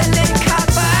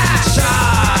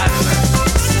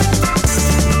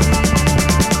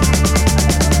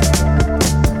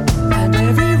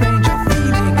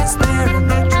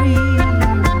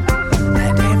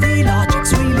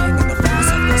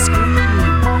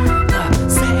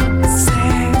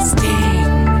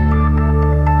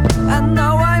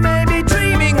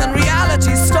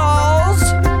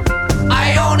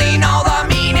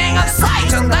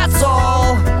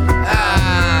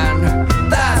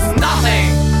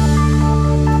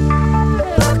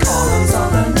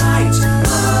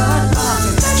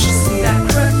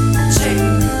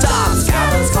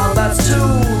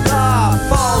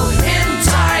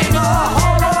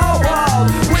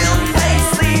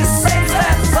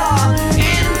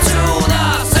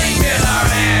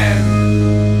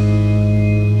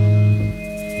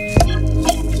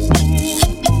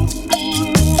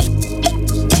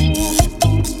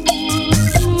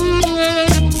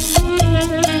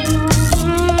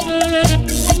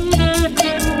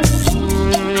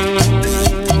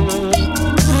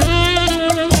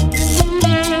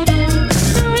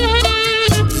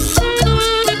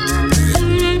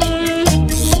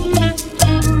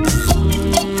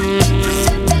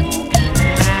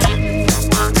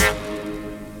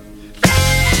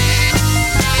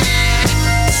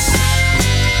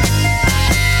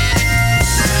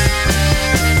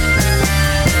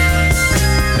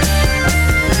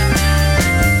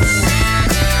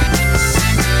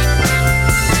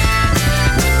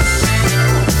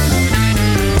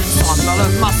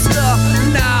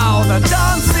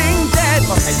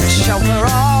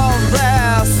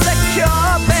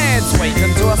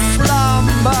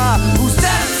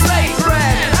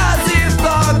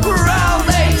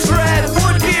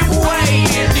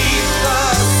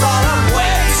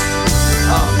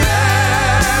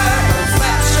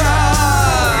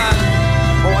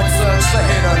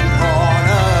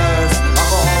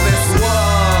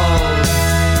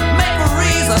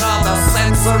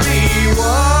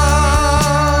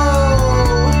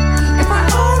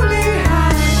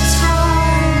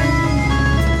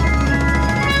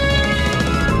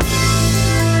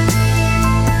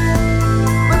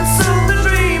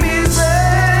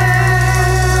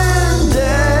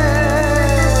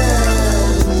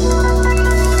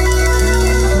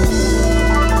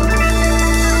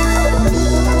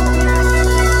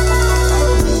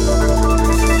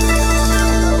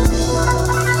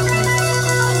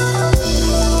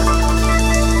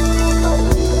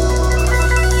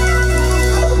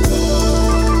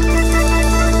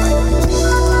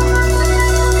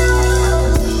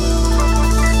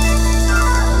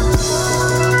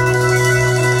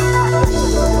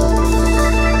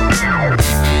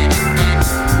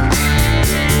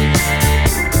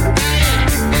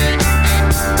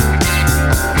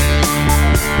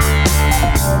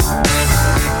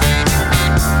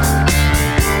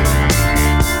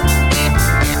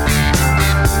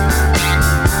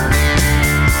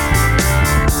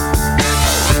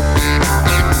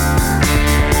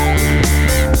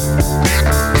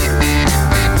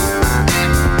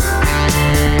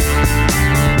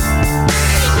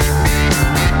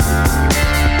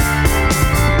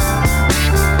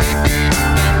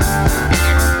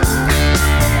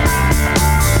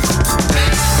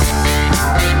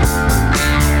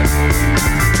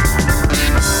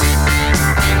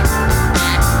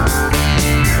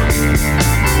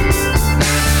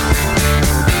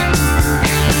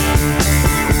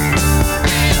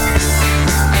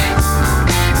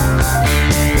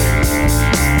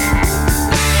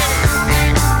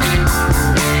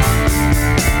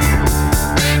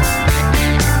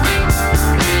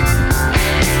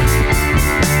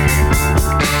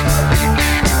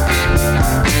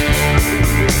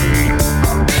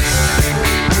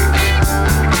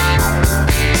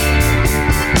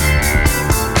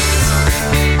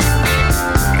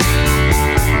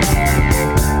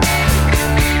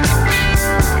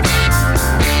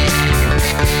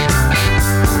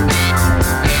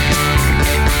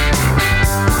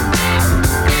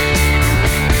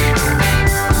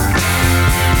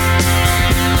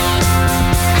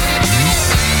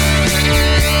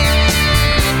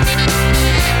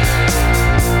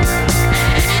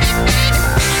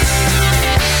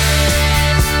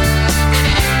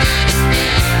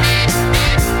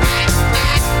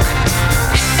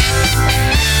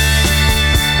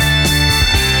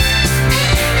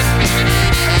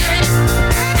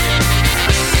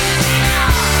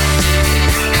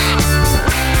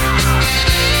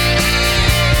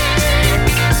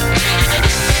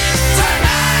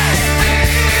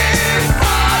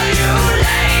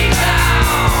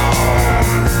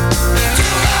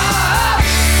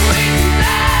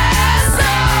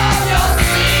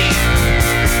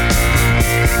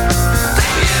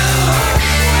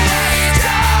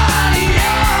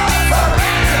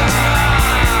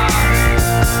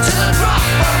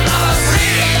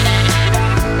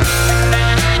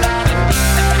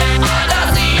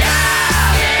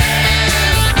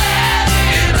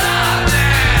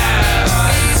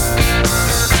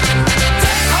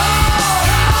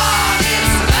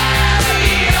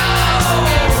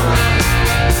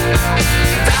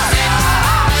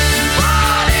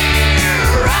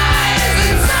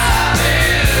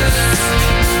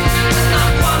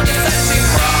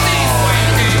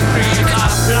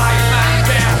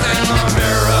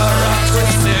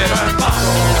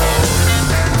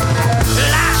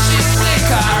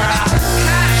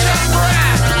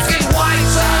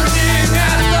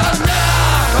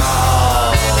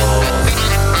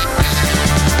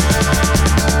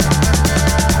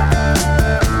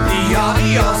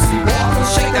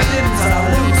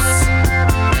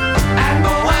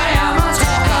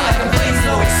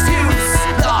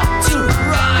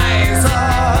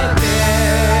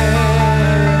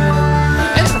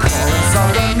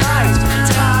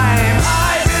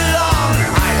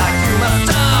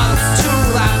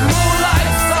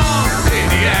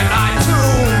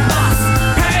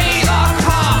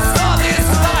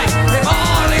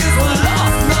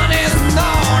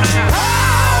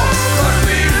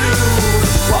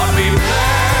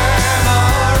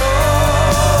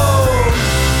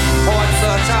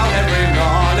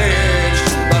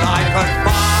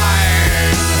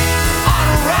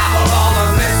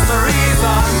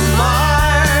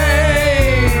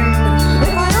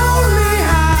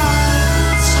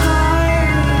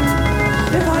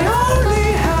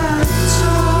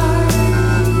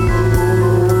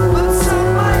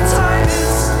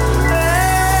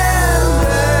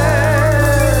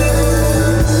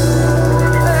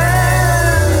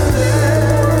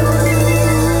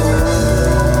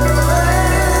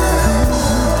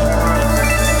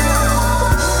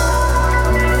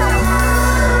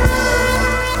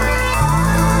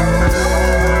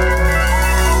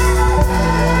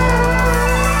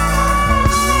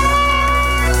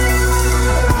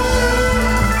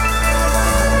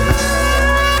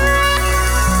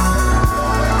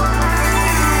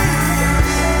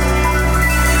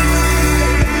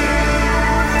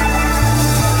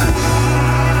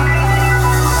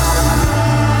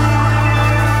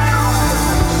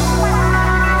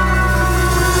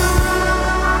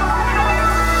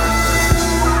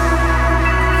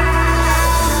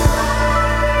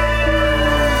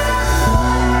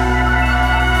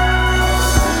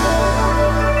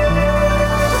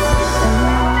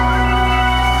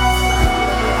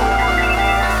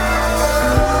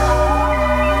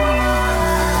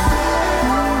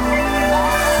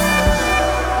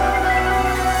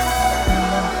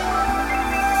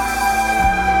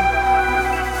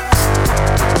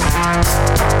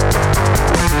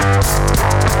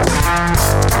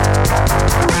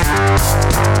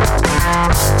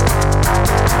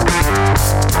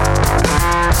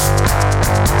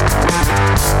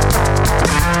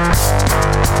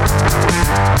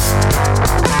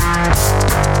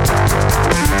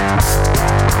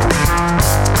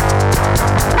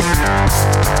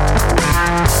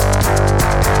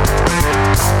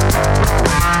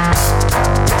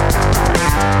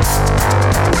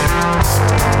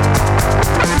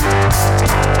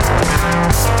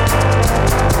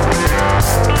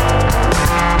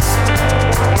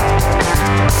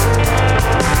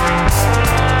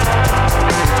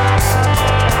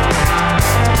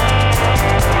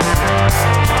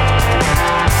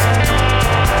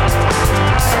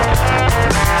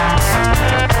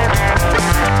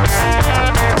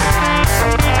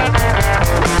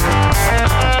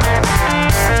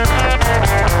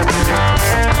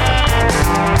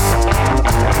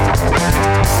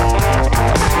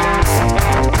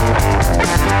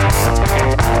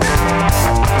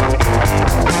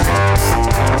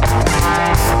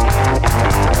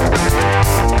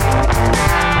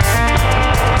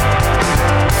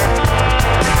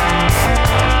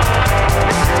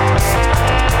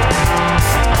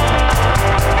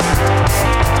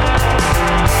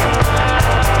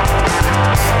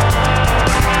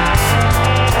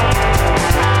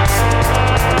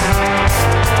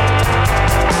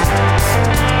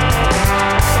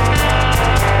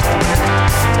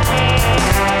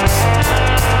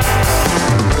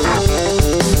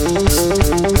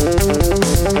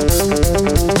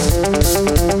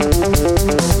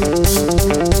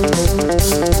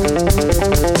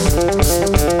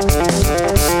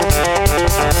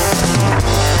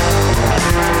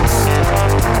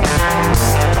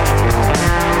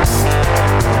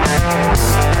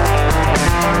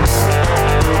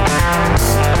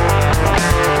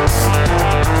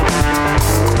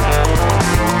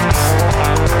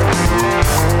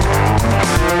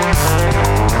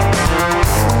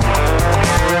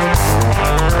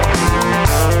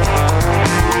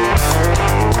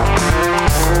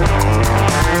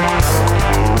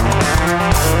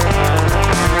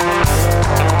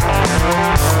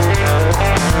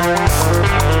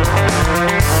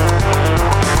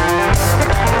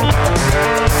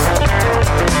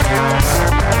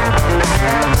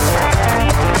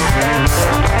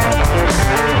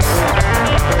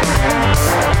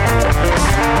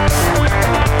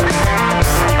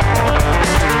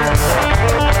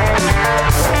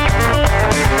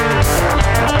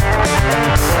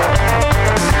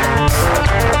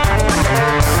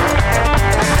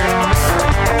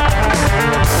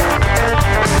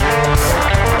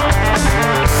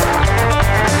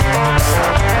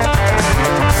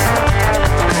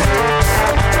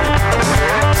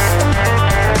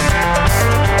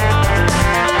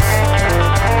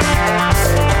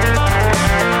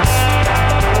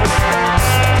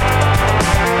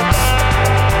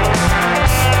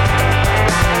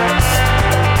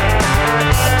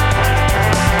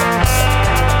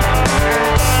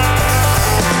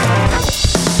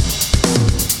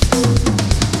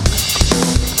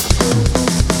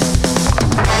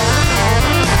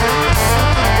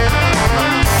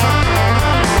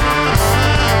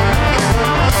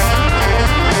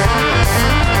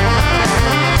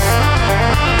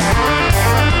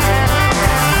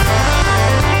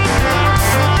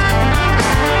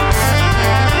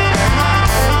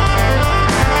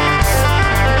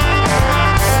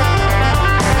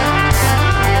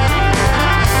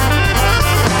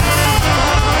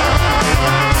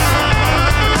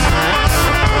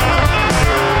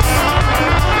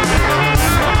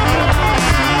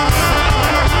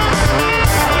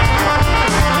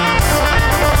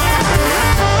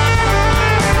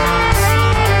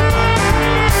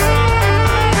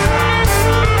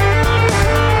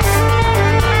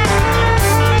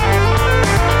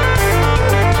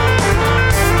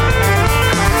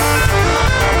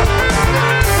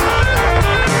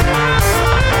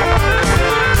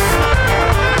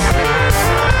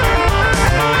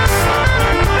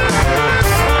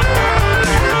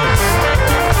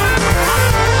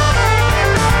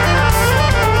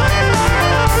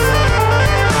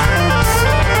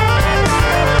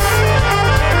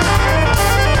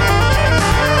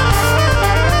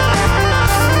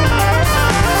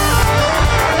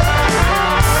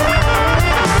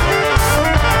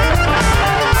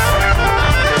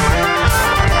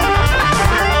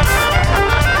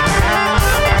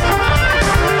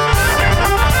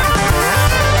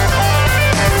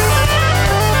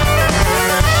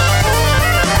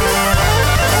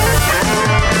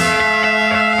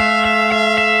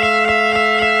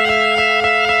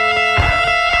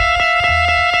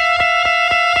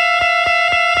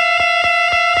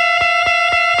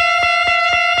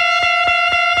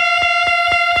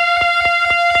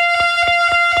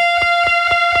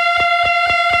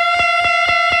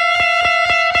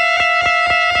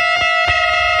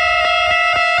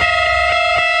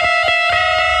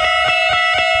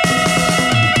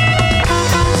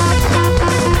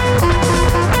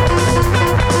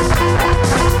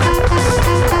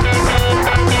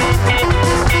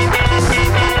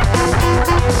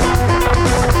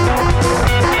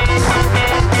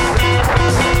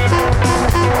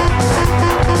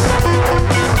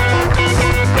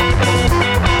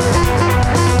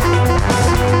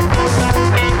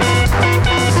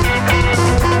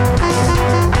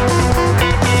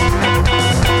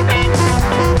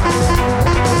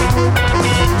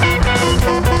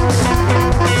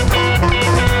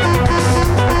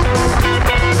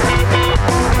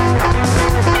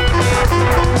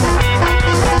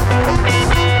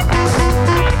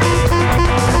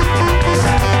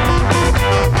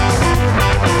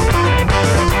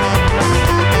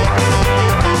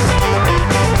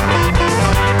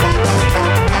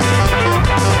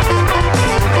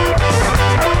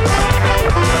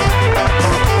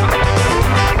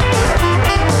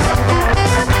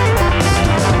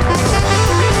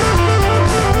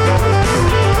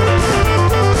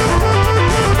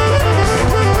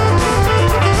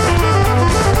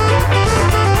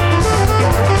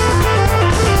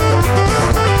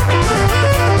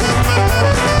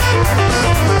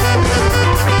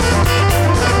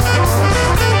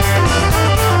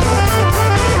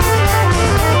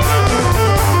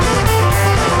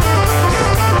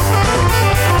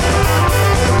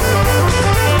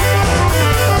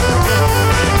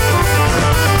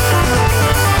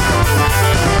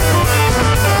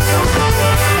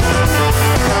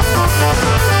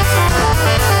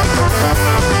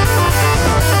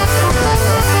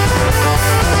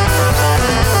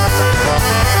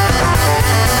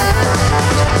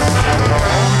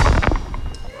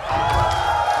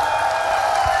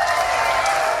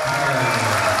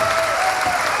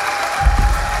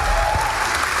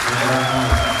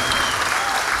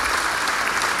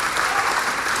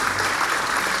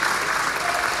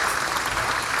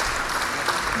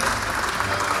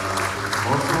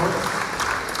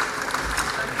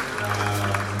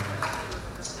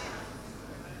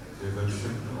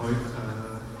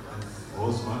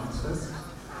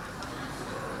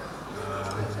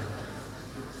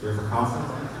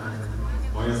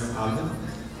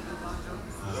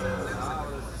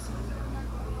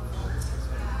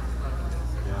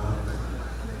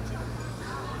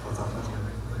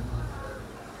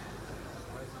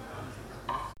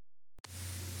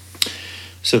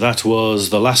So that was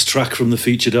the last track from the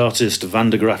featured artist Van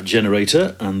der Graaf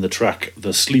Generator and the track The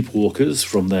Sleepwalkers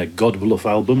from their Godbluff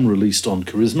album released on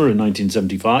Charisma in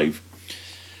 1975.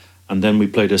 And then we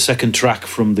played a second track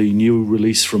from the new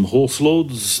release from Horse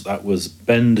Lords. That was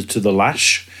Bend to the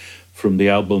Lash from the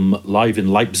album Live in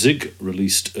Leipzig,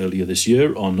 released earlier this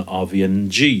year on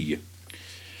RVNG.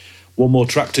 One more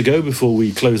track to go before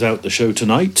we close out the show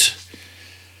tonight.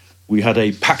 We had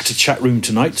a packed chat room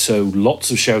tonight, so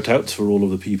lots of shout-outs for all of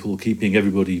the people keeping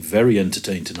everybody very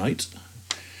entertained tonight.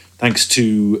 Thanks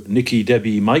to Nikki,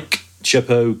 Debbie, Mike,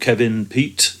 Chepo, Kevin,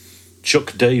 Pete,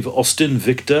 Chuck, Dave, Austin,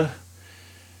 Victor,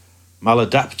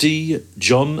 Maladapti,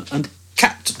 John, and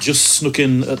Kat just snuck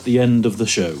in at the end of the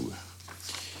show.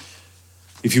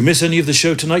 If you miss any of the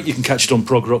show tonight, you can catch it on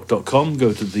progrock.com.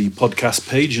 Go to the podcast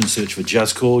page and search for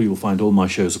Jazzcore. You'll find all my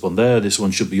shows up on there. This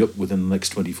one should be up within the next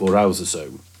 24 hours or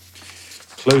so.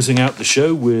 Closing out the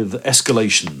show with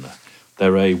Escalation.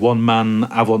 They're a one-man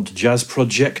avant jazz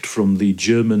project from the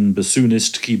German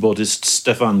bassoonist keyboardist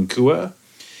Stefan Kuhr.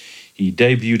 He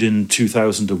debuted in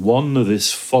 2001.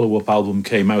 This follow-up album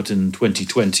came out in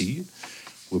 2020.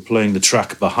 We're playing the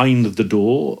track Behind the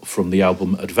Door from the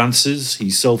album Advances. He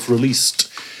self-released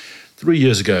 3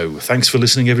 years ago. Thanks for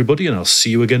listening, everybody, and I'll see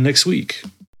you again next week.